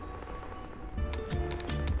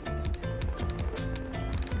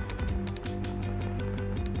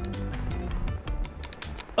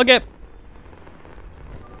 Okay.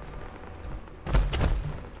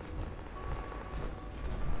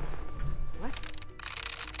 What?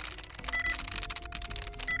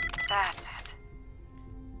 That's it.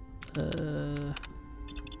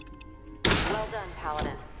 Well done,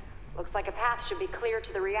 Paladin. Looks like a path should be clear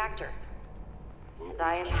to the reactor. And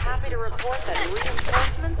I am happy to report that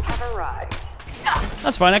reinforcements have arrived.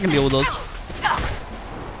 That's fine, I can deal with those.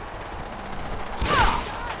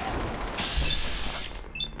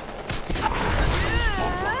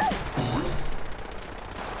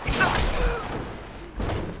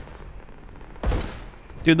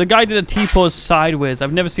 Dude, the guy did a T-pose sideways.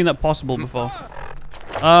 I've never seen that possible before.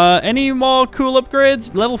 Any more cool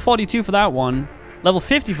upgrades? Level 42 for that one. Level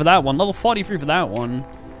 50 for that one. Level 43 for that one.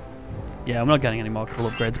 Yeah, I'm not getting any more cool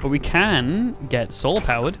upgrades, but we can get solar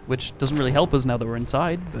powered, which doesn't really help us now that we're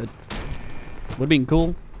inside, but would have been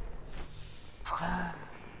cool. Do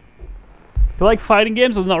you like fighting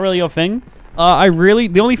games? That's not really your thing.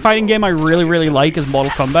 The only fighting game I really like is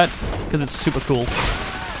Mortal Kombat, because it's super cool.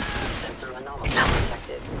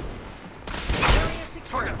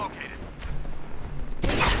 Target located.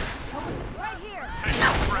 Right here.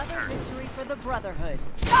 Another victory for the Brotherhood.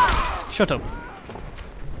 Shut up.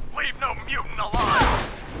 Leave no mutant alive.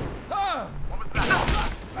 What was that?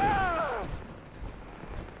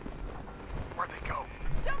 Where'd they go?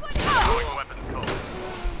 Somebody weapons code.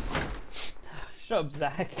 Shut up,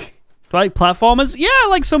 Zach. Do I like platformers? Yeah, I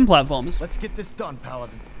like some platformers. Let's get this done,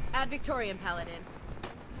 Paladin. Add Victorian Paladin.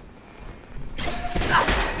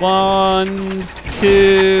 1,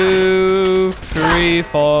 2, 3,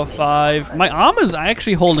 4, 5. My armor's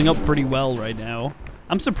actually holding up pretty well right now.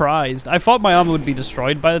 I'm surprised. I thought my armor would be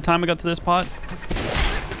destroyed by the time I got to this part.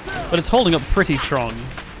 But it's holding up pretty strong.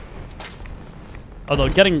 Although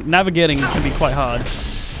navigating can be quite hard.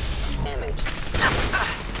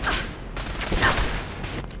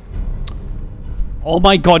 Oh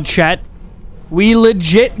my god, chat. We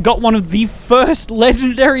legit got one of the first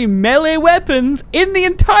legendary melee weapons in the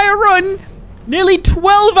entire run, nearly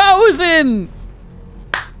 12 hours in.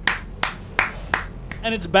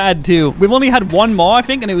 And it's bad too. We've only had one more, I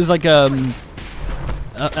think, and it was like a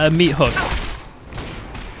meat hook,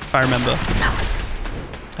 if I remember.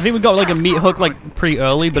 I think we got like a meat hook like pretty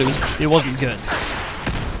early, but it wasn't good.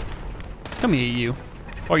 Come here, you,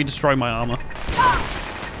 before you destroy my armor.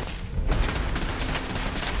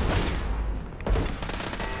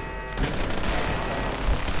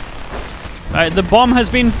 Alright, the bomb has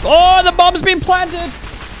been... Oh, the bomb's been planted!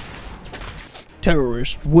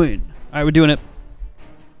 Terrorists win. Alright, we're doing it.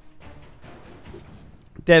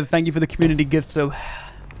 Dev, thank you for the community gift, so...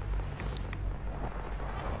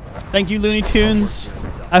 Thank you, Looney Tunes.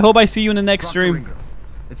 I hope I see you in the next stream.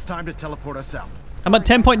 It's time to teleport us out. I'm at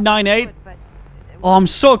 10.98. Oh, I'm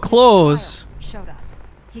so close. Showed up.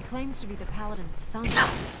 He claims to be the Paladin's son.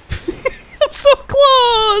 I'm so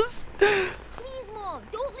close! Please, Mom,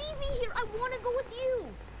 don't leave me here. I want to go with you.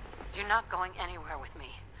 You're not going anywhere with me.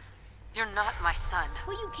 You're not my son.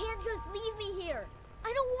 But you can't just leave me here.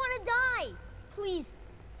 I don't want to die. Please.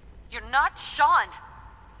 You're not Sean.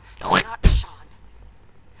 You're not Sean.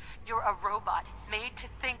 You're a robot made to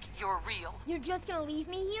think you're real. You're just gonna leave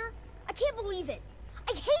me here? I can't believe it.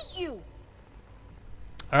 I hate you.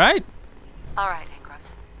 All right. All right, Ingram.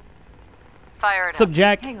 Fire it What's up,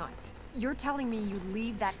 Jack? Hang on. You're telling me you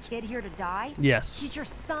leave that kid here to die? Yes. She's your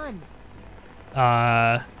son.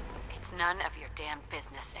 It's none of your damn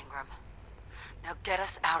business, Ingram. Now get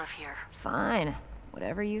us out of here. Fine.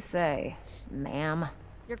 Whatever you say, ma'am.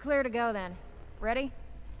 You're clear to go then. Ready?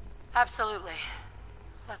 Absolutely.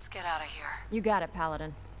 Let's get out of here. You got it,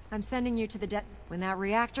 Paladin. I'm sending you to the When that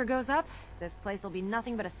reactor goes up, this place will be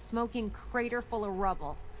nothing but a smoking crater full of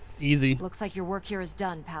rubble. Easy. Looks like your work here is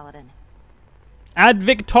done, Paladin. Ad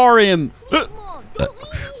Victorium. Please, Mom, don't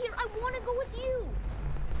leave me here. I want to go with you.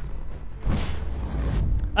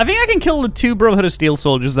 I think I can kill the 2 Brotherhood of Steel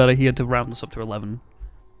soldiers that are here to round this up to 11.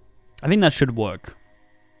 I think that should work.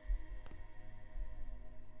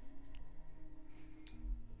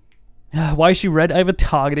 Why is she red? I have a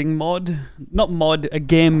targeting mod. Not mod, a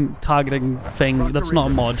game targeting thing. That's not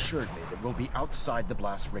a mod. Assured me that we'll be outside the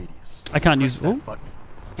blast radius. I can't use that button.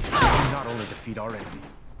 You not only defeat our enemy,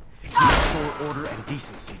 you restore order and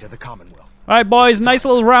decency to the Commonwealth. Alright, boys, nice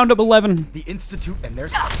little round up 11. The Institute and their...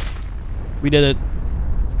 We did it.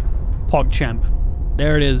 PogChamp.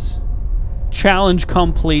 There it is. Challenge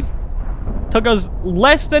complete. Took us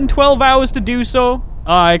less than 12 hours to do so.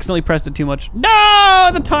 Oh, I accidentally pressed it too much. No!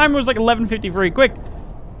 The timer was like 11:53. Quick!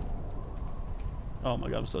 Oh my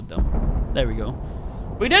god, I'm so dumb. There we go.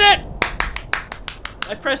 We did it!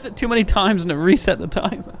 I pressed it too many times and it reset the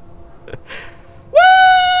timer.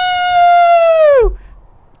 Woo!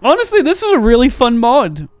 Honestly, this was a really fun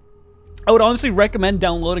mod. I would honestly recommend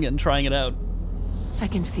downloading it and trying it out. I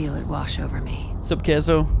can feel it wash over me. Sup,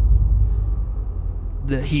 Queso?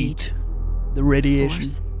 The heat. The radiation.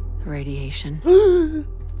 Force, the radiation.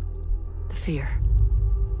 The fear.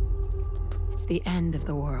 It's the end of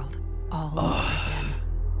the world. All over again.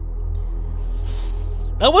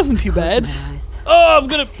 That wasn't too bad. My eyes. Oh, I'm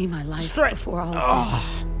gonna see my life stretch. before all of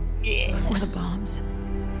this. Yeah. Before the bombs.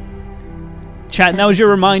 Chat, now is your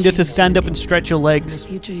reminder to stand up and stretch your legs. The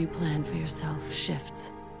future you plan for yourself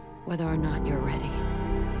shifts, whether or not you're ready.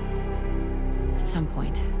 At some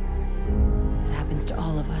point, it happens to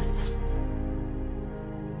all of us.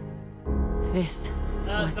 This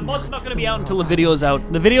was the mod's not going to be out until the video's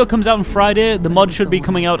out. The video comes out on Friday. The mod should be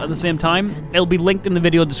coming out at the same time. It'll be linked in the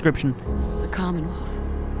video description. The Commonwealth.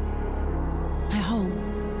 My home.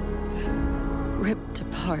 Ripped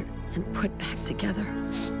apart and put back together.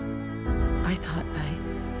 I thought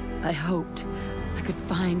I hoped I could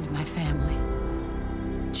find my family.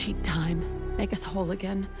 Cheat time. Make us whole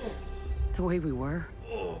again. The way we were.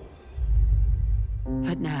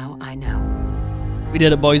 But now I know. We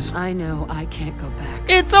did it, boys. I know I can't go back.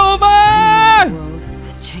 It's over! I know the world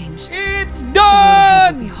has changed. It's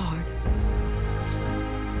done! It will be hard.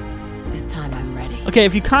 This time I'm ready. Okay,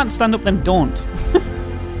 if you can't stand up, then don't.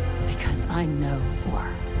 Because I know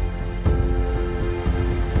war.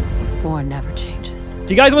 War never changes.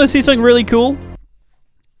 Do you guys want to see something really cool? Do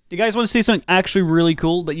you guys want to see something actually really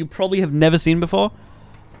cool that you probably have never seen before?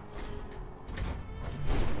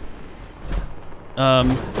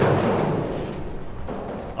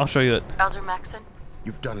 I'll show you it. Elder Maxon?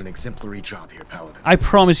 You've done an exemplary job here, Paladin. I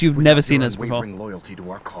promise you've never seen this before. Loyalty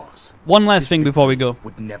to our cause. One last thing before we go.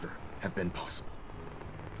 Would never have been possible.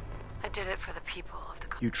 I did it for the people of the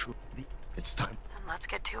You truly... It's time. Then let's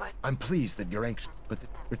get to it. I'm pleased that you're anxious, but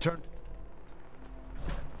return...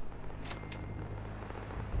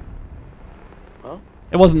 Huh?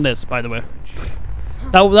 It wasn't this, by the way.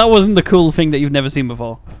 That wasn't the cool thing that you've never seen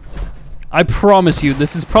before. I promise you,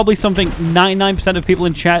 this is probably something 99% of people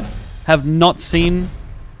in chat have not seen.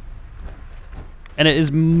 And it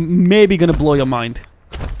is maybe going to blow your mind.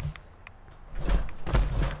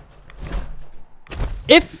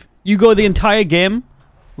 If you go the entire game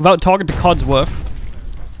without talking to Codsworth,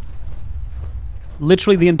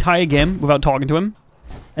 literally the entire game without talking to him,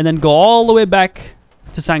 and then go all the way back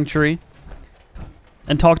to Sanctuary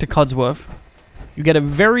and talk to Codsworth, you get a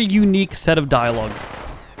very unique set of dialogue.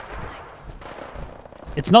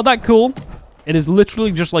 It's not that cool. It is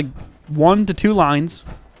literally just like 1 to 2 lines.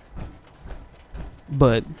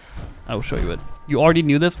 But I will show you it. You already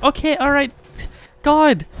knew this? Okay, alright.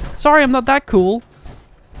 God, sorry I'm not that cool.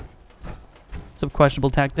 Some questionable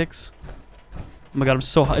tactics. Oh my god,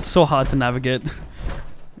 it's so hard to navigate.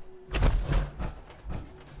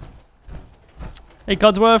 Hey,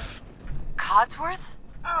 Codsworth. Codsworth?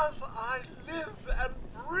 As I live and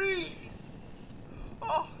breathe.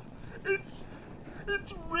 Oh, it's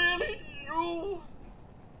really you.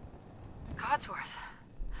 Codsworth.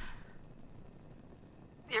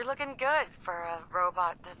 You're looking good for a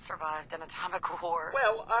robot that survived an atomic war.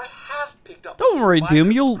 Well, I have picked up. Don't worry,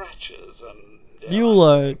 Doom. You'll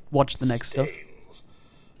watch the next stuff.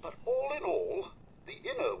 But all in all, the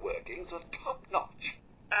inner workings are top notch.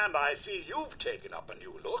 And I see you've taken up a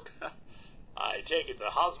new look. I take it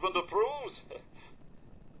the husband approves.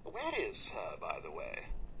 Where is her, by the way?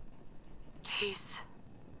 He's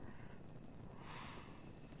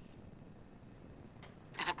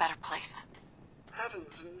in a better place.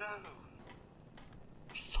 Heavens no.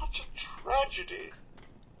 Such a tragedy.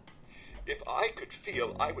 If I could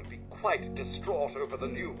feel, I would be quite distraught over the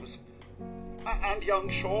news. And young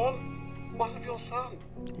Sean, what of your son?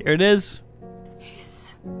 Here it is.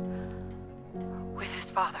 He's with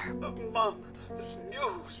his father. Mum, this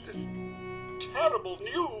news, this terrible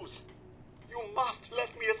news. You must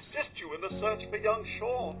let me assist you in the search for young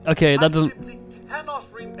Sean. Okay, that doesn't... I simply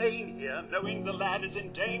cannot remain here knowing the lad is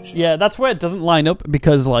in danger. Yeah, that's where it doesn't line up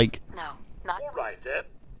because, like... No, not... All right, then.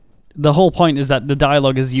 The whole point is that the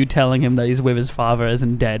dialogue is you telling him that he's with his father as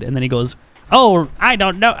in dead, and then he goes, "Oh, I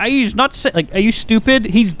don't know. He's not like, are you stupid?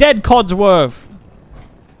 He's dead, Codsworth."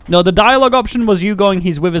 No, the dialogue option was you going,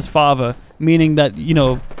 "He's with his father," meaning that, you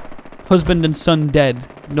know, husband and son dead,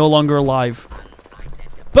 no longer alive.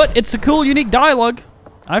 But it's a cool, unique dialogue.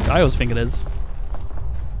 I always think it is.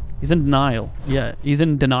 He's in denial. Yeah, he's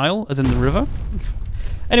in denial, as in the river.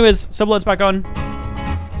 Anyways, Sublet's back on.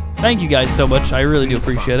 Thank you guys so much. I really do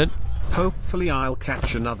appreciate it. Hopefully I'll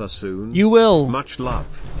catch another soon. You will. Much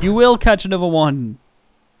love. You will catch another one.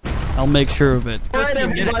 I'll make sure of it. Alright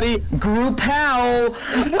everybody, group howl!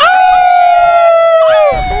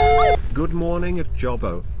 Good morning at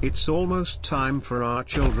Jobbo. It's almost time for our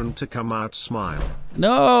children to come out smile.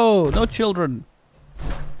 No, no children.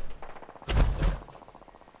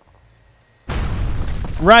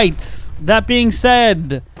 Right. That being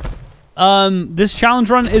said, this challenge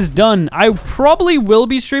run is done. I probably will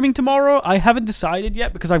be streaming tomorrow. I haven't decided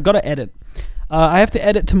yet because I've got to edit. I have to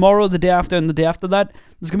edit tomorrow, the day after, and the day after that.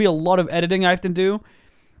 There's going to be a lot of editing I have to do.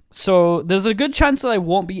 So there's a good chance that I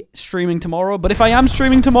won't be streaming tomorrow. But if I am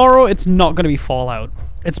streaming tomorrow, it's not going to be Fallout.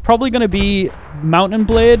 It's probably going to be Mountain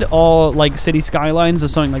Blade or like City Skylines or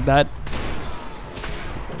something like that.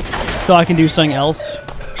 so I can do something else.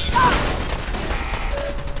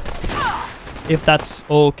 If that's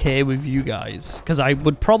okay with you guys, because I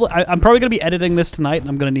would probably, I'm probably gonna be editing this tonight, and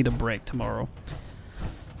I'm gonna need a break tomorrow.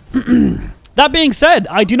 That being said,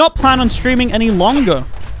 I do not plan on streaming any longer,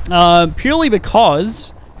 purely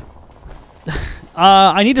because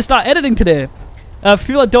I need to start editing today. For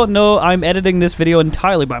people that don't know, I'm editing this video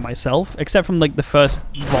entirely by myself, except from like the first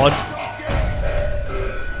VOD,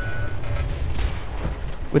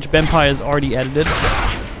 which Bempire has already edited.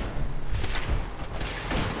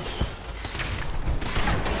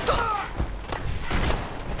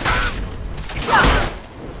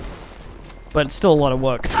 But it's still a lot of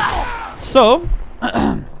work. So,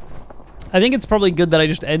 I think it's probably good that I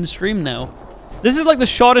just end stream now. This is like the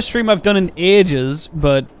shortest stream I've done in ages,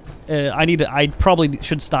 but I probably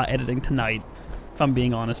should start editing tonight, if I'm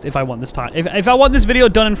being honest, if I want this time. If I want this video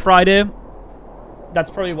done on Friday,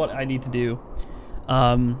 that's probably what I need to do.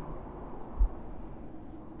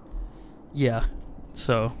 Yeah,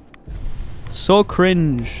 so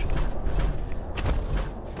cringe.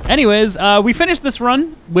 Anyways, we finished this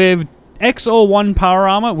run with XO1 power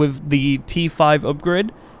armor with the T5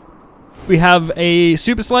 upgrade. We have a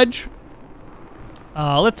super sledge.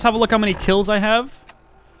 Let's have a look how many kills I have.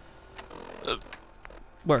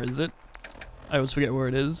 Where is it? I always forget where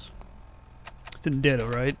it is. It's in Ditto,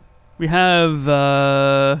 right? We have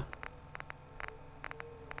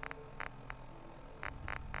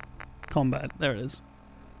combat. There it is.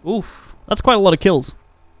 Oof, that's quite a lot of kills.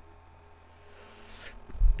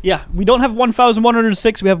 Yeah, we don't have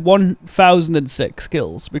 1,106, we have 1,006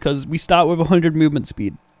 kills, because we start with 100 movement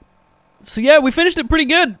speed. So yeah, we finished it pretty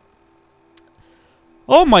good.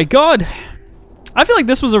 Oh my god. I feel like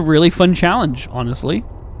this was a really fun challenge, honestly.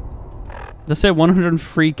 Does it say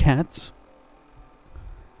 103 cats?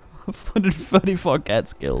 134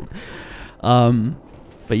 cats killed.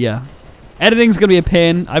 But yeah. Editing's gonna be a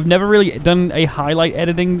pain. I've never really done a highlight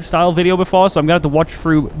editing style video before, so I'm gonna have to watch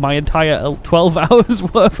through my entire 12 hours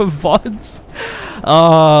worth of VODs.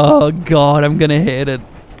 Oh god, I'm gonna hate it.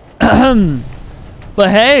 But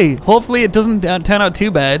hey, hopefully it doesn't turn out too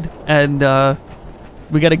bad, and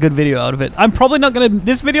we get a good video out of it. I'm probably not gonna.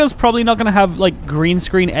 This video's probably not gonna have like green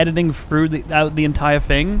screen editing through the entire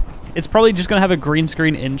thing. It's probably just gonna have a green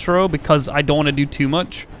screen intro because I don't want to do too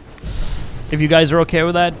much. If you guys are okay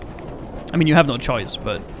with that. I mean, you have no choice,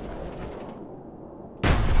 but...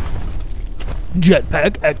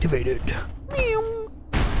 Jetpack activated.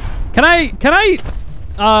 Can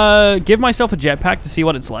I give myself a jetpack to see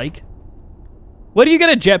what it's like? Where do you get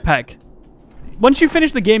a jetpack? Once you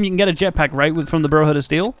finish the game, you can get a jetpack, right? From the Brotherhood of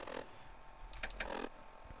Steel?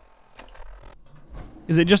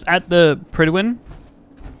 Is it just at the Pridwin?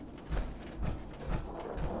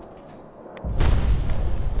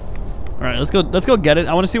 Alright, let's go get it.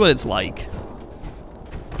 I want to see what it's like.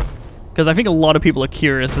 Because I think a lot of people are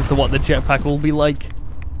curious as to what the jetpack will be like.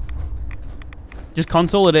 Just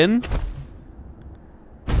console it in.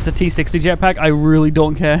 It's a T60 jetpack. I really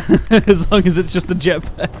don't care. As long as it's just a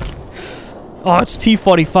jetpack. Oh, it's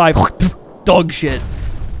T45. Dog shit.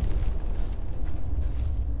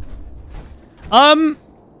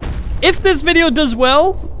 If this video does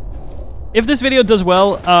well...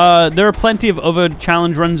 there are plenty of other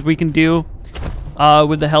challenge runs we can do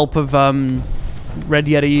with the help of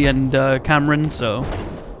redyeti and Cameron, so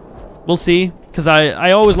we'll see. Because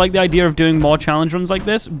I always like the idea of doing more challenge runs like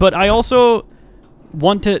this, but I also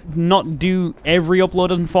want to not do every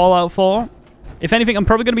upload on Fallout 4. If anything, I'm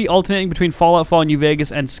probably going to be alternating between Fallout 4 New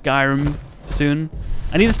Vegas and Skyrim soon.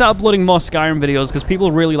 I need to start uploading more Skyrim videos because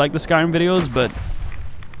people really like the Skyrim videos, but...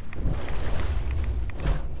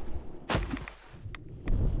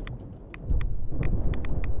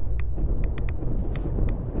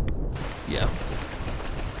 yeah.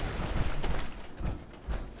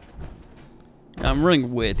 I'm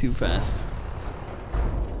running way too fast.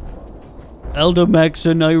 Elder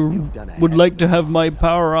Maxon, I would like to have my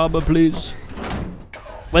power armor, please.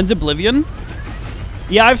 When's Oblivion?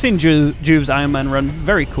 Yeah, I've seen Juve's Iron Man run.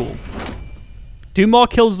 Very cool. Do more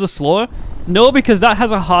kills the slower? No, because that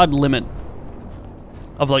has a hard limit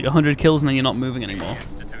of like 100 kills and then you're not moving anymore.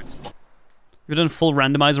 We've done a full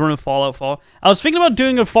randomizer run of Fallout 4. I was thinking about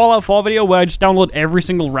doing a Fallout 4 video where I just download every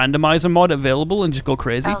single randomizer mod available and just go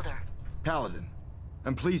crazy. Elder. Paladin,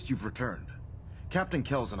 I'm pleased you've returned. Captain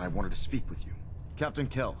Kells and I wanted to speak with you. Captain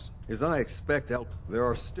Kells. As I expect, there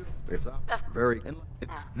are still... It's very...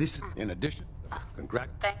 This is... In addition,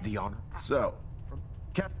 the honor. So,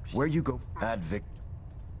 Cap, where you go, add Vic.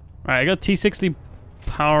 Alright, I got T60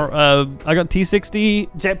 power... I got T60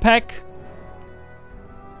 jetpack.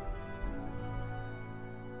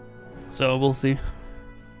 So, we'll see.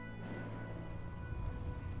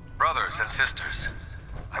 Brothers and sisters,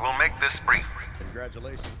 I will make this brief.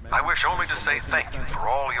 Congratulations, man. I wish only to say thank you for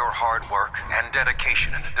all your hard work and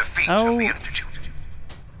dedication in the defeat of the Institute.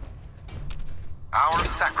 Our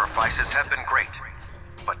sacrifices have been great,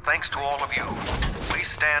 but thanks to all of you, we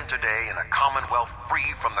stand today in a Commonwealth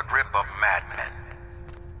free from the grip of madmen.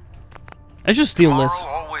 I should steal this.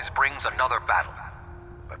 Tomorrow always brings another battle,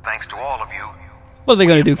 but thanks to all of you, what are they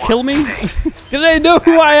gonna do? Kill me? Do they know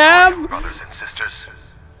who I am? Brothers and sisters.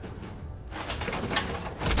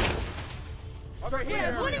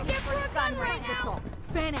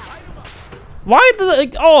 Why the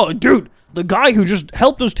like, oh dude, the guy who just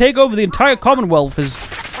helped us take over the entire Commonwealth is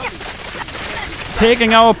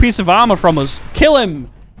taking our piece of armor from us. Kill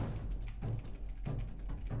him.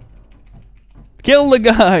 Kill the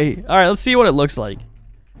guy. Alright, let's see what it looks like.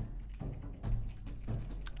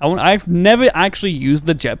 I've never actually used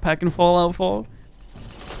the jetpack in Fallout 4.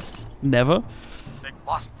 Never.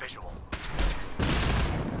 Lost visual.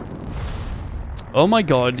 Oh my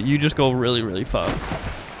god, you just go really, really far.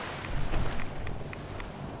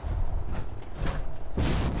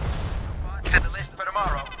 It's in the list for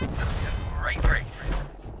tomorrow. Great race.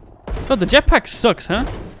 God, the jetpack sucks, huh?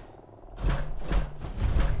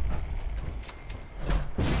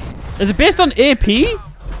 Is it based on AP?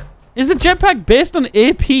 Is the jetpack based on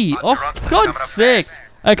AP? Oh, for God's sake.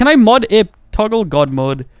 Can I mod AP toggle God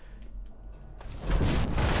mode?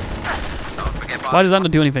 Why does that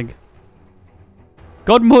not do anything?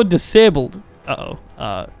 God mode disabled. Uh-oh.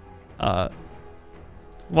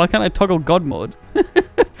 Why can't I toggle God mode?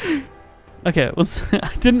 Okay,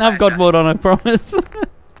 I didn't have God mode on, I promise.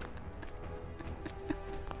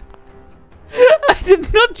 I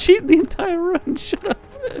did not cheat the entire run, shut up.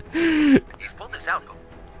 He's pulled this out.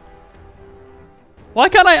 Why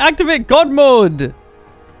can't I activate God mode?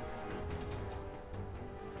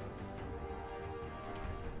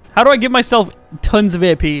 How do I give myself tons of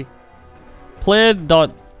AP?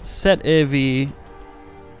 Player.set AV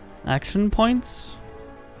action points?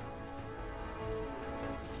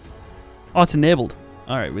 Oh, it's enabled.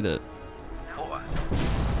 Alright, we did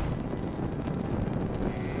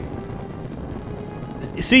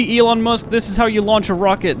it. See, Elon Musk, this is how you launch a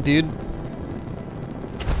rocket, dude.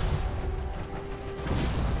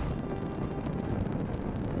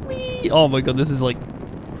 Whee! Oh my god, this is like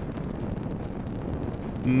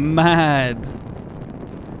mad.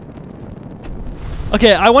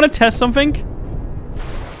 Okay, I want to test something.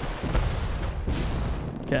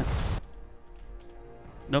 Okay.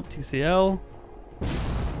 Nope, TCL.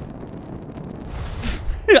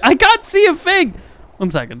 I can't see a thing! 1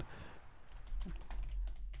 second.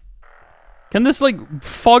 Can this, like,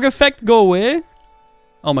 fog effect go away?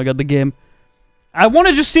 Oh my god, the game. I want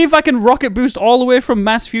to just see if I can rocket boost all the way from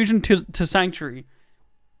Mass Fusion to Sanctuary.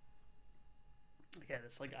 Okay,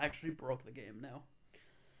 this, like, actually broke the game now.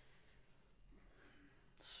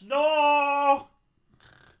 Snow!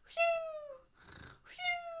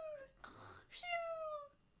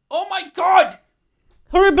 Oh my god!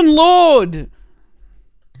 Hurry up and load!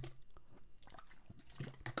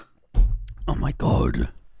 Oh my god.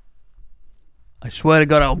 I swear to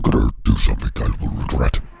god I'm gonna do something I will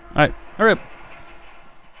regret. Alright, hurry up.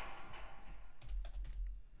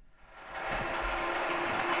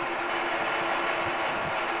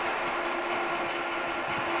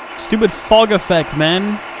 Stupid fog effect,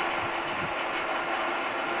 man.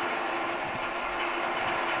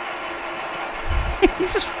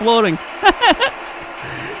 He's just floating.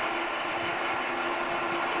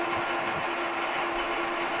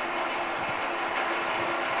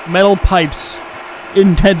 Metal pipes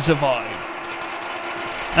intensify.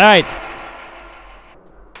 Alright.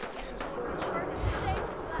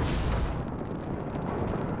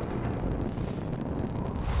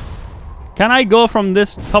 Can I go from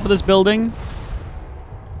this top of this building?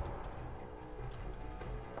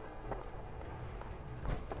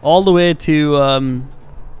 All the way to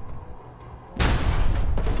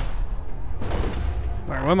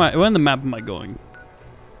where in the map am I going?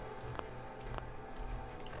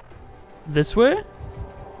 This way?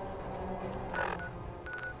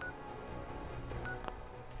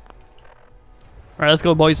 Alright, let's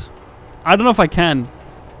go, boys. I don't know if I can.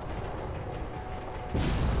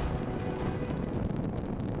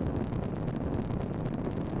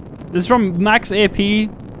 This is from max AP.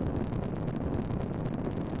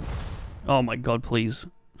 Oh my god, please.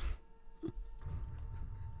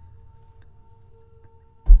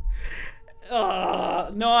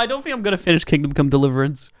 No, I don't think I'm gonna finish Kingdom Come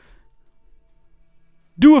Deliverance.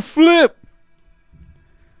 Do a flip!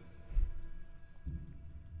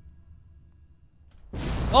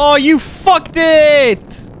 Oh, you fucked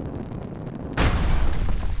it!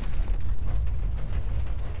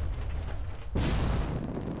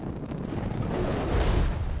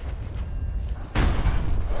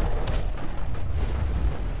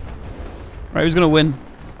 Alright, who's gonna win?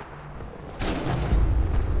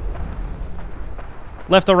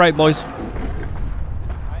 Left or right, boys?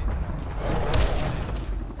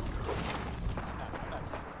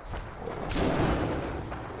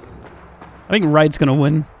 I think right's gonna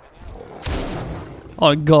win.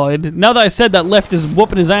 Oh god. Now that I said that, left is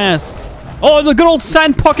whooping his ass. Oh, the good old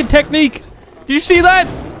sand pocket technique! Did you see that?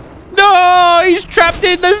 No! He's trapped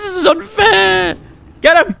in! This is unfair!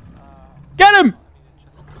 Get him! Get him!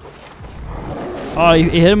 Oh, he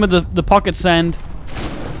hit him with the pocket sand.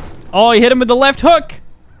 Oh, he hit him with the left hook!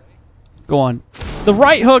 Go on. The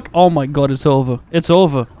right hook! Oh my god, it's over. It's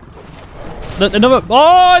over. Another...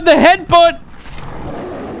 Oh, the headbutt!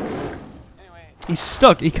 He's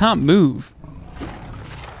stuck. He can't move.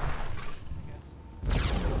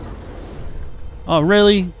 Oh,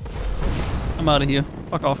 really? I'm out of here.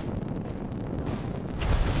 Fuck off.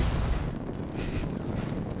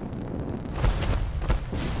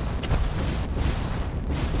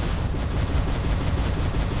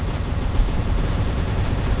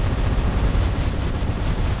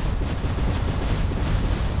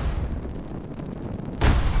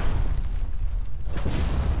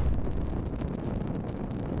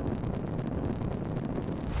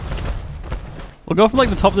 We'll go from like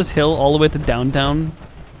the top of this hill all the way to downtown.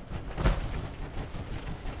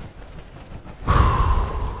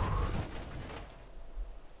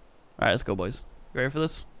 Alright, let's go, boys. You ready for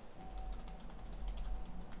this?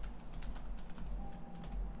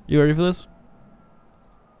 You ready for this?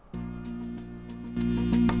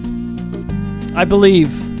 I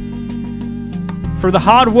believe for the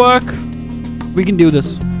hard work, we can do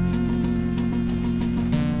this.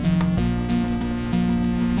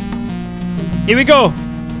 Here we go.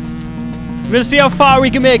 We're gonna see how far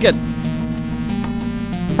we can make it.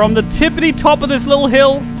 From the tippity top of this little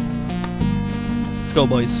hill. Let's go,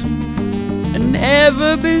 boys. And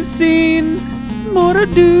never be seen, more to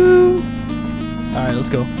do. Alright, let's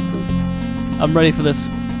go. I'm ready for this.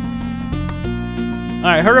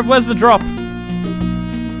 Alright, hurry up, where's the drop?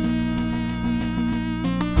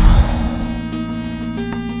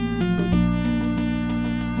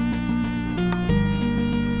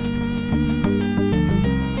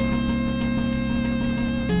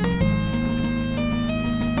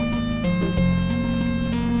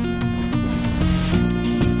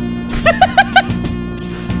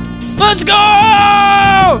 Let's go!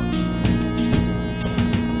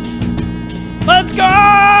 Let's go!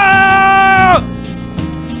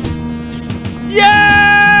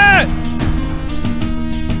 Yeah!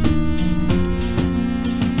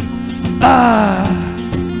 Ah!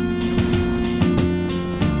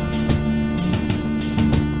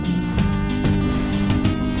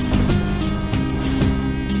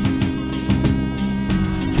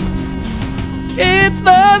 It's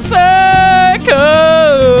the circle,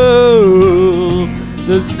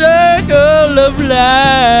 the circle of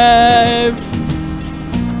life.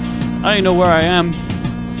 I don't even know where I am.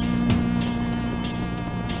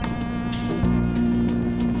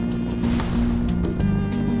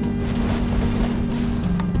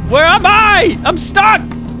 Where am I? I'm stuck.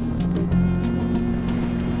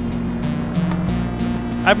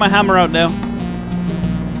 I have my hammer out now.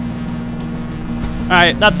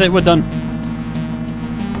 Alright, that's it, we're done.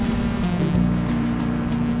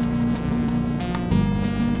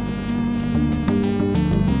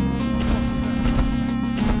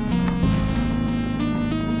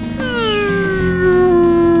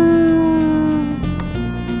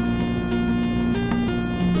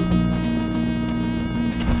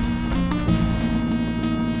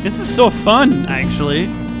 This is so fun, actually.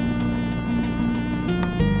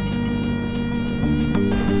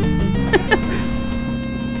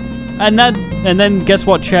 And then guess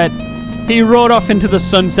what, chat? He rode off into the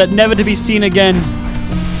sunset, never to be seen again.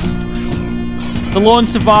 The lone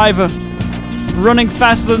survivor, running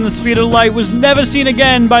faster than the speed of light, was never seen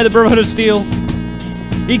again by the Brotherhood of Steel.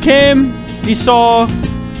 He came, he saw,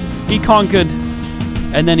 he conquered,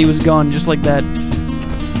 and then he was gone, just like that.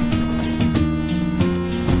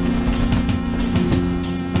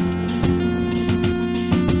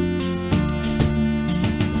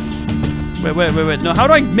 Wait. No, how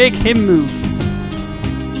do I make him move?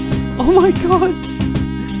 Oh my god.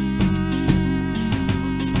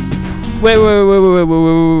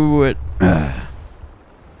 Wait.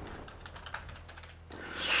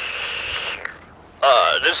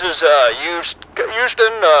 This is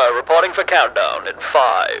Houston reporting for countdown in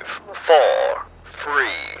 5, 4, 3,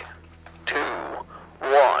 2,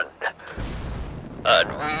 1. And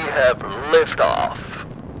we have liftoff.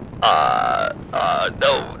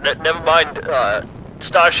 No, never mind.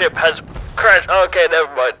 Starship has crashed. Okay,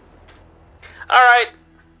 never mind. Alright.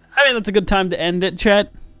 I mean, that's a good time to end it,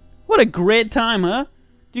 chat. What a great time, huh?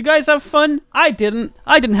 Do you guys have fun? I didn't.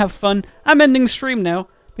 I didn't have fun. I'm ending stream now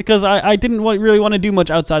because I didn't really want to do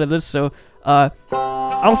much outside of this. So,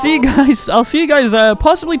 I'll see you guys. I'll see you guys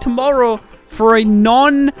possibly tomorrow for a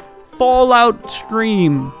non-Fallout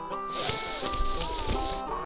stream.